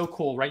interface is so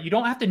cool, right? You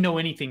don't have to know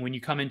anything when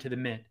you come into the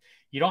mint.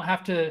 You don't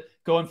have to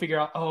go and figure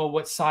out,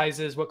 what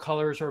sizes, what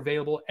colors are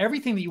available.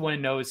 Everything that you want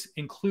to know is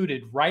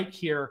included right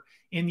here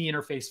in the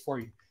interface for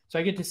you. So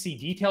I get to see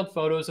detailed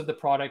photos of the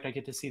product. I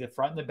get to see the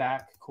front and the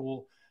back.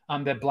 Cool.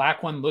 The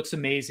black one looks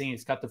amazing.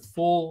 It's got the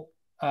full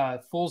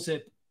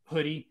zip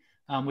hoodie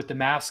with the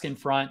mask in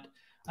front.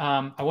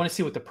 I want to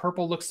see what the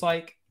purple looks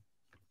like.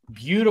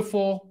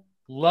 Beautiful.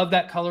 Love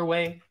that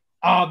colorway.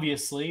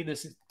 Obviously,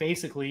 this is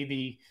basically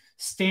the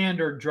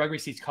standard drug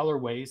receipts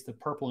colorways, the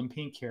purple and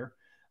pink here.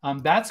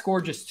 That's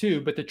gorgeous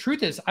too. But the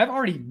truth is, I've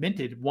already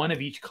minted one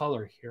of each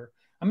color here.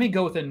 I'm going to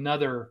go with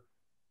another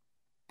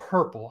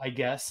purple, I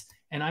guess.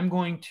 And I'm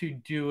going to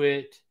do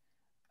it.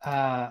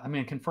 I'm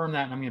going to confirm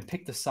that, and I'm going to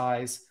pick the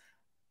size.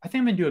 I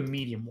think I'm going to do a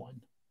medium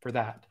one for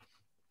that.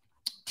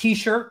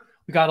 T-shirt.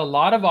 We got a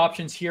lot of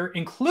options here,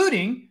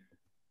 including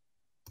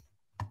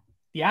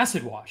the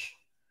acid wash.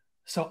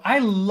 So I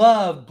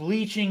love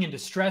bleaching and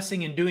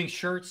distressing and doing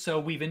shirts. So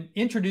we've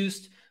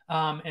introduced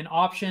an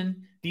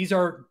option.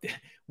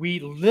 We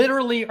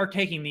literally are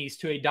taking these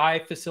to a dye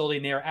facility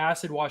and they are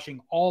acid washing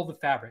all the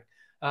fabric.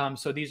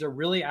 So these are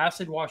really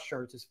acid wash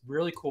shirts. It's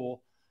really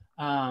cool.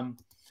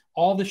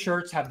 All the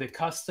shirts have the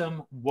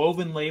custom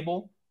woven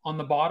label on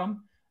the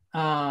bottom.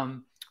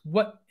 And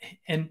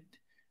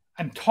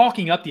I'm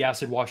talking up the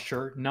acid wash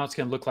shirt. And now it's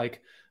going to look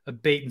like a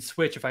bait and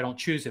switch if I don't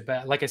choose it.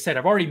 But like I said,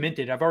 I've already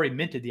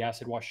minted the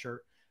acid wash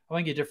shirt. I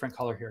want to get a different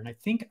color here. And I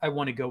think I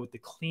want to go with the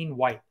clean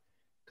white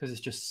because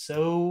it's just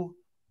so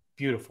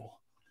beautiful.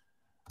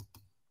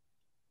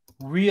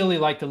 Really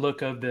like the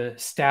look of the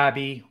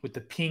stabby with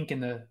the pink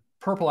and the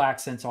purple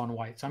accents on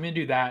white. So I'm going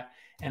to do that.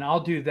 And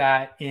I'll do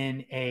that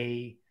in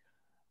a,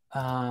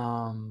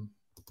 my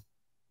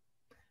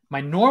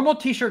normal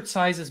t-shirt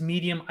size is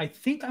medium. I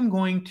think I'm just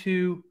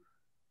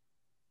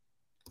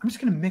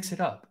going to mix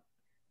it up.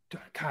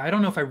 God, I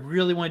don't know if I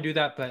really want to do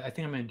that, but I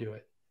think I'm going to do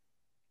it.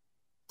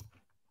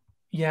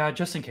 Yeah,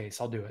 just in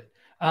case, I'll do it.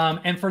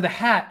 And for the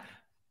hat,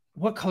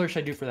 what color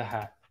should I do for the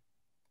hat?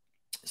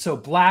 So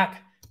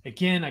black,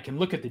 again, I can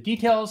look at the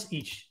details.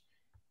 It's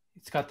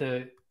got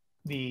the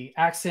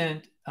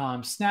accent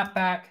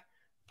snapback,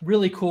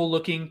 really cool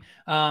looking.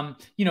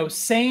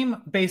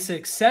 Same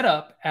basic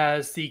setup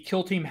as the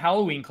Kill Team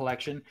Halloween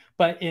collection,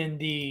 but in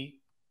the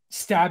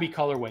stabby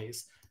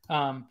colorways.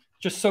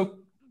 Just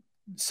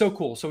so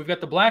cool. So we've got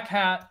the black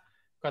hat,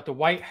 got the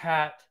white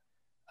hat.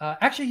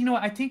 Actually, you know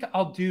what? I think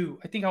I'm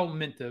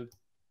going to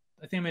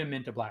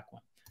mint a black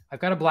one. I've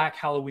got a black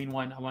Halloween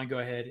one. I want to go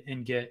ahead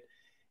and get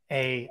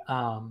the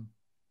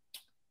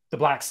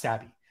black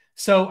stabby.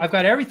 So I've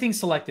got everything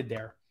selected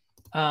there,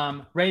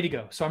 ready to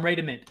go. So I'm ready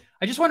to mint.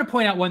 I just want to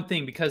point out one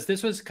thing because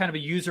this was kind of a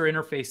user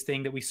interface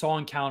thing that we saw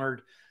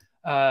encountered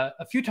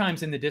a few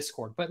times in the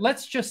Discord. But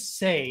let's just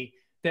say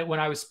that when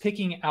I was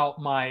picking out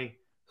my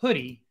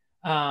hoodie,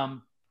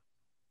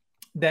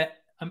 that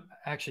I'm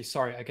actually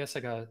sorry. I guess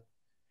I'll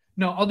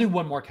do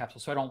one more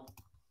capsule so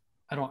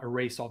I don't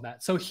erase all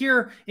that. So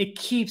here it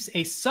keeps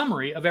a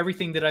summary of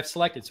everything that I've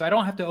selected. So I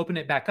don't have to open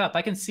it back up.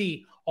 I can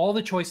see all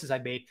the choices I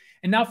made.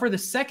 And now for the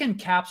second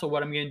capsule,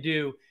 what I'm going to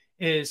do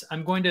is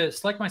I'm going to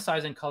select my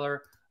size and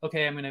color.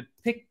 Okay, I'm going to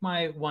pick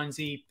my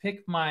onesie,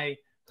 pick my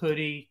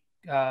hoodie,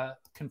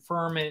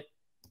 confirm it,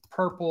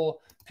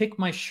 purple, pick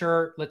my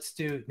shirt.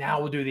 Now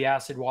we'll do the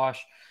acid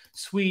wash.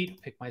 Sweet,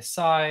 pick my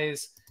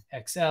size,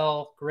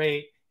 XL,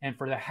 great. And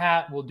for the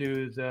hat, we'll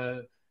do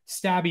the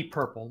stabby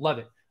purple. Love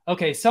it.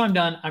 Okay, so I'm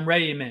done. I'm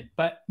ready to mint.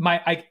 But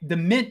the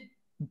mint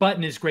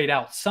button is grayed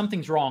out.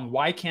 Something's wrong.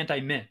 Why can't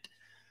I mint?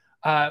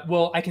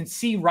 Well, I can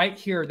see right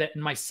here that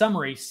in my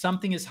summary,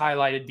 something is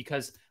highlighted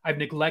because I've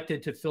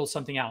neglected to fill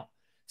something out.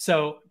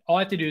 So all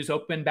I have to do is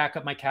open back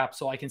up my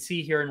capsule. I can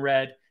see here in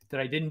red that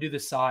I didn't do the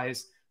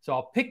size. So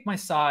I'll pick my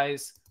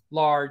size,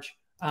 large.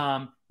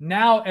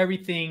 Now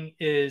everything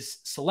is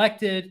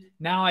selected.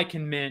 Now I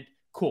can mint.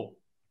 Cool.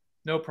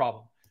 No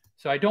problem.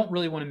 So I don't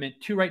really want to mint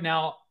 2 right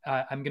now.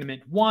 I'm going to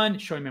mint 1,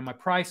 showing me my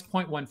price,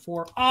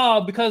 0.14.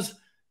 Oh, because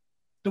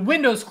the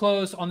window's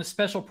closed on the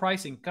special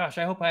pricing. Gosh,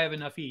 I hope I have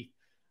enough ETH.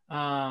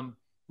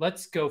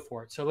 Let's go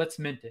for it. So let's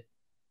mint it.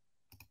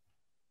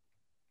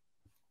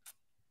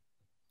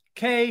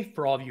 Okay,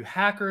 for all of you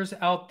hackers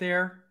out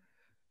there,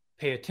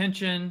 pay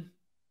attention.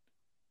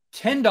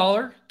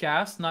 $10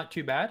 gas, not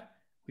too bad.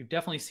 We've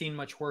definitely seen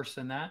much worse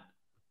than that.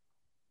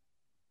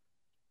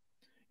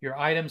 Your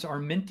items are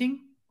minting.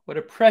 What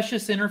a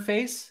precious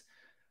interface.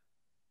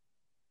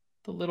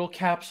 The little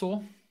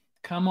capsule.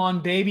 Come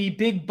on, baby.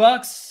 Big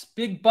bucks,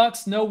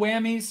 no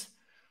whammies.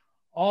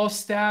 All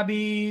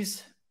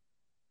stabbies.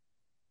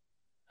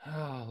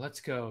 Oh,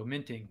 let's go.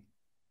 Minting.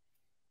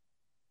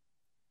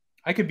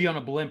 I could be on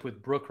a blimp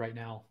with Brooke right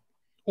now.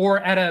 Or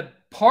at a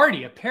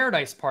party, a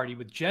paradise party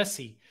with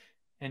Jesse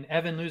and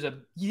Evan Luza.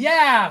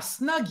 Yeah,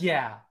 snug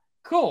yeah.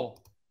 Cool.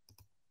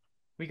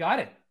 We got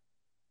it.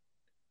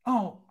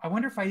 Oh, I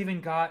wonder if I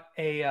even got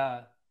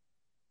a...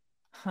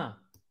 I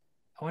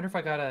wonder if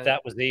I got a...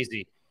 That was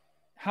easy.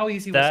 How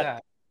easy was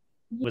that?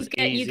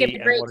 You get the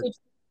great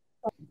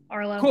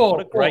Arlo. Cool.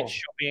 What a great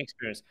shopping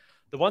experience.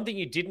 The one thing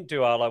you didn't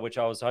do, Arlo, which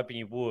I was hoping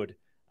you would,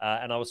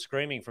 and I was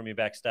screaming from you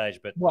backstage,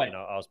 but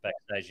I was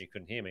backstage, you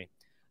couldn't hear me,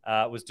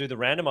 was do the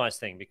randomized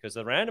thing, because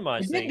the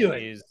randomized thing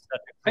is...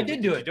 I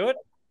did do it. Did you do it?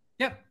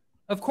 Yep.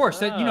 Of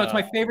course. It's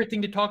my favorite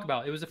thing to talk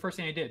about. It was the first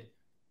thing I did.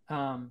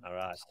 All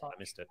right. I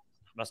missed it.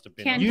 Must have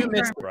been... You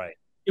missed it. Right.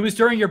 It was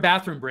during your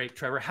bathroom break,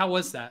 Trevor. How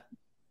was that?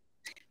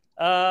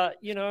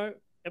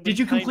 Did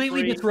you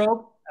completely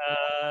disrobe?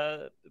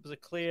 It was a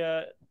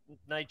clear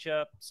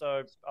nature,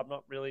 so I'm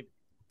not really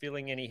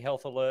feeling any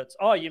health alerts.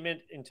 Oh, you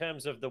meant in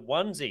terms of the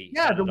onesie?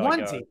 Yeah, the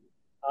onesie.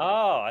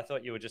 Oh, I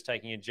thought you were just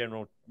taking a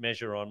general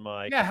measure on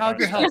my... Yeah, how's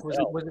your health? Was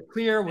it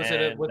clear? Was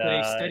it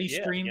a steady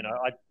stream?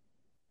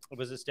 It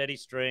was a steady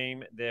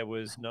stream. There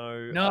was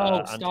no...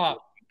 No,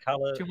 stop.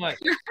 Color. Too much.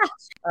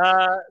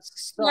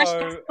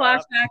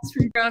 Flashbacks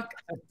from Brooke.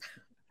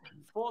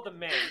 For the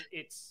men,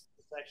 it's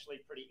actually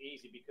pretty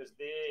easy because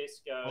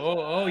this goes.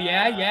 Oh,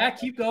 yeah.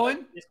 Keep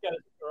going. This goes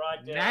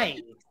right down.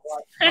 Nice.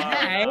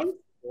 Nice.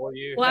 For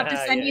you. We'll have to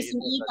send you some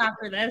ink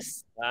after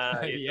this.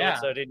 You thought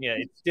so, didn't you?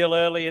 It's still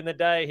early in the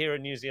day here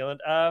in New Zealand.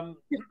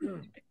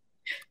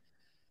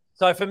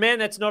 So for men,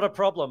 that's not a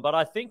problem. But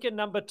I think a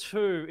number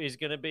 2 is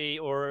going to be,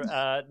 or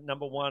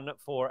number 1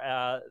 for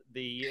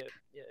the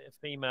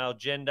female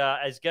gender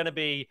is going to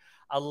be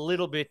a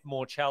little bit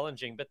more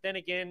challenging. But then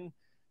again,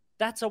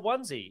 that's a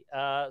onesie.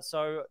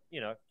 So,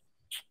 you know,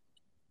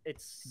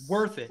 it's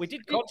worth it. We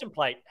did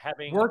contemplate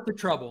having worth the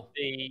trouble.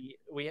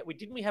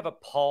 Didn't we have a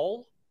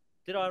poll?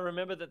 Did I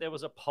remember that there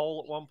was a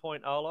poll at one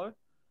point, Arlo?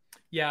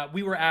 Yeah,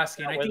 we were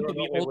asking. I think that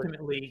we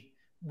ultimately,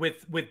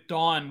 with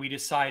Dawn, we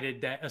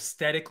decided that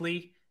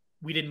aesthetically,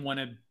 we didn't want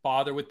to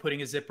bother with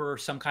putting a zipper or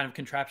some kind of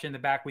contraption in the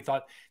back. We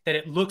thought that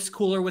it looks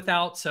cooler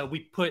without, so we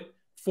put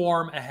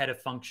form ahead of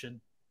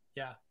function.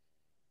 Yeah.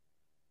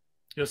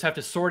 You just have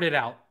to sort it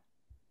out.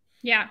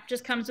 Yeah,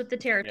 just comes with the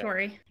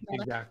territory.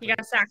 Yeah, exactly. You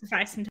got to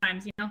sacrifice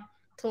sometimes, you know,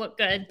 to look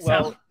good.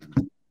 Well,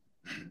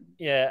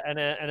 yeah, and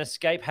an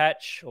escape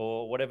hatch,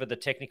 or whatever the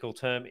technical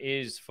term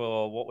is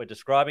for what we're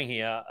describing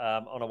here,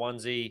 on a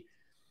onesie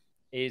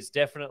is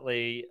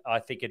definitely, I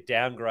think, a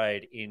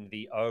downgrade in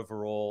the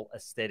overall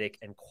aesthetic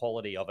and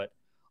quality of it.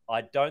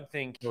 I don't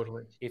think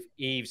if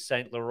Yves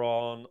Saint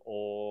Laurent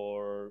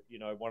or, you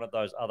know, one of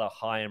those other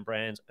high-end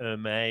brands,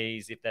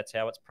 Hermes, if that's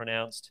how it's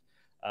pronounced,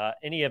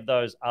 any of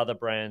those other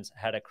brands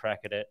had a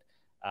crack at it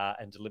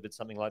and delivered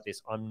something like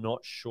this, I'm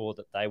not sure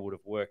that they would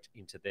have worked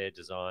into their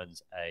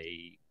designs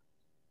a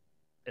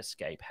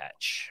escape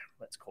hatch.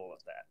 Let's call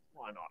it that.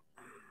 Why not?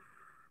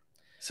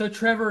 So,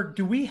 Trevor,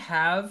 do we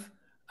have,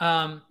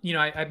 you know,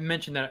 I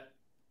mentioned that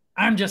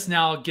I'm just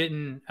now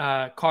getting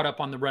caught up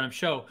on the run of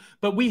show,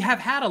 but we have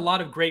had a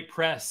lot of great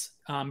press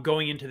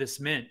going into this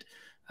mint.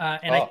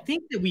 And I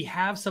think that we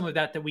have some of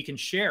that we can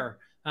share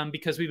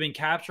because we've been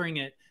capturing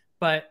it.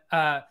 But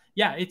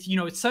yeah, it's, you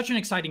know, it's such an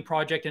exciting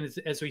project. And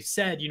as we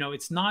said, you know,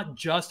 it's not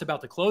just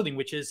about the clothing,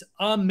 which is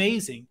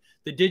amazing,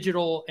 the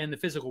digital and the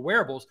physical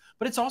wearables,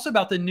 but it's also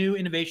about the new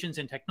innovations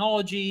in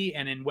technology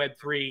and in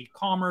Web3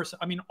 commerce.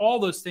 I mean, all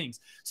those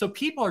things. So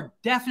people are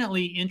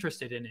definitely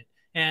interested in it.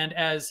 And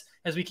as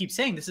we keep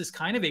saying, this is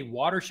kind of a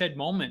watershed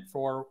moment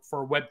for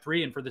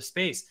Web3 and for the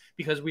space,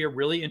 because we are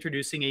really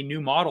introducing a new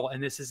model.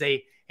 And this is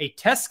a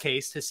test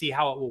case to see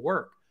how it will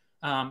work.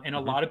 And a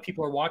lot of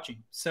people are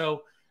watching.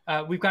 So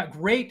we've got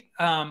great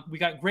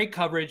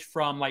coverage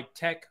from like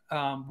tech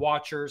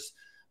watchers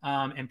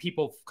and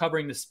people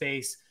covering the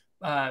space.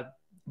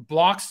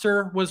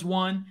 Blockster was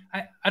one.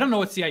 I don't know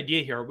what's the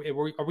idea here. Are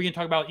we going to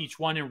talk about each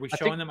one and are we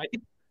showing them? I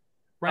think.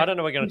 Right. I don't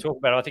know what we're going to talk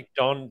about. I think,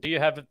 Don, do you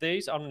have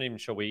these? I'm not even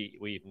sure we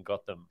even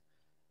got them.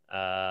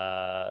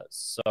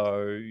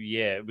 So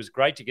yeah, it was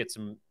great to get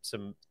some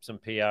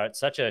PR. It's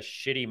such a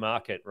shitty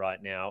market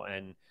right now,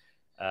 and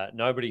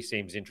nobody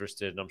seems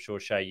interested. And I'm sure,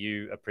 Shay,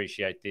 you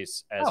appreciate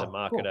this as a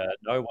marketer.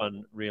 Cool. No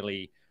one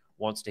really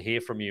wants to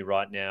hear from you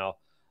right now.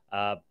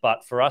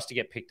 But for us to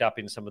get picked up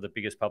in some of the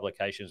biggest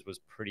publications was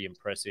pretty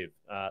impressive.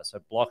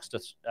 So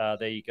Blockster,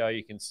 there you go.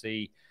 You can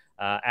see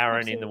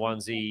Aaron in the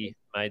onesie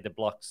made the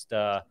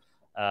Blockster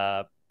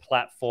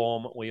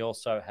platform. We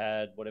also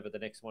had whatever the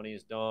next one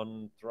is,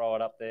 Don, throw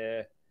it up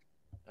there.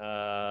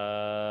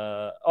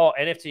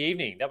 NFT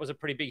Evening. That was a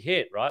pretty big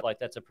hit, right? Like,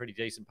 that's a pretty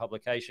decent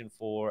publication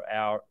for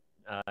our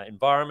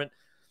environment.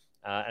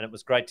 And it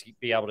was great to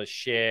be able to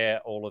share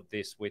all of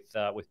this with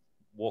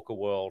Walker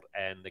World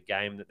and the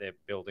game that they're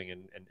building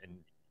and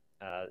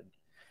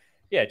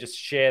yeah, just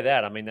share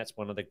that. I mean, that's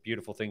one of the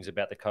beautiful things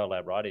about the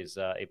collab, right? Is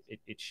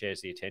it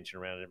shares the attention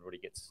around it. Everybody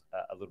gets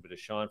a little bit of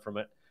shine from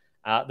it.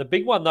 The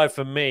big one, though,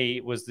 for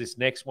me was this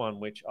next one,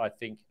 which I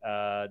think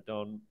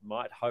Don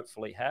might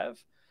hopefully have.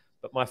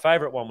 But my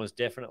favorite one was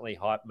definitely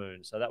Hype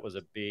Moon. So that was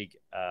a big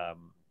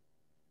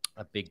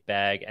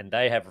bag. And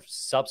they have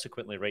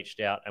subsequently reached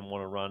out and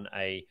want to run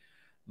a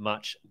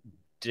much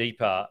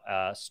deeper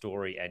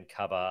story and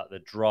cover the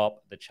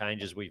drop, the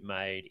changes we've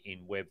made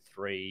in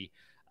Web3.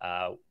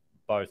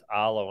 Both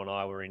Arlo and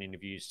I were in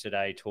interviews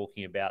today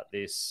talking about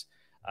this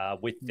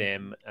with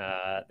them.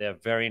 They're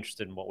very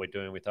interested in what we're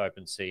doing with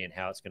OpenSea and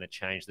how it's going to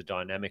change the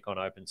dynamic on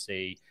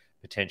OpenSea,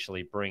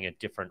 potentially bring a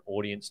different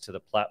audience to the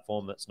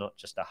platform that's not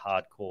just a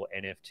hardcore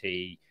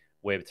NFT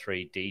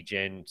Web3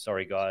 degen.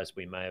 Sorry, guys,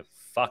 we may have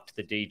fucked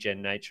the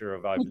degen nature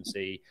of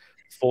OpenSea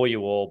for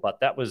you all, but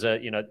that was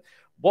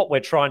what we're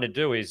trying to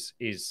do is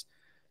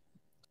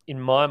in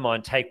my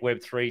mind, take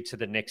Web3 to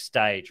the next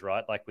stage,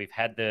 right? Like, we've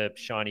had the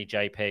shiny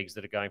JPEGs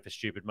that are going for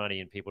stupid money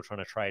and people trying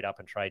to trade up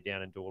and trade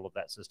down and do all of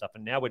that sort of stuff.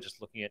 And now we're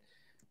just looking at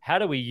how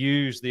do we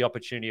use the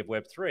opportunity of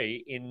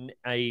Web3 in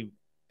a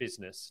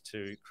business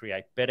to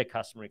create better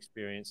customer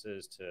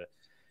experiences, to,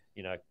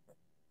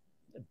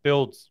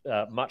 build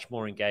much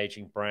more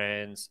engaging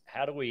brands.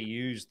 How do we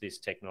use this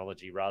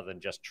technology rather than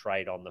just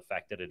trade on the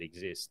fact that it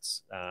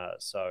exists?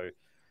 So,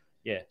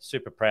 yeah,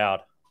 super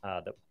proud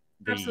that.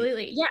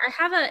 Absolutely. Yeah,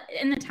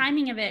 and the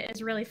timing of it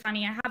is really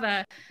funny. I have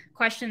a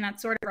question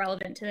that's sort of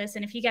relevant to this.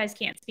 And if you guys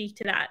can't speak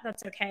to that,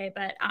 that's okay.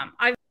 But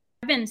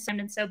been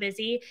so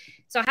busy,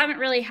 so I haven't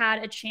really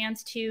had a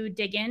chance to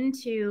dig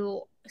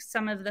into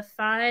some of the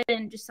FUD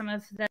and just some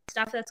of the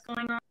stuff that's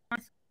going on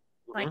with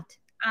like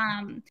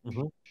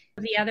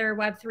the other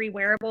Web3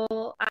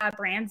 wearable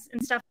brands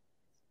and stuff.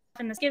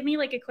 And this give me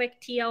like a quick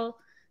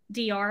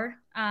TLDR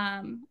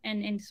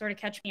and sort of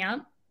catch me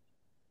up.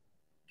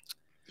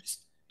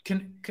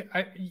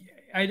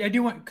 I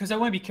do want, because I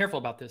want to be careful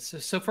about this.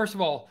 So first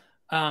of all,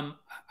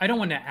 I don't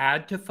want to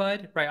add to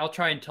FUD, right? I'll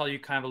try and tell you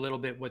kind of a little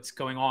bit what's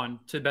going on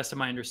to the best of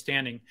my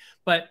understanding.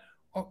 But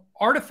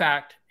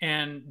Artifact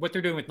and what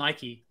they're doing with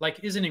Nike,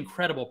 like, is an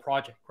incredible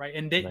project, right?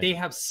 And they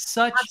have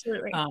such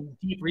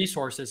deep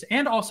resources,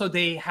 and also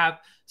they have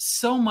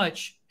so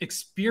much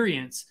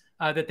experience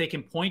that they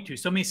can point to,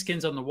 so many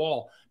skins on the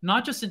wall.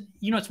 Not just,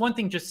 it's one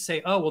thing just to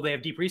say, oh, well, they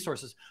have deep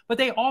resources, but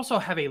they also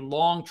have a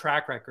long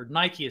track record,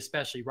 Nike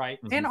especially, right?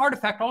 And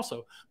Artifact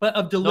also, but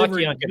of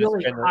delivering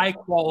really high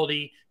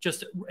quality,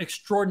 just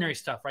extraordinary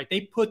stuff, right?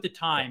 They put the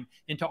time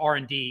into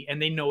R&D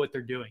and they know what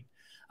they're doing.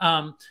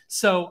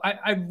 So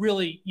I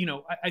really,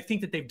 I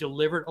think that they've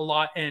delivered a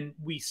lot, and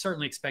we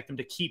certainly expect them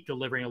to keep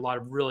delivering a lot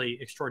of really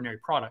extraordinary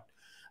product.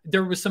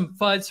 There was some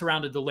FUD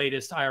surrounded the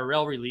latest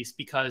IRL release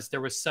because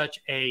there was such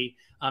a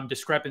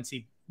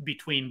discrepancy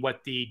between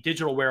what the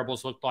digital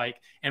wearables looked like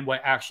and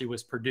what actually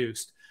was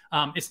produced.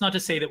 It's not to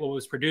say that what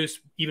was produced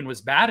even was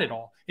bad at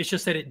all. It's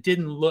just that it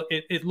didn't look,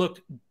 it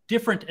looked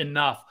different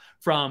enough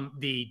from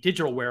the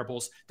digital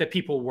wearables that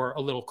people were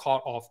a little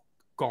caught off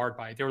guard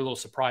by it. They were a little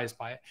surprised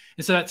by it.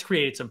 And so that's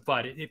created some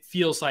FUD. It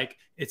feels like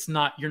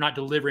you're not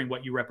delivering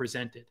what you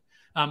represented.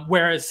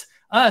 Whereas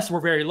us,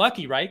 we're very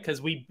lucky, right? Because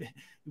we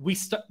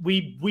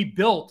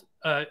built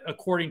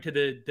according to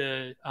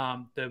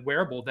the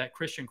wearable that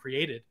Christian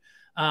created,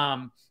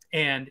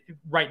 and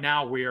right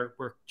now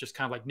we're just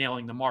kind of like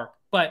nailing the mark.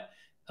 But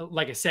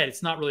like I said,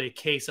 it's not really a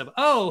case of,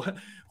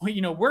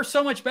 we're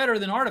so much better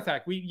than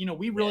Artifact. We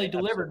really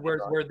delivered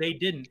where they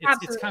didn't.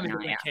 It's kind of a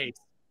different case.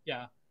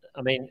 Yeah.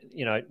 I mean,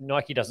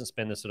 Nike doesn't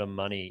spend the sort of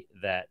money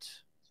that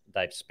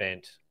they've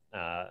spent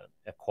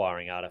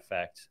acquiring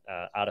Artifact.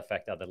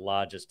 Artifact are the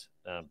largest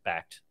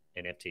backed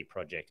NFT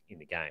project in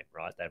the game,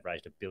 right? They've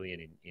raised $1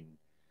 billion in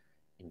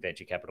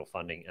venture capital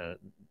funding.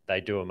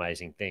 They do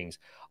amazing things.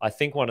 I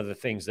think one of the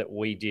things that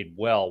we did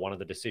well, one of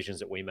the decisions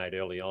that we made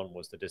early on,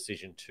 was the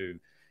decision to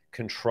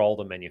control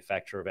the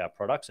manufacture of our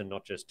products and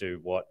not just do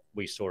what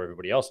we saw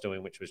everybody else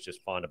doing, which was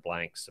just find a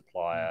blank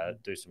supplier,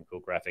 do some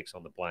cool graphics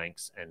on the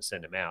blanks and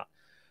send them out.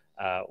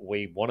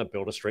 We want to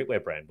build a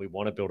streetwear brand. We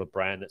want to build a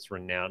brand that's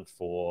renowned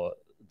for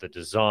the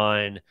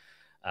design,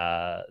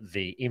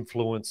 the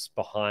influence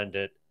behind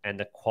it, and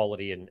the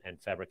quality and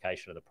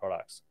fabrication of the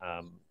products.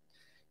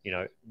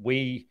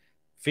 We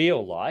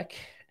feel like,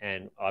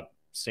 and I've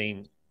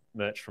seen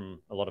merch from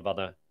a lot of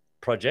other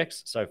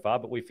projects so far,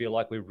 but we feel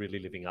like we're really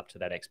living up to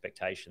that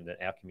expectation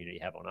that our community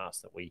have on us,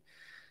 that we,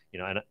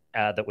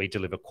 that we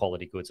deliver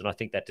quality goods. And I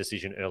think that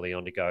decision early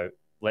on to go,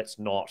 let's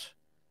not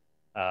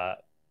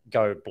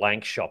go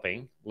blank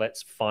shopping.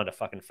 Let's find a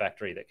fucking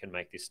factory that can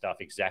make this stuff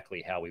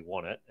exactly how we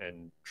want it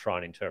and try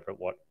and interpret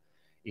what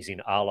is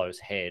in Arlo's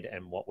head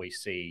and what we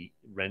see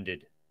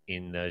rendered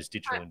in those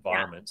digital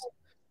environments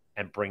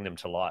and bring them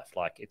to life.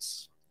 Like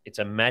it's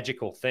a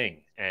magical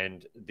thing,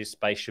 and this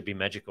space should be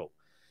magical.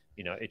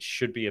 It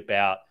should be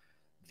about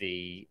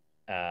the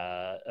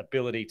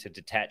ability to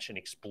detach and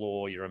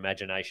explore your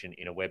imagination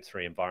in a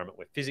Web3 environment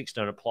where physics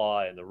don't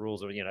apply and the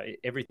rules are,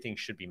 everything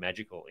should be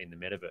magical in the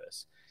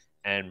metaverse.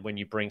 And when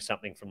you bring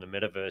something from the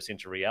metaverse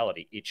into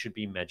reality, it should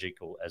be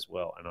magical as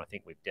well. And I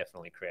think we've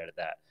definitely created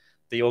that.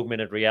 The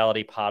augmented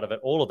reality part of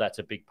it, all of that's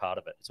a big part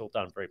of it. It's all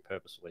done very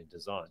purposefully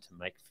designed to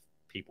make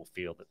people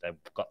feel that they've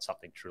got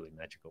something truly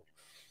magical.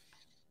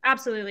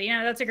 Absolutely.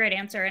 That's a great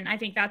answer. And I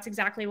think that's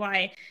exactly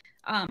why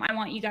I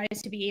want you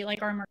guys to be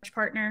like our merch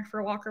partner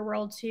for Walker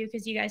World too,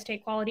 because you guys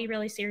take quality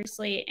really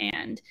seriously.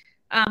 And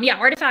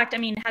Artifact,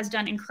 has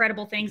done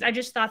incredible things. I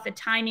just thought the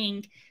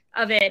timing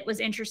of it was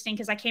interesting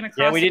because I came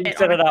across. Yeah, we didn't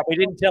set it up. We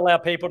didn't tell our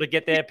people to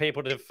get their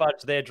people to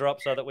fudge their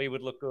drop so that we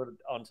would look good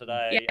on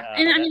today. Yeah,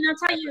 and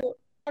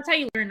that's how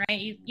you learn,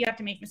 right? You have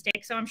to make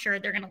mistakes, so I'm sure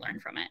they're going to learn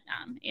from it,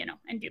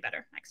 and do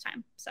better next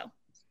time. So.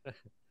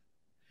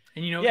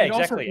 And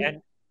exactly.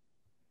 And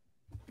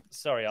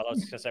sorry, I was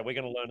just going to say we're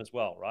going to learn as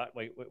well, right?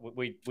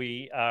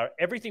 We are,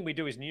 everything we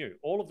do is new.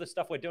 All of the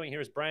stuff we're doing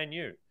here is brand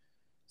new.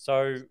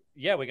 So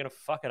we're going to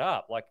fuck it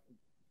up. Like,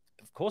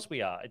 of course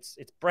we are. It's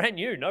brand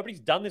new. Nobody's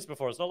done this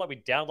before. It's not like we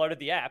downloaded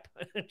the app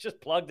and just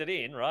plugged it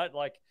in, right?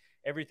 Like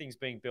everything's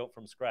being built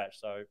from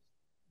scratch. So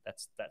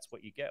that's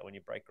what you get when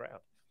you break ground.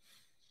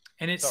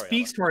 And it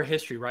speaks to our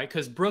history, right?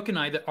 Because Brooke and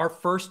I, our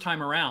first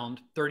time around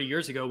 30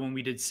 years ago when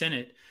we did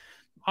Senate,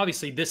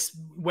 obviously this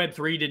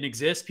Web3 didn't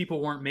exist.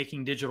 People weren't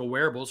making digital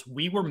wearables.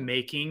 We were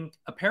making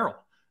apparel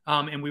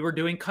and we were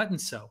doing cut and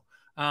sew.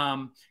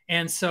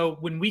 And so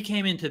when we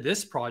came into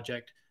this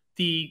project,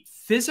 the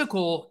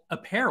physical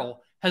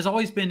apparel has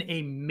always been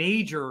a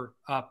major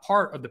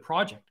part of the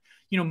project.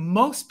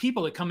 most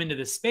people that come into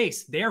this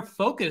space, they're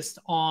focused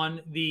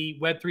on the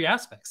Web3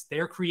 aspects.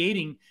 They're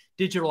creating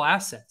digital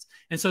assets.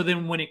 And so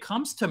then when it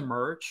comes to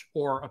merch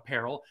or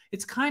apparel,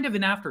 it's kind of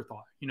an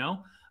afterthought,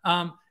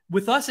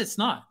 with us, it's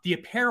not. The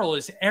apparel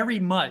is every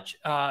much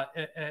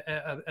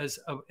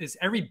is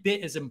every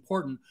bit as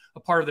important a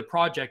part of the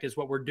project as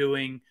what we're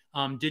doing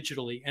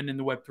digitally and in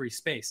the Web3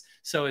 space.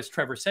 So as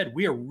Trevor said,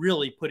 we are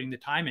really putting the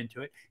time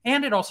into it.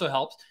 And it also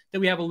helps that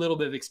we have a little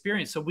bit of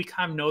experience. So we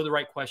kind of know the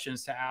right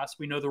questions to ask.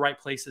 We know the right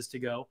places to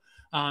go.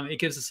 It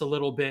gives us a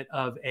little bit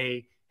of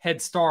a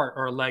head start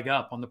or a leg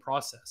up on the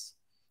process.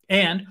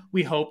 And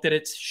we hope that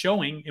it's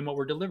showing in what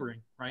we're delivering,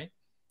 right?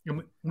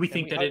 And we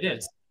think that it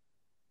is.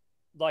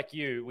 Like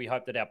you, we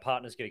hope that our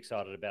partners get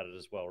excited about it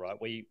as well, right?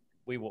 We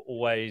were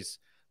always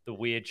the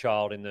weird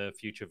child in the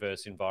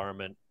Futureverse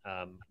environment.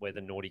 We're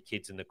the naughty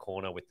kids in the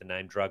corner with the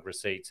name drug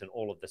receipts and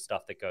all of the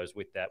stuff that goes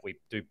with that. We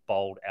do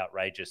bold,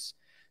 outrageous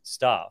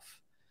stuff.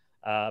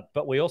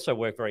 But we also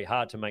work very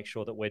hard to make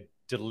sure that we're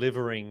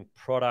delivering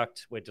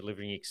product, we're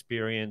delivering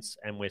experience,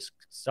 and we're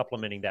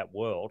supplementing that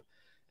world.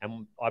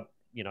 And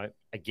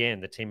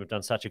again, the team have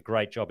done such a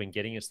great job in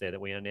getting us there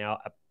that we are now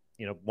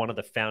one of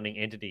the founding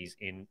entities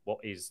in what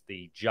is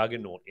the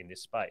juggernaut in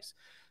this space.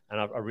 And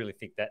I really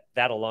think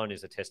that alone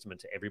is a testament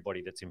to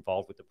everybody that's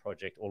involved with the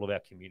project, all of our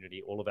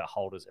community, all of our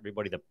holders,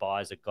 everybody that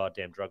buys a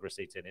goddamn Drug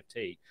Receipts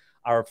NFT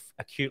are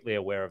acutely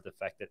aware of the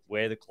fact that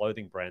we're the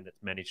clothing brand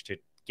that's managed to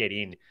get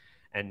in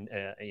and,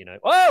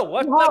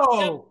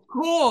 whoa,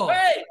 cool.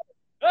 Hey!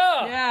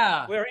 Oh,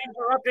 yeah. We're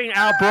interrupting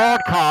our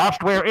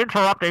broadcast. We're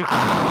interrupting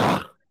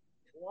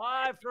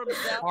live from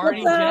South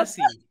Party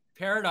Jesse.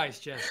 Paradise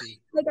Jesse.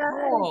 Hey guys.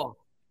 Cool.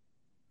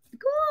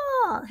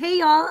 Hey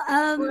y'all.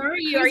 Where are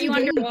you? Are you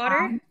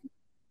underwater?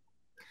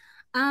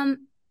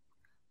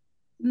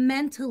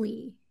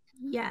 Mentally,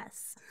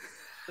 yes.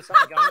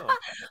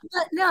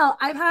 But no,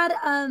 I've had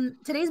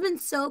today's been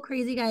so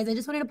crazy, guys. I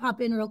just wanted to pop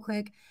in real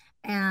quick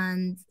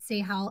and say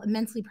how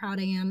immensely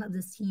proud I am of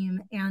this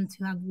team and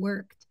to have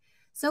worked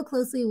so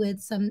closely with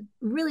some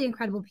really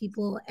incredible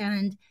people.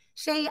 And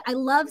Shay, I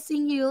love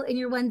seeing you in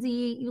your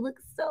onesie. You look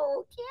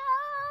so cute.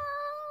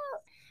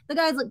 The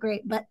guys look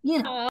great, but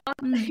you know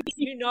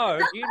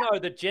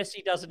that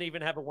Jesse doesn't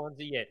even have a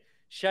onesie yet.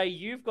 Shay,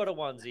 you've got a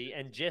onesie,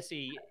 and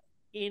Jesse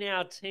in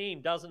our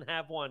team doesn't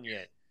have one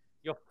yet.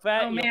 You're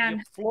fat.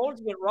 You're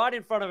flaunting it right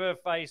in front of her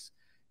face,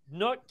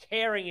 not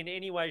caring in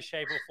any way,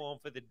 shape, or form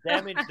for the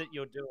damage that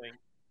you're doing.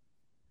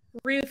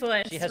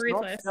 Ruthless. She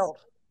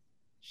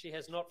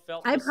has not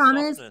felt. I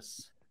promise.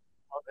 Softness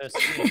of her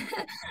skin.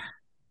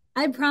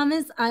 I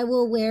promise I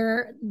will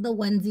wear the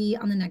onesie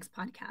on the next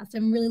podcast.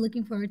 I'm really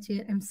looking forward to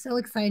it. I'm so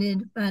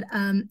excited. But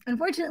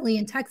unfortunately,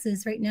 in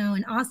Texas right now,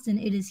 in Austin,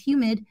 it is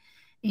humid.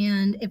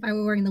 And if I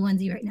were wearing the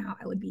onesie right now,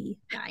 I would be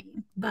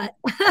dying. But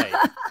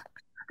because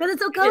it's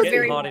so cozy. It's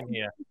getting hot in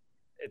here.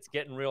 It's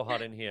getting real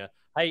hot in here.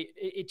 Hey,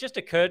 it just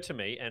occurred to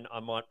me, and I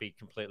might be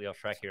completely off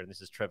track here, and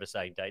this is Trevor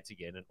saying dates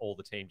again, and all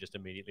the team just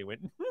immediately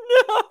went, no!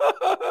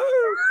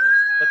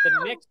 But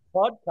the next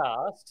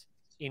podcast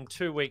in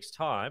 2 weeks'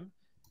 time,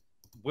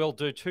 we'll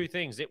do two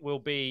things. It will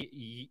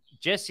be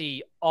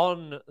Jesse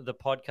on the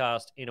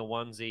podcast in a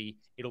onesie.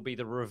 It'll be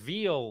the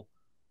reveal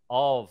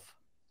of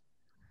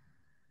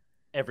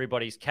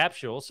everybody's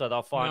capsule, so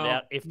they'll find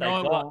out if they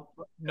got.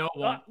 No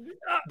one.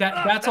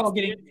 That's all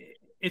getting.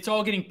 It's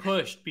all getting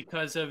pushed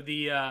because of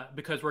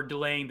because we're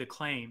delaying the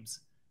claims.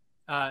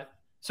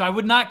 So I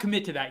would not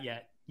commit to that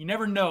yet. You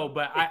never know,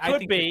 but I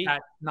think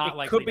that's not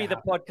likely. It could be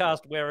the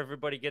podcast where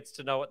everybody gets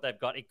to know what they've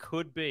got. It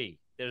could be.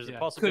 There's a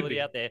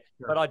possibility out there.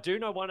 Sure. But I do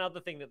know one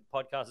other thing that the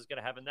podcast is going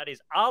to have, and that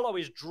is Arlo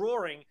is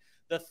drawing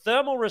the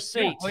thermal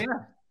receipt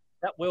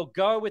that will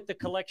go with the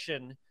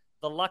collection.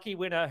 The lucky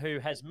winner who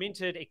has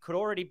minted, it could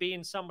already be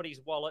in somebody's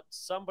wallet.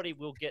 Somebody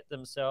will get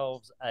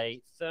themselves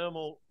a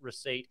thermal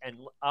receipt, and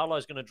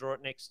Arlo's going to draw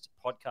it next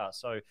podcast.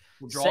 So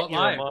set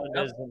your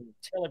reminders and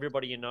tell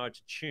everybody you know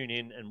to tune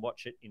in and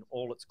watch it in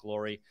all its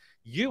glory.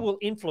 You will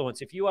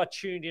influence. If you are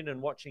tuned in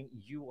and watching,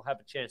 you will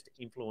have a chance to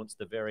influence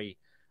the very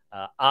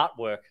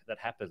artwork that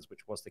happens,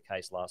 which was the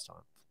case last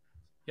time.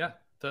 Yeah,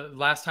 the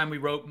last time we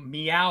wrote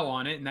meow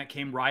on it, and that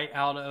came right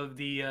out of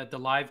the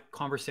live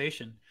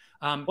conversation.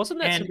 Wasn't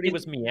that somebody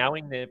was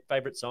meowing their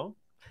favorite song?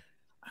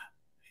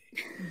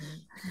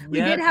 We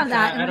did have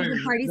that. I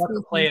don't party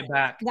play it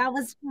back. That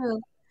was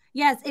true.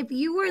 Yes, if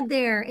you were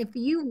there, if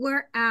you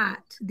were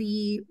at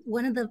I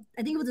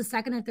think it was the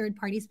second or third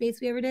party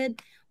space we ever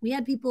did, we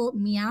had people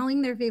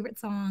meowing their favorite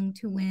song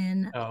to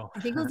win. I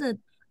think it was a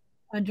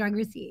drug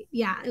receipt.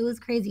 Yeah, it was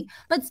crazy.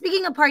 But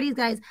speaking of parties,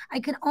 guys, I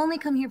can only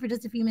come here for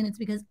just a few minutes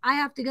because I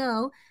have to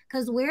go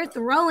because we're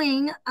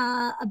throwing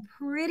a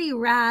pretty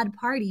rad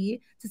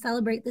party to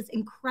celebrate this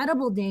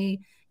incredible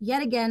day.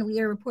 Yet again, we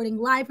are reporting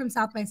live from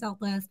South by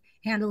Southwest,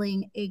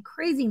 handling a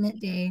crazy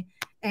mint day.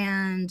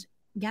 And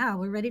yeah,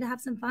 we're ready to have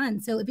some fun.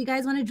 So if you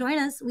guys want to join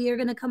us, we are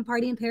going to come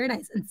party in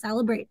paradise and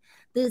celebrate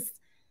this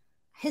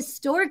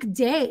historic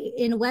day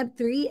in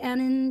Web3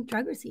 and in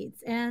drug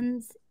receipts.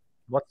 And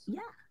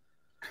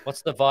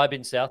What's the vibe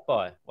in South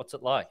by? What's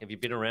it like? Have you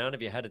been around?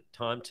 Have you had a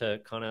time to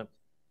kind of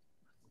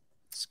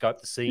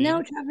scope the scene?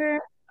 No, Trevor,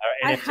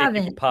 I NFT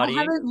haven't. partying?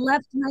 I haven't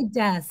left my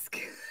desk.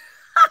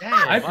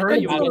 Damn, I've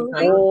heard you were doing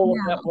right all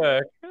now. of that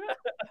work.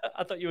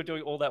 I thought you were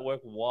doing all that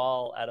work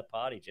while at a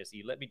party, Jesse.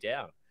 You let me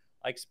down.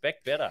 I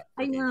expect better.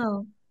 I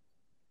know.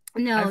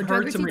 No, I've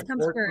drug heard some receipts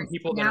comes reports from first.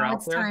 people that are Now out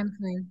it's there. time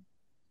for.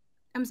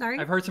 I'm sorry.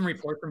 I've heard some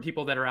reports from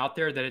people that are out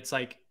there that it's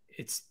like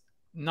it's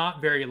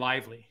not very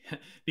lively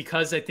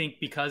because I think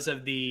because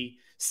of the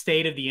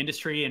state of the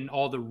industry and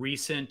all the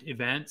recent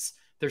events,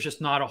 there's just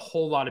not a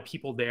whole lot of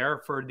people there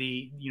for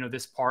the, you know,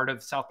 this part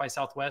of South by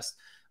Southwest.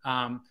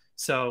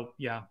 So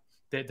yeah,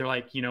 they're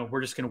like, you know,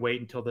 we're just going to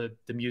wait until the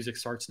music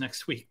starts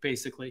next week,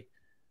 basically.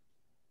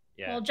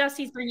 Yeah. Well,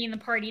 Jesse's bringing the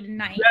party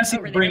tonight. Jesse's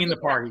bringing the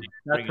party.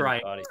 That's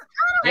right.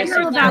 I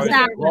know about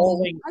that.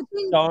 Rolling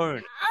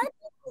Stone.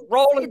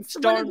 Rolling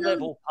Stone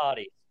level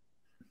party.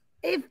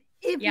 If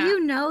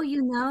you know,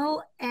 you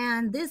know,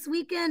 and this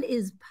weekend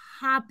is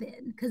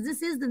popping because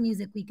this is the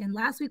music weekend.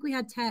 Last week we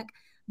had tech.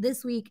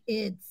 This week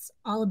it's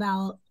all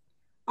about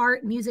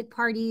art, music,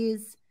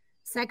 parties,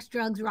 sex,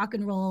 drugs, rock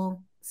and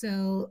roll.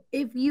 So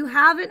if you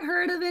haven't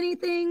heard of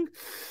anything,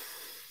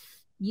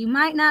 you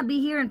might not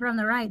be hearing from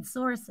the right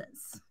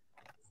sources.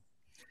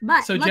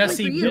 But so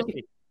Jesse,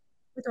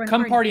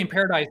 come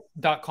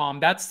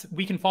partyinparadise.com.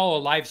 We can follow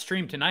a live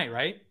stream tonight,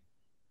 right?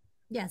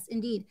 Yes,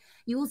 indeed.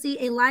 You will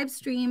see a live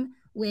stream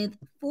with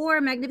 4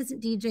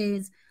 magnificent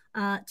DJs,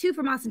 2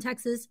 from Austin,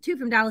 Texas, 2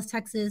 from Dallas,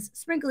 Texas,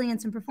 sprinkling in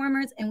some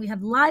performers, and we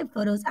have live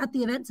photos at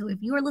the event. So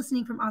if you are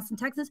listening from Austin,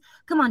 Texas,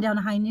 come on down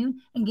to High Noon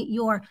and get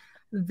your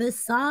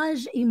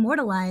visage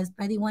immortalized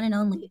by the one and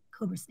only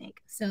Cobra Snake.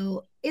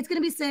 So it's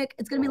going to be sick.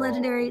 It's going to be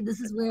legendary.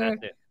 This is where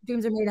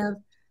dreams are made of.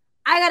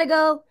 I got to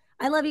go.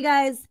 I love you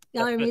guys.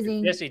 Y'all are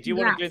amazing. Jesse, do you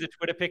want to do the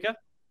Twitter picker?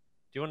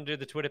 Do you want to do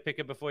the Twitter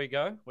picker before you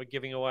go? We're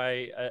giving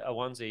away a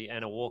onesie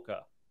and a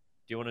walker.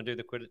 Do you want to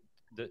do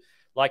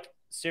like,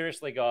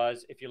 seriously,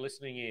 guys, if you're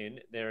listening in,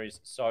 there is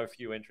so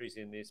few entries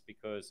in this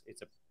because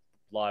it's a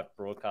live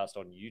broadcast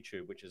on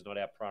YouTube, which is not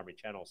our primary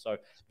channel. So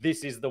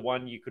this is the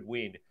one you could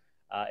win.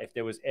 If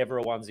there was ever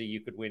a onesie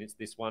you could win, it's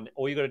this one.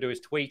 All you got to do is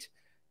tweet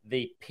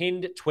the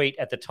pinned tweet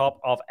at the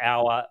top of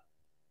our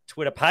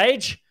Twitter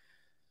page,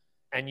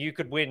 and you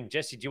could win.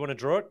 Jesse, do you want to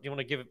draw it? Do you want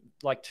to give it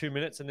like 2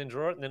 minutes and then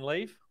draw it and then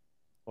leave?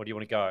 Or do you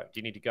want to go? Do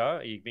you need to go?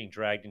 Are you being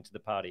dragged into the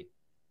party?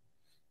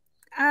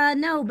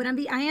 No, but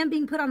I am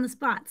being put on the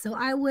spot. So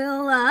I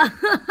will,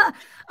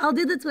 I'll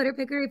do the Twitter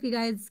picker if you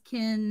guys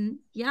can.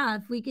 Yeah,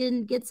 if we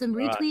can get some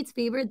retweets,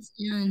 favorites,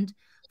 and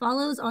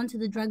follows onto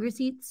the Drug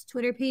Receipts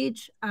Twitter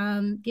page,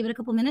 give it a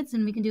couple minutes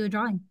and we can do a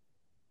drawing.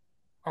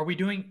 Are we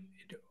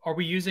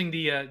using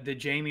the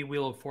Jamie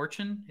Wheel of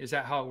Fortune? Is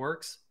that how it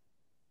works?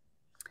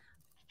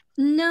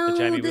 No,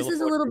 this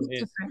is a little bit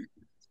different.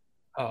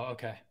 Oh,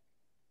 okay.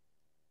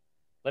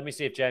 Let me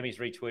see if Jamie's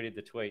retweeted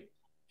the tweet.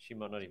 She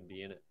might not even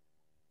be in it.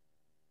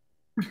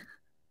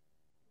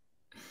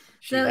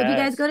 So if you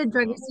guys go to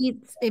Drug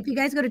Receipts, if you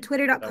guys go to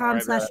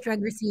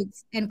twitter.com/Drug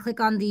Receipts and click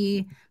on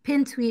the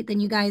pin tweet, then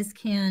you guys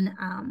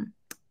can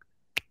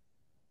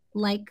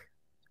like,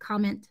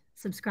 comment,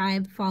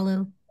 subscribe,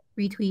 follow,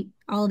 retweet,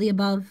 all of the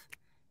above,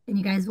 and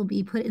you guys will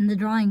be put in the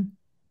drawing.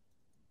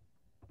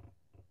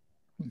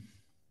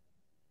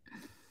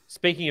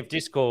 Speaking of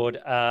Discord,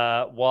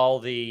 while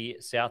the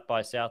South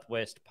by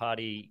Southwest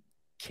party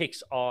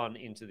kicks on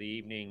into the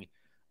evening,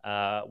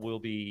 we'll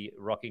be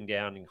rocking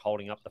down and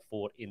holding up the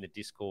fort in the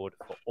Discord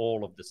for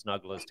all of the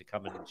snugglers to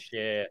come in and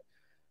share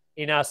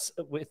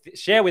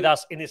with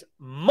us in this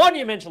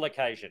monumental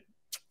occasion.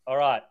 All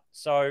right.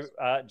 So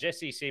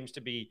Jessie seems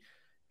to be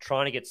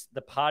trying to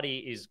the party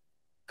is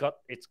got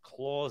its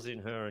claws in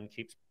her and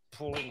keeps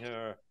pulling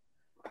her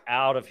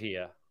out of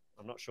here.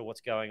 I'm not sure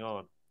what's going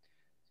on.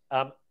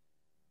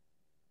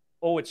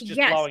 It's just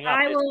blowing up.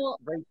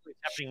 It's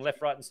happening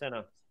left, right, and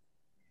center.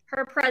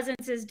 Her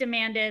presence is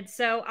demanded,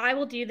 so I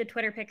will do the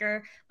Twitter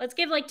picker. Let's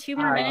give like 2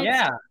 more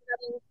minutes.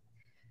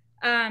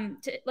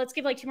 Let's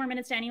give like 2 more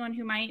minutes to anyone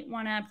who might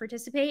want to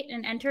participate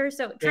and enter.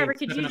 So Trevor,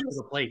 could you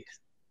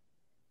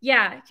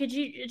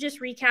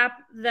just recap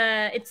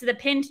it's the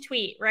pinned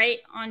tweet, right,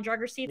 on Drug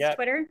Receipts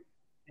Twitter?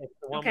 It's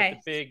the one with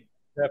the big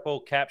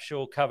purple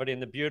capsule covered in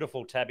the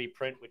beautiful tabby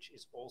print, which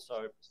is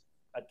also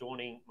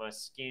adorning my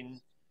skin.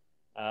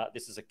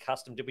 This is a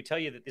custom. Did we tell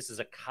you that this is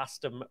a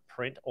custom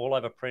print, all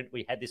over print?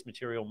 We had this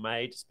material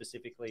made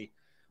specifically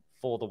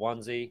for the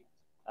onesie,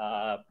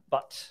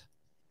 but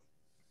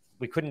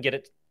we couldn't get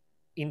it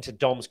into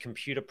Dom's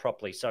computer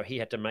properly, so he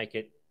had to make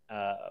it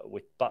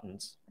with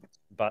buttons.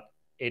 But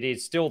it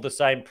is still the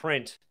same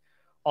print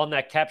on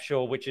that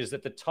capsule, which is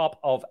at the top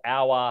of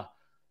our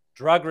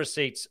Drug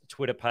Receipts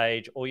Twitter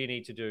page. All you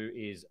need to do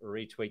is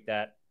retweet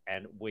that,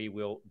 and we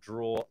will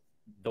draw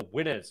the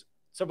winners.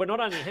 So we're not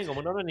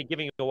only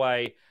giving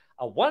away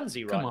a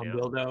onesie right now. Come on,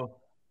 Bildo.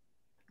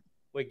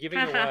 We're giving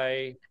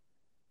away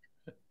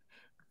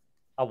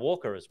a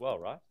walker as well,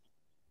 right?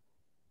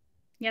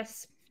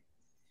 Yes,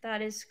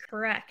 that is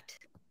correct.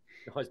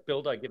 Guys,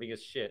 Bildo giving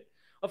us shit.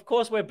 Of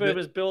course we're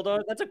boomers,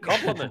 Bildo. That's a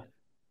compliment.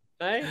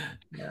 Hey?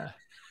 Yeah.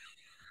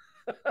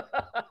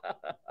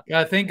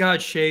 Yeah, thank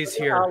God Shay's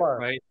here,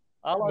 right?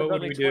 Arlo's would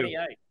only we do?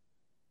 28.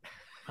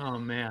 Oh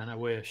man, I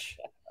wish.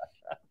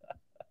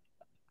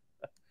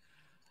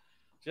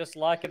 Just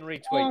like and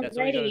retweet. That's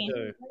all you got to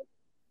do.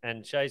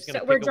 And Shay's going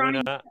to pick a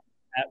winner at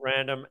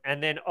random.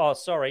 And then,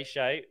 sorry,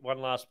 Shay,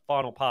 one last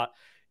final part.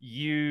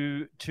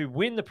 To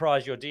win the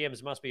prize, your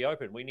DMs must be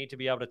open. We need to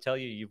be able to tell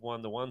you you've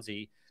won the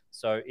onesie.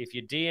 So if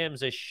your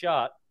DMs are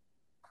shut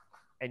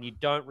and you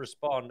don't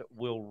respond,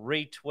 we'll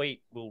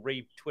retweet, we'll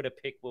re-Twitter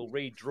pick, we'll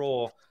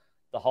redraw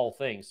the whole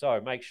thing. So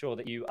make sure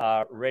that you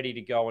are ready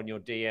to go on your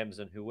DMs,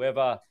 and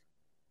whoever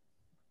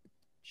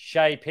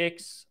Shay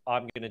picks,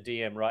 I'm going to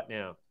DM right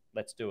now.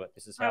 Let's do it.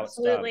 This is how it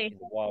started in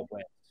the Wild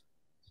West.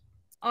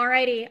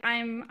 Alrighty, I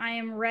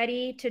am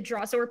ready to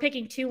draw. So we're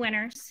picking two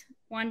winners,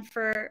 one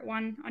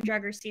on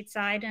drug receipt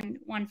side and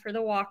one for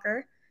the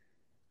walker.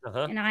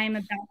 And I am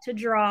about to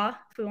draw.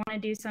 If we want to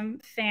do some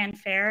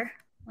fanfare,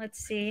 let's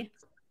see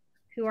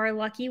who our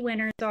lucky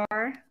winners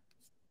are.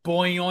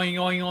 Boing, oing,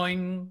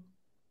 oing,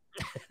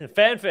 oing.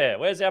 Fanfare.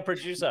 Where's our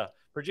producer?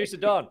 Producer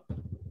Don.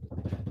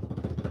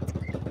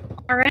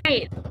 All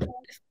right.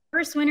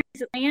 First winner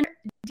is Lander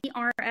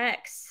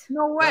DRX.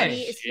 No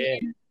way.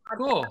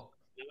 Cool.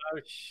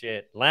 No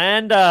shit.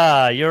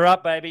 Lander, you're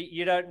up, baby.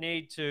 You don't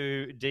need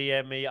to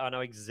DM me. I know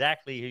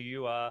exactly who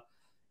you are.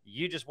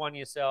 You just won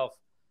yourself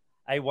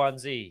a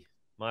onesie,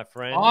 my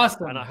friend.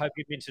 Awesome. And I hope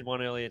you mentioned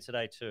one earlier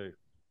today too.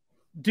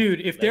 Dude,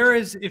 if there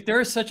is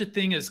such a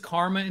thing as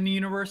karma in the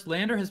universe,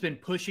 Lander has been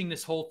pushing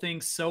this whole thing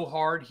so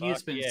hard. He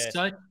has been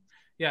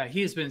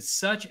he has been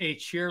such a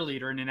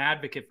cheerleader and an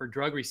advocate for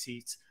drug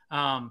receipts.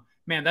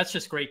 Man, that's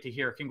just great to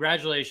hear.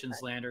 Congratulations,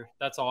 Lander.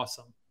 That's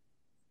awesome.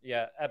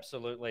 Yeah,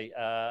 absolutely.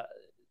 I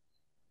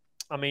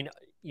mean,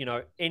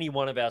 any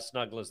one of our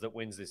snugglers that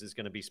wins this is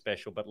going to be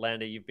special. But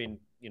Lander, you've been,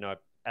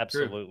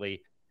 absolutely.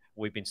 True.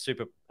 We've been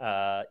super,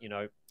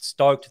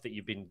 stoked that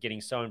you've been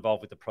getting so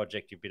involved with the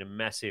project. You've been a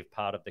massive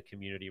part of the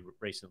community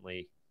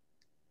recently.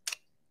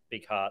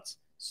 Big hearts.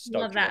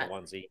 Stoked you got a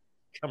onesie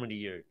coming to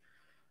you.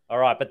 All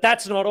right, but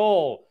that's not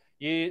all.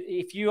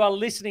 If you are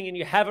listening and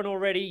you haven't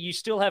already, you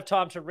still have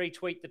time to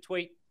retweet the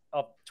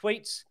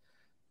tweets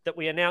that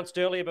we announced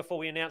earlier before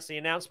we announced the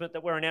announcement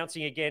that we're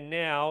announcing again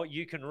now.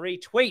 You can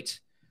retweet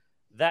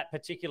that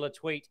particular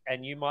tweet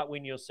and you might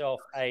win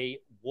yourself a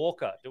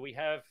walker. Do we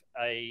have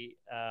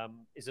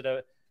is it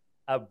a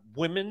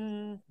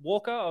women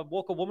walker, a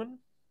walker woman?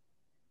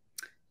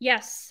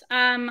 Yes,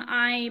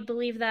 I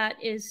believe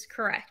that is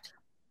correct.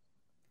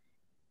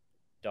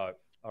 Dope.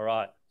 All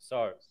right.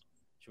 So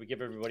should we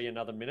give everybody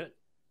another minute?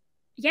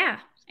 Yeah.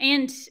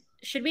 And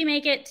should we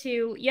make it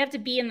to, you have to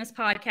be in this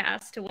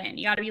podcast to win.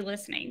 You got to be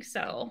listening.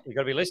 So you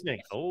got to be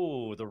listening.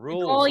 Oh, the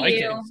rules.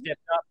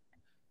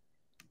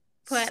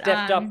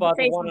 Stepped up by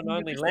the one and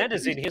only.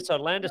 Lander's in here, so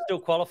Lander still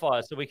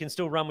qualifies. So we can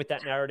still run with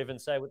that narrative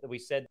and say that we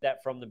said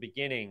that from the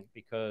beginning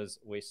because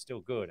we're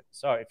still good.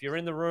 So if you're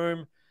in the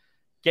room,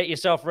 get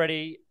yourself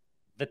ready.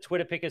 The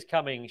Twitter pick is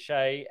coming.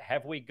 Shay,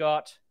 have we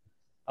got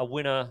a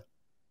winner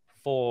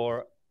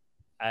for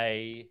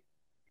a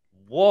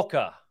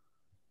walker?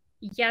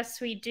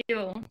 Yes, we do.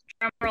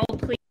 Drum roll,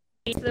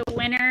 please. The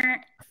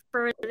winner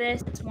for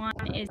this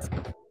one is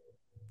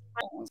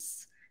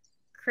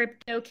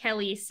Crypto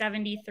Kelly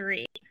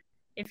 73.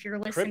 If you're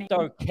listening,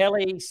 Crypto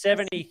Kelly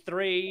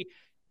 73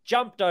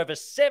 jumped over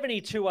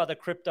 72 other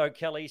Crypto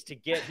Kellys to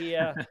get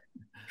here.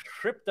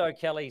 Crypto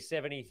Kelly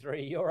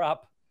 73, you're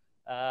up.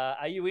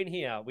 Are you in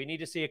here? We need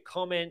to see a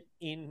comment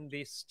in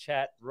this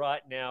chat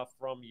right now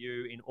from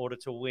you in order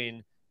to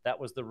win. That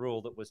was the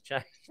rule that was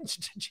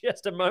changed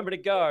just a moment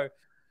ago.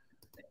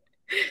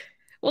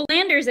 Well,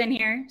 Lander's in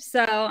here,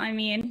 so I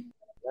mean,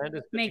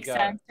 makes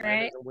sense,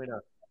 right? Lander's a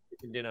winner.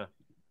 Chicken dinner.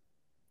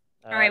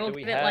 All right, we'll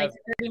give it like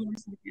 30 more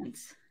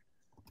seconds.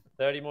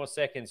 30 more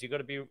seconds. You've got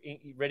to be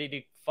ready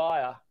to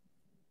fire.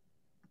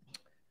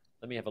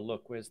 Let me have a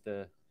look.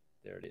 There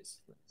it is.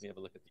 Let me have a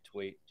look at the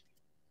tweet.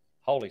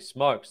 Holy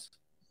smokes.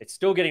 It's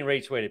still getting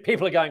retweeted.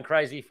 People are going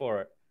crazy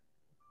for it.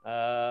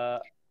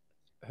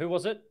 Who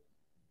was it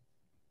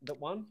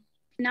that won?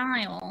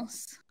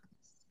 Niles.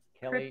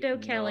 Crypto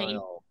Kelly.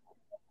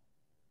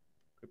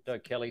 Crypto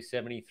Kelly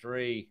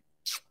 73.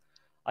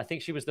 I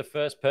think she was the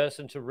first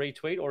person to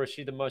retweet, or is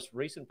she the most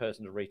recent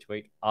person to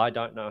retweet? I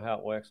don't know how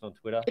it works on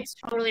Twitter. It's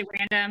totally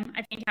random.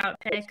 I think how it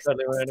picks. It's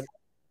totally random.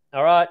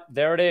 All right,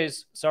 there it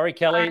is. Sorry,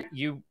 Kelly.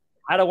 You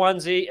had a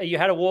onesie, you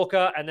had a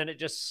walker, and then it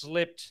just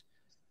slipped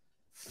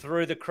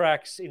through the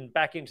cracks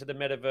back into the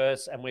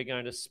metaverse, and we're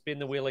going to spin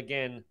the wheel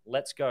again.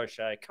 Let's go,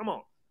 Shay. Come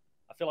on.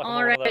 I feel like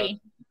I'm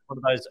one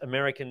of those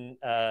American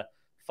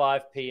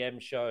 5 p.m.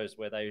 shows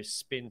where they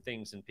spin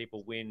things and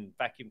people win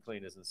vacuum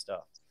cleaners and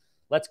stuff.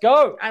 Let's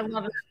go. I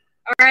love it.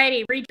 All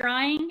righty,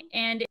 redrawing,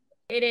 and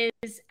it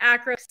is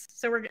Acro.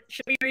 So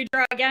should we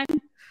redraw again?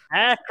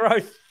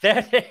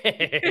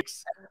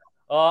 Acrothetics.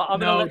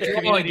 I'm going to let the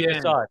community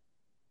decide.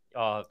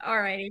 All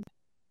righty.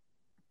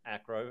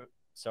 Acro.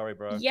 Sorry,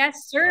 bro.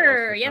 Yes,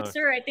 sir. Yes,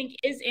 sir. I think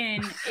is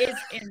in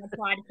the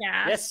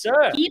podcast. Yes,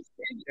 sir.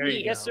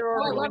 Yes, sir.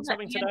 Doing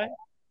something today.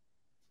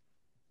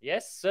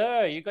 Yes,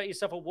 sir. You got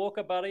yourself a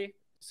walker, buddy.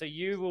 So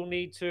you will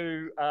need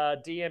to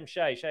DM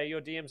Shay. Shay,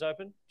 your DM's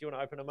open. Do you want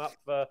to open them up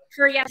for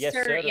yes,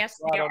 sir? Yes,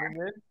 they are.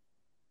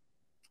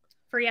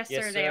 For yes,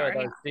 sir, they are.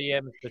 Those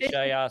DMs for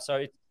Shay are. So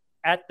it's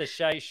at the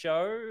Shay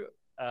Show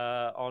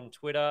on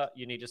Twitter.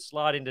 You need to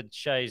slide into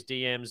Shay's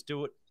DMs.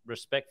 Do it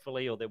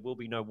respectfully, or there will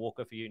be no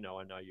Walker for you. No,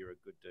 I know you're a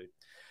good dude.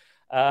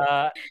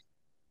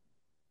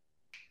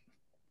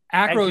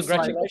 Acro's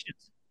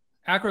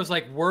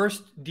like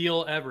worst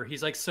deal ever.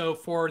 He's like, so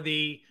for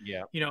the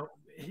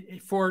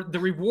for the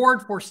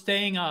reward for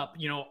staying up,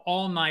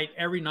 all night,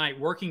 every night,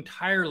 working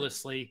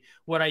tirelessly,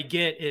 what I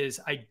get is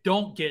I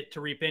don't get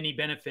to reap any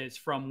benefits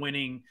from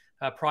winning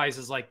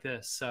prizes like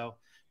this. So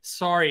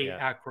sorry,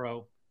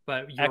 Acro,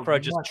 but Acro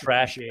just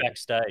trashed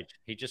backstage.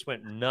 He just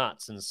went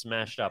nuts and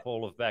smashed up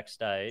all of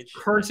backstage,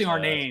 cursing our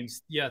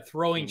names. Yeah,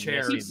 throwing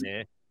chairs in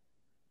there.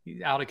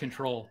 He's out of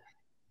control.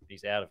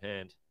 He's out of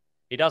hand.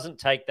 He doesn't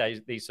take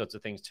these sorts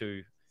of things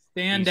too.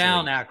 Stand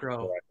down,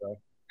 Acro.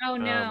 Oh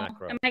no!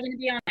 Am I going to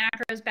be on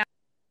Acro's back?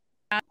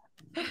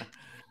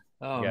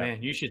 Oh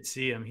man, you should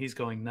see him. He's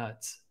going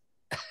nuts.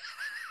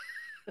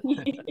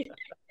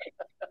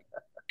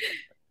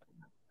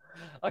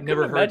 I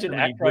never imagine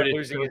Acro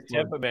losing his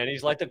temper, man.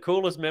 He's like the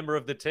coolest member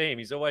of the team.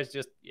 He's always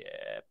just,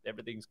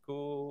 everything's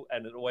cool,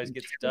 and it always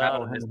gets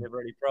done, and there's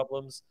never any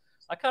problems.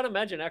 I can't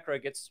imagine Acro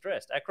gets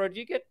stressed. Acro, do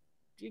you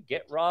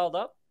get riled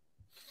up?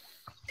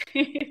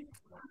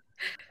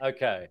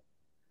 Okay.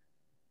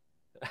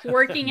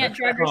 Working at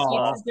Drug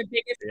Receipts is the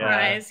biggest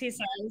prize, he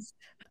says.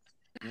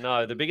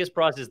 No, the biggest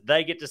prize is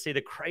they get to see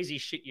the crazy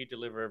shit you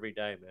deliver every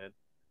day, man.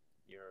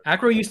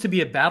 Acro used to be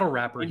a battle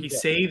rapper. He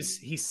saves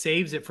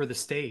it for the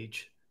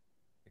stage.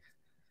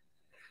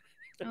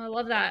 Oh, I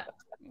love that.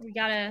 We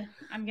gotta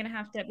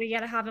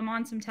have him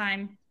on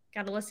sometime.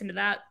 Gotta listen to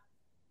that.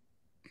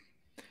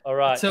 All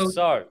right.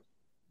 So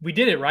we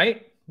did it,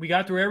 right? We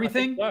got through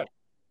everything.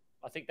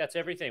 I think that's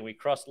everything. We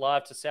crossed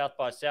live to South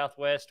by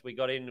Southwest. We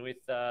got in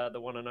with the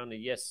one and only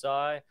Yes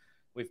Sai.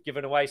 We've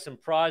given away some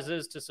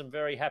prizes to some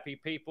very happy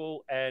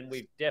people, and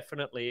we've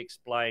definitely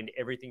explained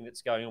everything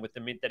that's going on with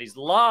the Mint that is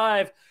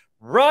live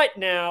right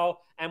now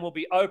and will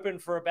be open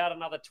for about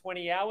another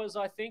 20 hours,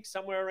 I think,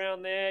 somewhere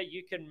around there.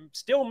 You can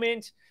still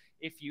mint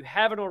if you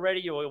haven't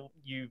already, or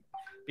you've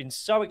been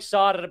so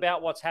excited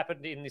about what's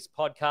happened in this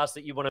podcast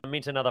that you want to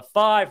mint another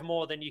 5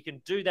 more, then you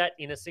can do that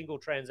in a single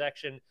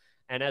transaction.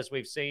 And as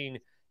we've seen,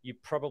 you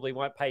probably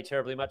won't pay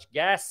terribly much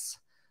gas.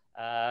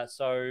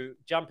 So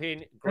jump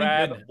in,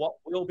 grab what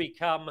will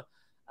become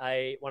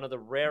one of the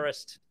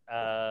rarest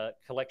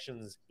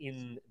collections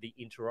in the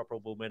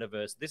interoperable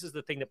metaverse. This is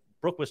the thing that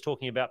Brooke was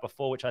talking about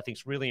before, which I think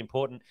is really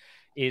important,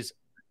 is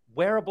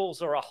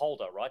wearables are a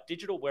holder, right?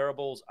 Digital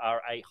wearables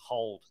are a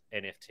hold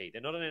NFT.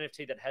 They're not an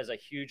NFT that has a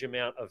huge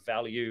amount of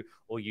value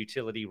or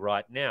utility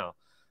right now,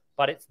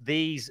 but it's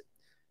these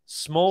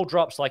small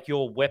drops like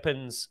your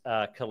weapons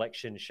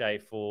collection, Shay,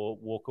 for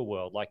Walker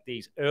World, like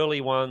these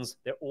early ones.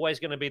 They're always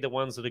going to be the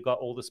ones that have got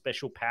all the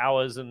special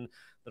powers and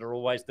that are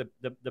always the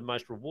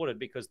most rewarded,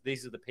 because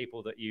these are the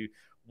people that you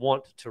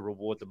want to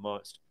reward the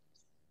most.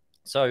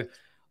 So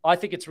I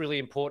think it's really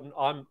important.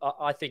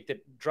 I think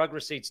that Drug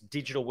Receipts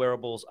digital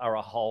wearables are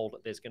a hold.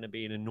 There's going to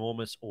be an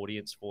enormous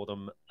audience for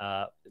them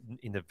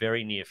in the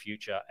very near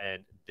future,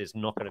 and there's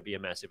not going to be a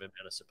massive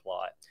amount of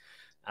supply.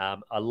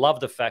 I love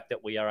the fact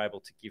that we are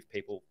able to give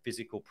people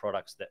physical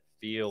products that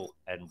feel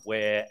and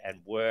wear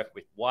and work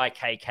with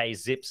YKK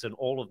zips and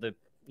all of the,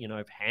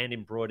 hand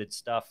embroidered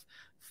stuff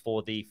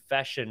for the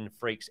fashion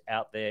freaks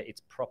out there.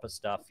 It's proper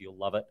stuff. You'll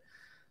love it.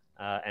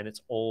 And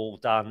it's all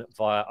done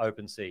via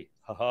OpenSea.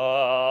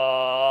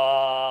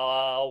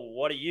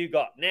 What do you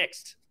got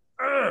next?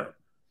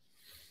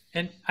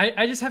 And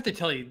I just have to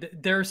tell you,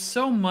 there's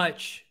so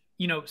much,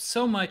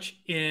 so much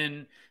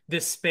in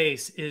this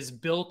space is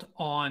built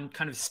on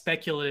kind of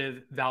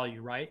speculative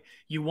value, right?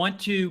 You want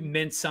to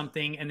mint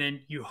something and then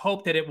you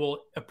hope that it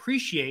will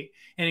appreciate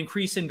and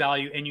increase in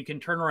value, and you can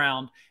turn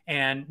around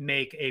and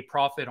make a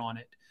profit on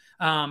it.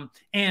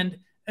 And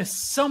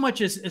so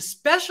much is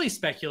especially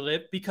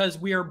speculative because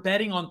we are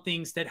betting on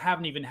things that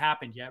haven't even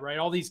happened yet, right?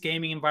 All these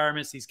gaming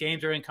environments, these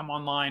games are going to come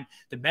online.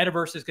 The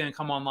metaverse is going to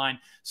come online.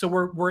 So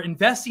we're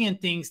investing in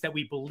things that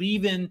we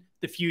believe in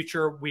the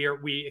future.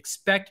 We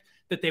expect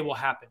that they will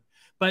happen.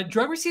 But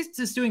Drug Receipts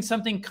is doing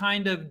something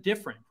kind of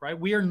different, right?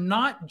 We are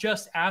not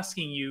just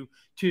asking you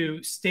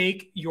to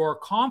stake your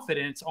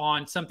confidence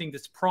on something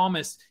that's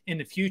promised in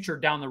the future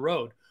down the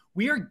road.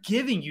 We are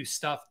giving you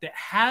stuff that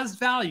has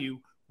value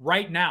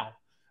right now.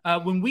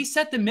 When we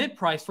set the mint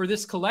price for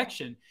this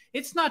collection,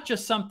 it's not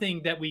just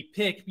something that we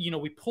pick,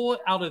 we pull it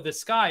out of the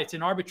sky. It's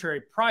an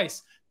arbitrary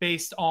price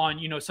based on,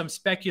 some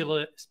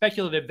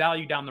speculative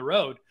value down the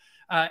road.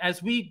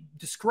 As we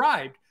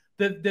described,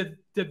 the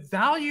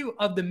value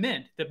of the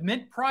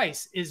mint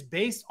price is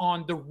based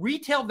on the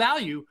retail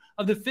value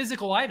of the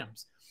physical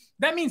items.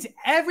 That means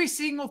every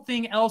single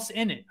thing else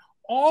in it,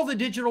 all the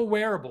digital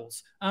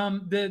wearables,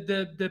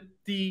 the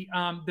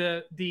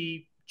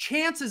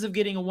chances of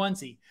getting a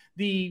onesie,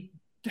 the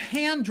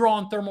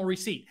hand-drawn thermal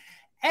receipt,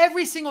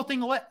 every single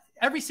thing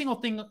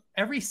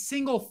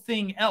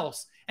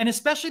else, and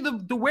especially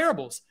the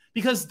wearables,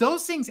 because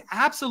those things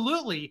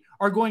absolutely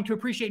are going to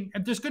appreciate.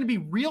 And there's going to be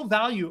real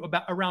value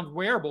around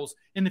wearables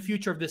in the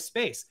future of this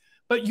space.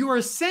 But you are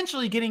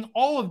essentially getting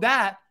all of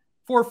that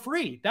for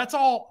free. That's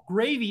all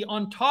gravy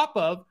on top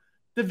of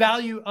the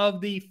value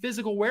of the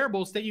physical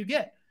wearables that you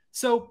get.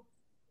 So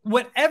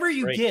whatever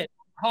you get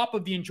on top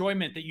of the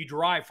enjoyment that you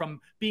derive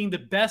from being the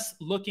best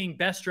looking,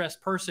 best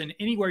dressed person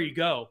anywhere you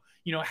go,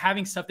 you know,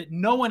 having stuff that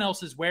no one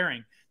else is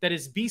wearing, that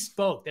is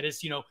bespoke, that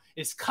is, you know,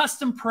 is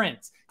custom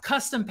prints,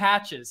 custom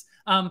patches.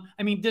 I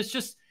mean,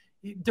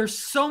 there's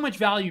so much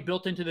value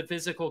built into the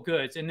physical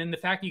goods. And then the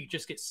fact that you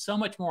just get so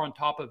much more on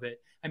top of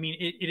it. I mean,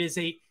 it is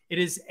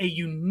a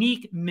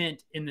unique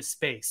mint in the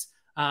space.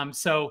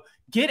 So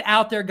get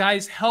out there,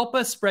 guys, help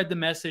us spread the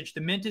message.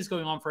 The mint is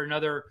going on for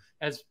another,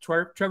 as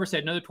Trevor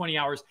said, another 20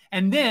 hours.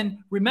 And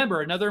then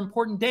remember, another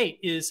important date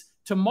is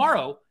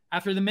tomorrow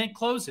after the mint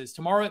closes,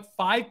 tomorrow at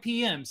 5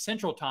 p.m.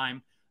 Central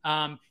Time.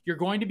 You're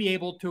going to be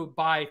able to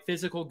buy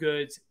physical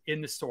goods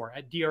in the store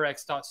at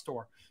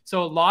drx.store.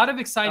 So a lot of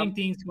exciting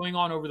things going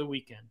on over the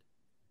weekend.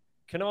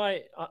 Can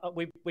I?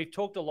 We've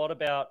talked a lot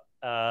about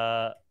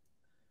the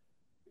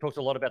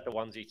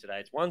onesie today.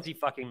 It's onesie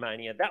fucking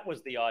mania. That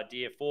was the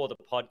idea for the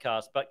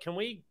podcast. But can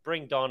we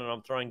bring Don? And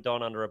I'm throwing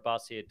Don under a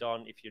bus here.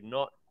 Don, if you're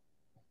not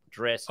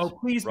dressed,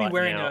 please be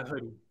wearing a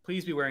hoodie.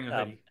 Please be wearing a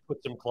hoodie.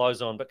 Put some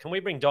clothes on. But can we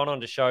bring Don on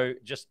to show?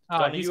 Just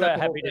Don, you are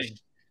happy to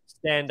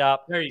stand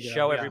up,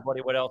 show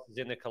everybody what else is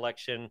in the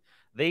collection.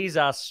 These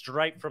are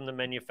straight from the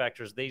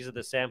manufacturers. These are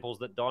the samples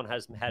that Don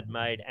has had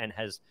made and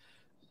has,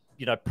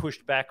 you know,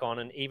 pushed back on.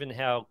 And even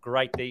how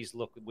great these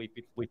look, we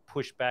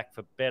pushed back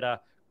for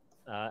better,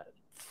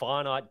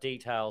 finite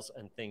details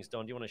and things.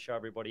 Don, do you want to show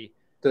everybody?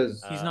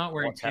 He's not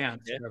wearing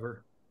pants,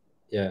 Trevor.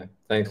 Yeah,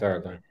 thanks,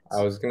 Arlo.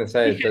 I was gonna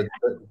say,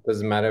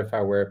 does it matter if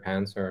I wear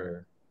pants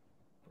or?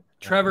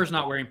 Trevor's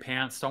not wearing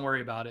pants. Don't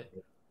worry about it.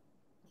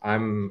 I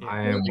am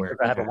wearing.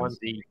 If I have a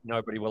onesie,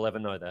 nobody will ever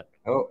know that.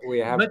 Oh, we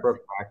have Brooke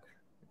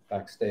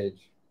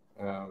backstage.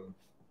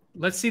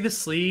 Let's see the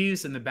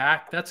sleeves and the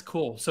back. That's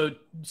cool. So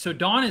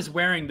Don is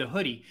wearing the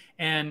hoodie,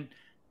 and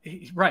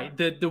right,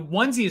 the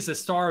onesie is the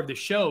star of the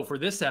show for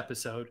this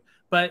episode.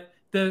 But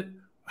it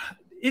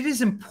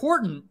is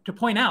important to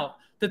point out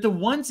that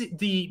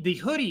the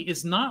hoodie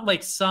is not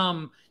like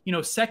some, you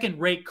know,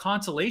 second-rate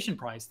consolation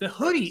prize. The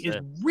hoodie is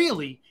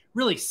really,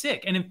 really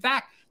sick, and in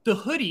fact, the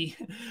hoodie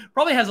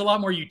probably has a lot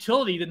more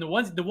utility than the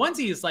onesie. The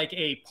onesie is like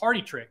a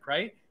party trick,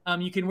 right?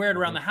 You can wear it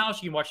around the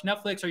house. You can watch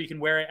Netflix, or you can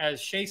wear it, as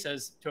Shay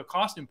says, to a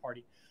costume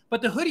party.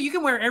 But the hoodie you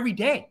can wear every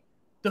day.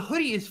 The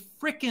hoodie is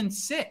freaking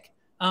sick.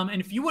 And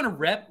if you want to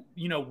rep,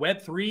 you know,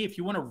 Web3, if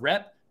you want to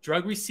rep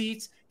drug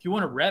receipts, if you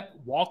want to rep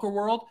Walker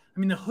World, I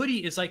mean, the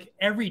hoodie is like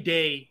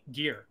everyday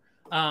gear.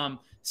 And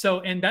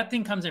that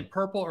thing comes in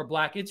purple or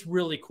black. It's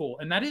really cool.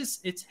 And that is,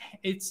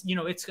 it's you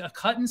know, it's a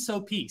cut and sew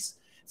piece.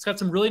 It's got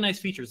some really nice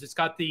features. It's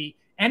got the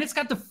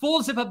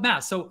full zip up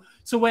mask.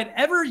 So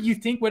whatever you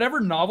think, whatever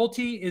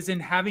novelty is in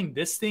having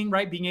this thing,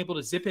 right, being able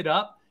to zip it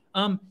up,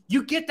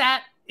 you get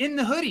that in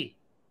the hoodie.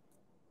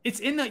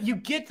 You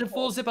get the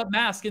full zip up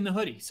mask in the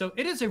hoodie. So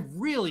it is a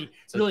really,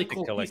 really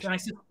cool piece. And I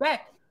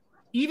suspect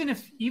even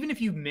if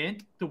you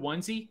mint the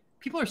onesie,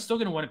 people are still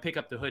going to want to pick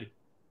up the hoodie.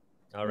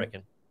 I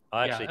reckon.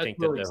 I actually think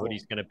that the hoodie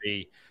is going to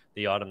be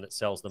the item that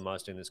sells the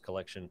most in this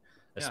collection,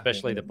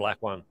 especially the black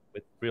one.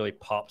 It really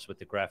pops with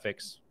the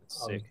graphics.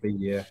 It's sick.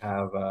 You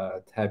have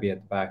Tabby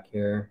at the back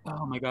here.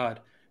 Oh my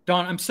God,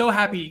 Don, I'm so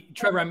happy.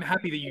 Trevor, I'm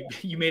happy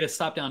that you made us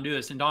stop down and do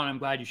this. And Don, I'm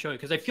glad you showed it,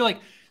 because I feel like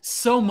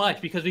so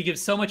much, because we give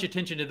so much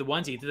attention to the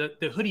onesie,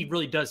 the hoodie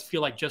really does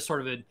feel like just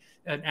sort of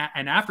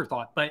an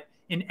afterthought. But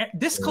in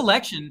this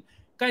collection,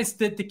 guys,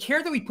 the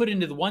care that we put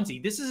into the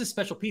onesie, this is a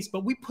special piece,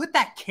 but we put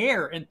that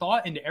care and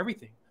thought into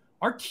everything.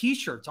 Our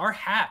t-shirts, our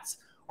hats,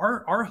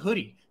 our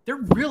hoodie,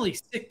 they're really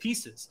sick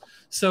pieces.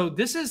 So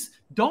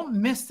don't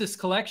miss this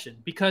collection,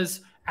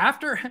 because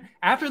after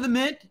the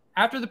mint,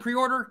 after the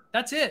pre-order,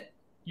 that's it.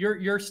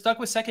 You're stuck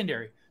with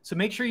secondary. So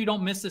make sure you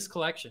don't miss this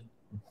collection.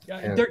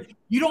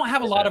 You don't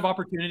have a lot of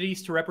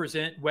opportunities to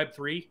represent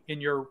Web3 in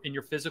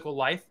your physical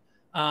life.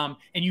 And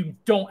you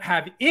don't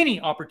have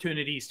any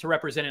opportunities to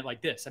represent it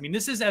like this. I mean,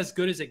 this is as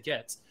good as it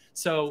gets.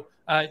 So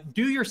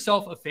do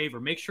yourself a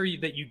favor. Make sure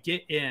that you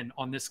get in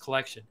on this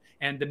collection.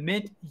 And the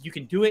mint, you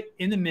can do it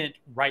in the mint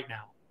right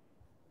now.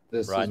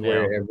 This is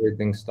where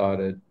everything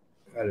started.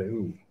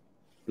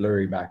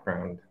 Blurry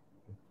background.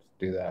 Let's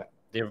do that.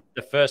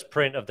 The first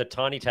print of the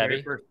Tiny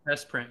Tabby.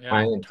 First print,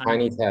 yeah.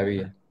 Tiny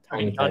Tabby.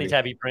 Tiny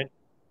Tabby print.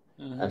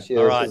 Mm-hmm. Actually,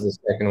 this is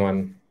the second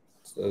one.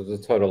 So it was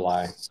a total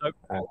lie.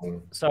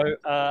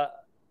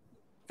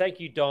 Thank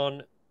you,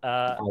 Don.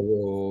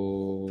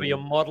 For your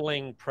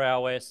modeling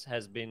prowess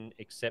has been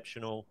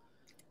exceptional.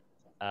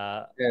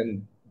 But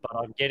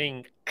I'm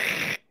getting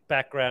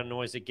background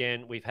noise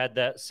again. We've had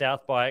that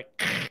South by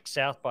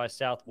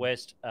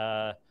Southwest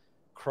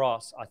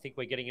cross. I think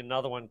we're getting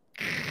another one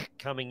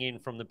coming in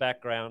from the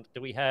background.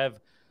 Do we have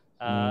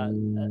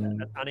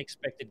an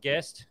unexpected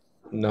guest?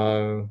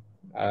 No.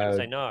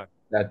 Say no.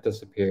 That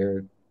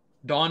disappeared.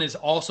 Don is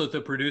also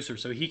the producer,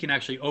 so he can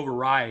actually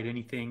override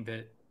anything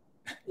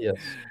Yes.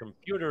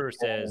 Computer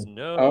says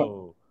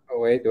no. Oh,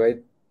 wait.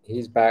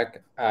 He's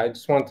back. I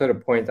just wanted to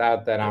point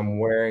out that I'm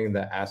wearing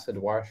the acid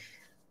wash.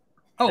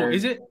 Oh,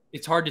 is it?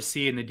 It's hard to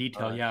see in the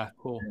detail. Yeah,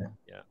 cool.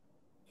 Yeah.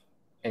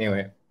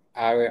 Anyway,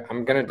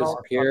 I'm going to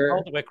disappear.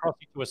 We're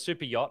crossing to a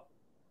super yacht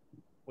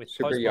with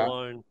Super Post yacht.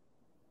 Malone.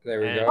 There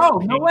we go. Oh,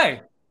 no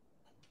way.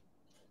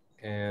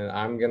 And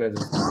I'm going to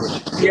just...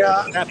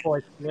 That boy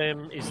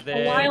Slim is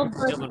there.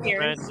 Dylan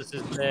Francis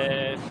is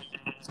there.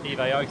 Steve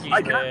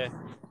Aoki's there.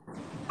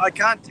 I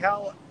can't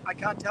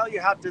tell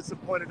you how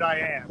disappointed I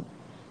am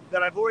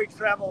that I've already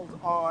traveled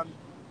on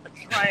a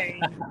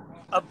train,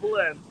 a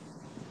blimp.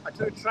 I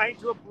took a train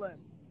to a blimp,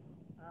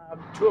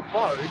 to a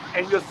boat,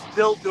 and you're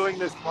still doing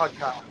this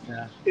podcast.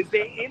 Yeah. Is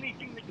there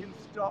anything that can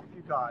stop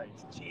you guys?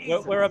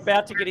 We're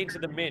about to get into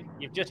the mint.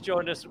 You've just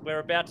joined us. We're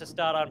about to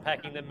start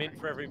unpacking the mint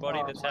for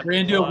everybody that's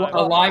happening. We're going to do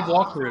a live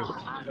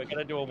walkthrough. We're going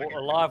to do a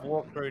live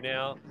walkthrough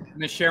now. I'm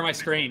going to share my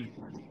screen.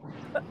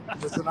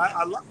 Listen,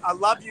 I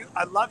love you.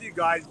 I love you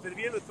guys. But have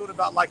you ever thought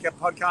about like a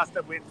podcast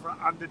that went for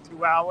under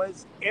 2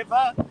 hours?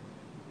 Ever?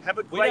 Have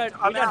a great.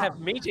 We don't have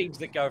meetings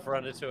that go for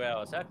under 2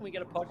 hours. How can we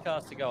get a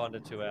podcast to go under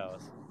 2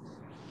 hours?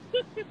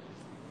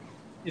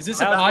 Is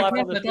this a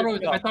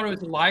podcast? I thought it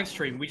was a live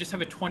stream. We just have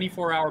a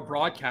 24-hour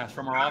broadcast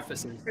from our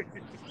offices.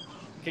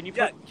 Can you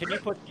put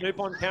Snoop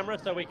on camera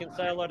so we can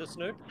say hello to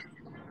Snoop?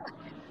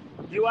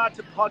 You are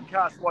to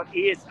podcast what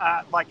is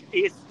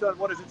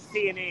what is it,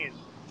 CNN?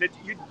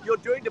 You're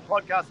doing the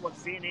podcast what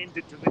CNN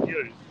did to the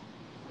news.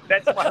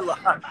 That's my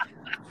life.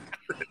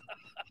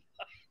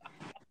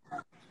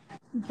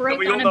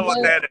 We all know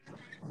what that is.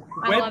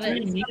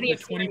 Web3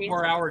 needs a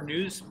 24-hour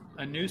news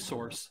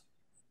source.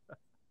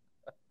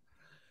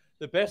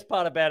 The best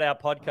part about our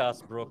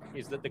podcast, Brooke,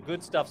 is that the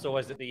good stuff's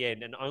always at the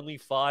end, and only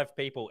 5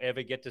 people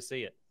ever get to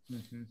see it.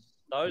 Mm-hmm.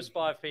 Those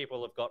 5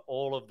 people have got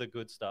all of the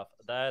good stuff.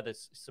 They're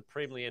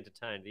supremely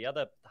entertained. The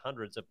other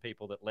hundreds of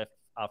people that left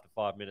after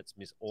 5 minutes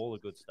miss all the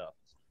good stuff.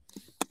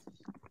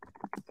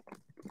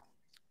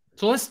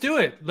 So let's do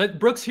it.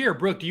 Brooke's here.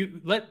 Brooke,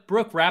 let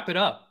Brooke wrap it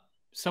up.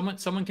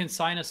 Someone can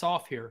sign us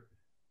off here.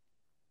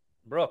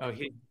 Brooke. Oh,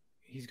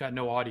 he's got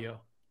no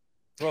audio.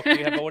 Brooke, do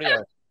you have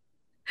audio?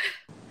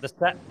 The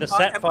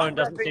sat phone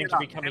doesn't seem to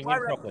be coming in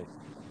properly.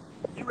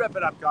 You wrap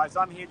it up, guys.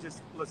 I'm here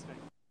just listening.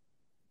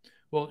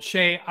 Well,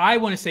 Shay, I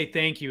want to say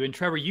thank you. And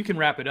Trevor, you can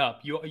wrap it up.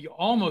 You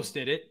almost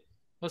did it.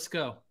 Let's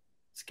go.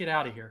 Let's get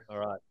out of here. All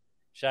right.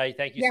 Shay,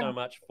 thank you so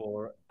much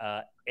for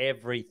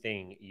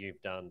everything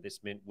you've done. This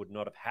mint would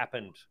not have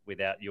happened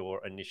without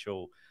your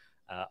initial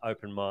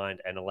open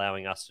mind and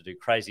allowing us to do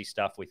crazy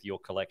stuff with your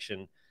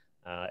collection.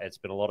 It's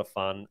been a lot of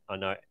fun. I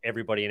know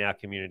everybody in our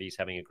community is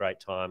having a great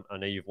time. I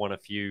know you've won a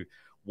few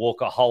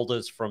Walker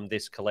holders from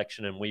this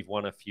collection, and we've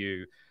won a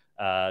few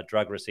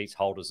drug receipts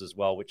holders as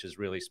well, which is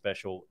really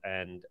special.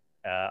 And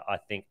I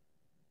think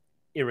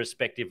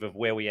irrespective of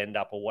where we end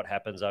up or what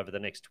happens over the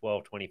next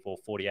 12, 24,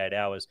 48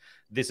 hours,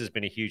 this has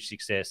been a huge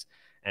success.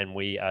 And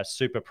we are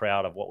super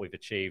proud of what we've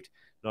achieved,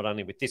 not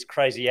only with this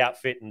crazy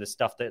outfit and the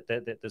stuff that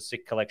the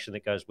sick collection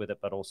that goes with it,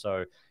 but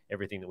also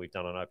everything that we've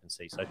done on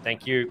OpenSea. So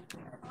thank you.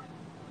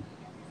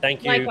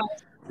 Thank you.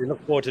 Likewise. We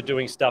look forward to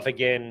doing stuff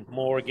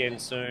more again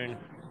soon.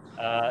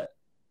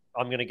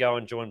 I'm going to go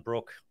and join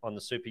Brooke on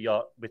the super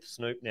yacht with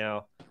Snoop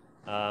now.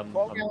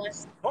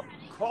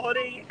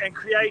 Quality and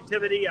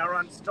creativity are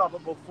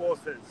unstoppable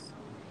forces.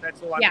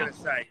 That's all I'm going to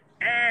say.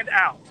 And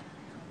out.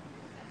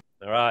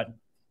 All right.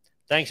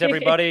 Thanks,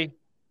 everybody.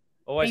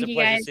 Always a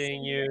pleasure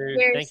seeing you.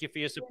 Cheers. Thank you for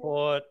your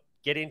support.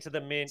 Get into the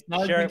mint.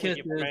 Share it with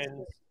your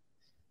friends.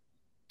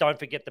 Don't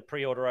forget the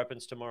pre-order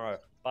opens tomorrow.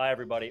 Bye,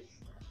 everybody.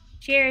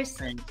 Cheers.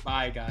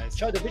 Bye, guys.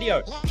 Show the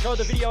video. Show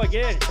the video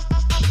again.